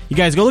 You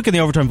guys go look in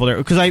the overtime folder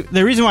because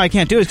the reason why I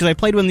can't do it is because I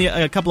played one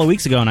a couple of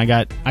weeks ago and I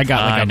got like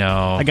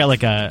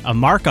a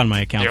mark on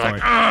my account for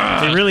it.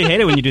 They really hate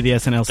it when you do the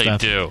SNL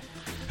stuff. They do.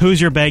 Who's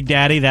Your Bag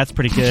Daddy? That's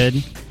pretty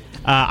good.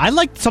 I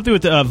like something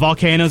with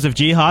Volcanoes of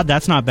Jihad.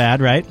 That's not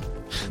bad, right?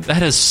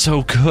 That is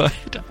so good.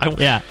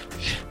 Yeah,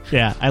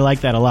 I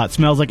like that a lot.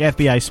 Smells Like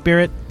FBI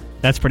Spirit.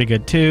 That's pretty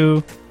good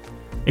too.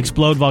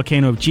 Explode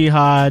Volcano of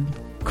Jihad.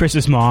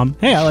 Chris's Mom.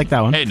 Hey, I like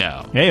that one. Hey,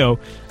 now. Heyo.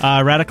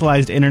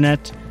 Radicalized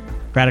Internet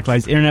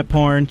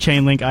Porn.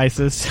 Chainlink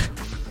ISIS.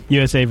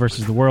 USA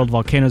versus the World.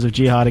 Volcanoes of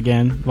Jihad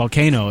again.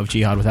 Volcano of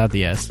Jihad without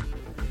the S.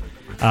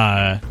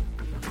 That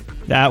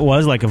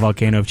was like a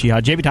Volcano of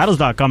Jihad.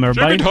 JBTitles.com,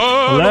 everybody.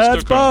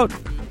 Let's boat.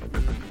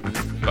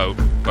 Boat.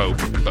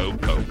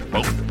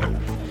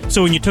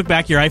 So when you took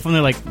back your iPhone,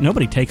 they're like,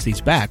 nobody takes these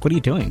back. What are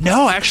you doing?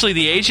 No, actually,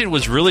 the agent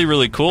was really,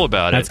 really cool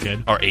about That's it. That's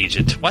good. Or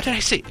agent. Why did I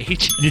say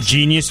agent? The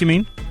genius, you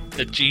mean?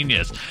 The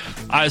genius.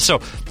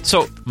 So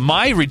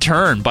my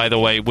return, by the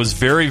way, was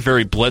very,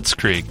 very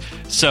blitzkrieg.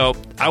 So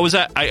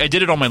I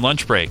did it on my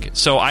lunch break.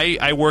 So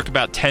I work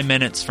about 10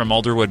 minutes from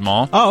Alderwood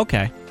Mall. Oh,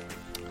 okay.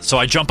 So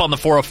I jump on the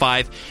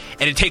 405,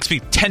 and it takes me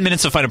 10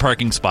 minutes to find a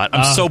parking spot.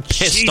 I'm so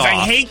pissed off.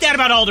 I hate that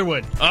about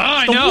Alderwood. Oh,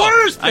 I know. The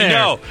worst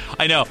there.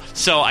 I know.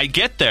 So I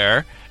get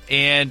there,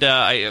 and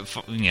I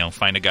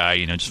find a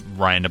guy, just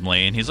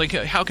randomly, and he's like,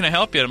 how can I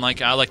help you? And I'm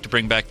like, I'd like to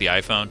bring back the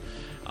iPhone.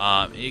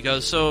 He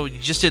goes, so you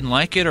just didn't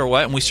like it or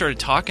what? And we started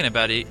talking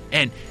about it,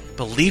 and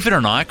believe it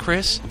or not,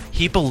 Chris,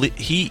 he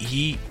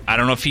I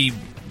don't know if he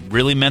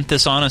really meant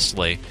this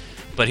honestly,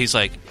 but he's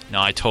like,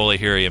 no, I totally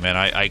hear you, man.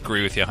 I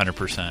agree with you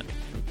 100%.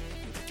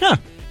 Huh.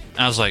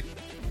 I was like,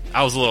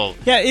 a little...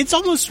 Yeah, it's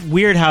almost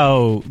weird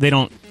how they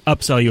don't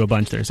upsell you a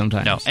bunch there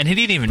sometimes. No, and he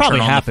didn't even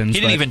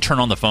even turn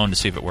on the phone to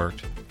see if it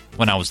worked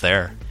when I was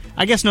there.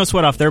 I guess no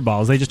sweat off their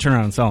balls. They just turn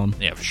around and sell them.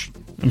 Yeah,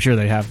 I'm sure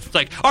they have. It's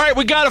like, all right,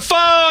 we got a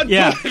phone!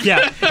 Yeah.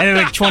 And then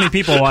like 20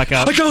 people walk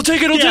up. Like, I'll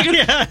take it.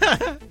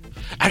 Yeah.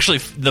 Actually,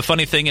 the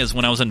funny thing is,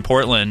 when I was in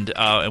Portland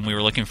and we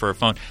were looking for a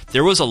phone,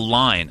 there was a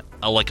line,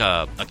 like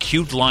a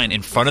queued line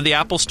in front of the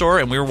Apple store,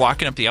 and we were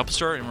walking up the Apple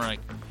store, and we're like...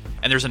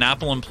 And there's an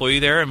Apple employee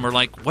there, and we're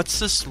like, what's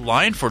this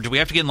line for? Do we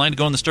have to get in line to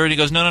go in the store? And he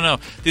goes, no.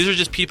 These are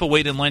just people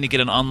waiting in line to get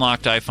an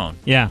unlocked iPhone.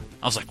 Yeah.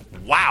 I was like,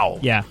 wow.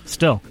 Yeah,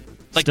 still.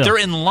 They're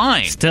in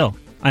line. Still.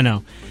 I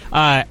know.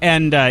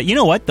 And you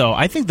know what, though?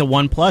 I think the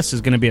OnePlus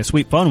is going to be a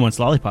sweet phone once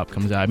Lollipop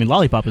comes out. I mean,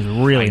 Lollipop is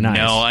really nice.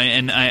 No,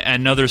 I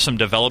know there's some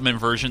development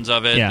versions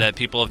of it that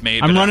people have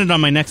made. I'm running it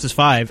on my Nexus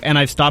 5, and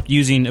I've stopped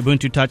using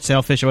Ubuntu Touch,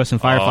 Sailfish OS, and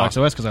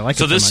Firefox OS because I like it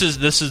so much. So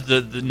this is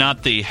the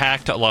not the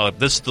hacked Lollipop.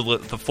 This is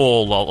the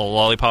full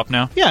Lollipop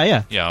now?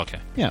 Yeah. Yeah, okay.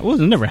 Yeah, it was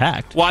never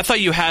hacked. Well, I thought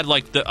you had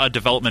like a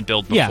development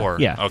build before.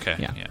 Yeah. Okay.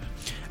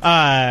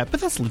 Yeah. But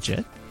that's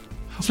legit.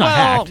 It's not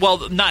hacked.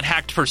 Well, not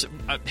hacked.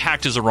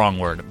 Hacked is the wrong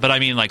word, but I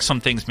mean, like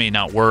some things may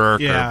not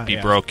work or be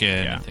broken.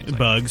 And things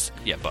bugs.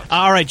 Like bugs.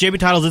 All right, JB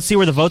Titles. Let's see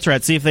where the votes are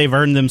at. See if they've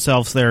earned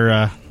themselves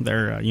their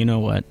you know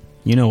what.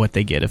 You know what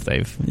they get if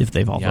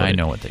they've all voted. I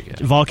know what they get.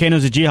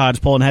 Volcanoes of Jihad's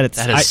pulling ahead.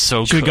 That is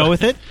so Should good. we go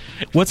with it?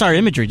 What's our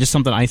imagery? Just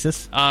something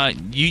ISIS?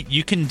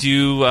 You can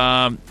do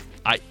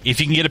if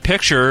you can get a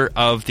picture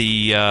of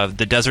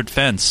the desert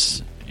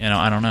fence.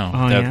 I don't know.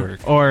 That would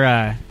work.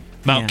 Or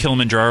Mount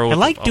Kilimanjaro. I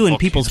like doing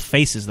people's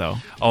faces, though.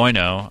 Oh, I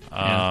know.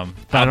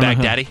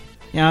 Al-Baghdadi.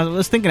 Yeah, I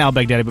was thinking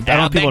Al-Baghdadi, but I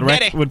don't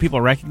know would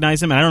people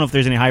recognize him? And I don't know if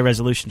there's any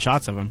high-resolution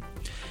shots of him.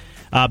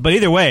 But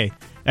either way,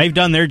 they've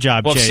done their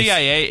job, Well, Chase.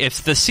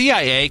 if the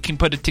CIA can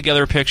put it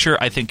together a picture,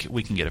 I think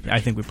we can get a picture. I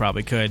think we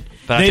probably could.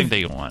 But I think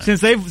they want it.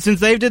 Since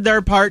they've did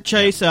their part,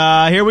 Chase,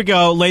 here we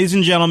go. Ladies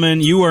and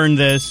gentlemen, you earned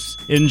this.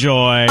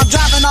 Enjoy. I'm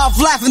driving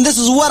off laughing. This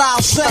is what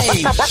I'll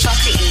say.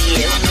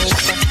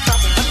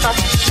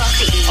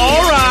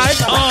 All right.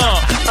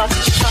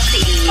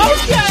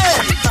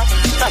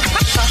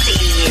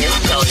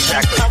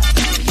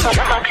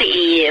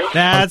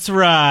 That's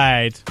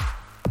right.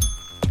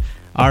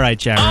 All right,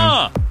 chat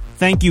room.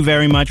 Thank you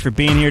very much for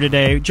being here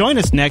today. Join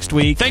us next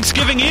week.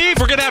 Thanksgiving Eve,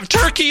 we're going to have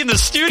turkey in the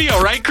studio,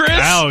 right, Chris?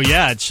 Oh,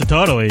 yeah,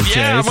 totally. Yeah, Chase.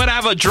 I'm going to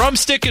have a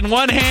drumstick in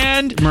one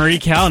hand. Marie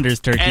Callender's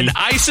turkey. And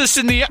ISIS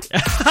in the...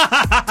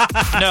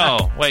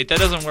 No, wait, that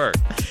doesn't work.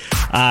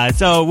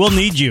 So we'll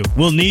need you.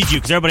 We'll need you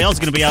because everybody else is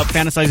going to be out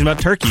fantasizing about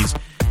turkeys.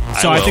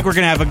 So I think we're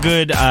going to have a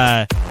good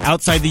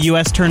outside the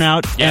U.S.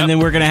 turnout, and then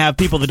we're going to have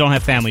people that don't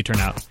have family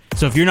turnout.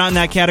 So if you're not in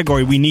that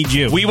category, we need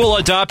you. We will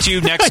adopt you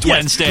next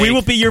Wednesday. We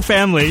will be your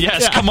family.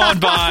 Yes, come on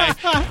by.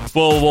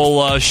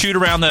 We'll shoot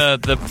around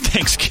the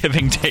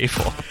Thanksgiving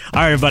table. All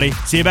right, everybody.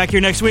 See you back here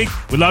next week.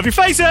 We love your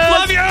faces.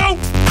 Love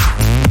you.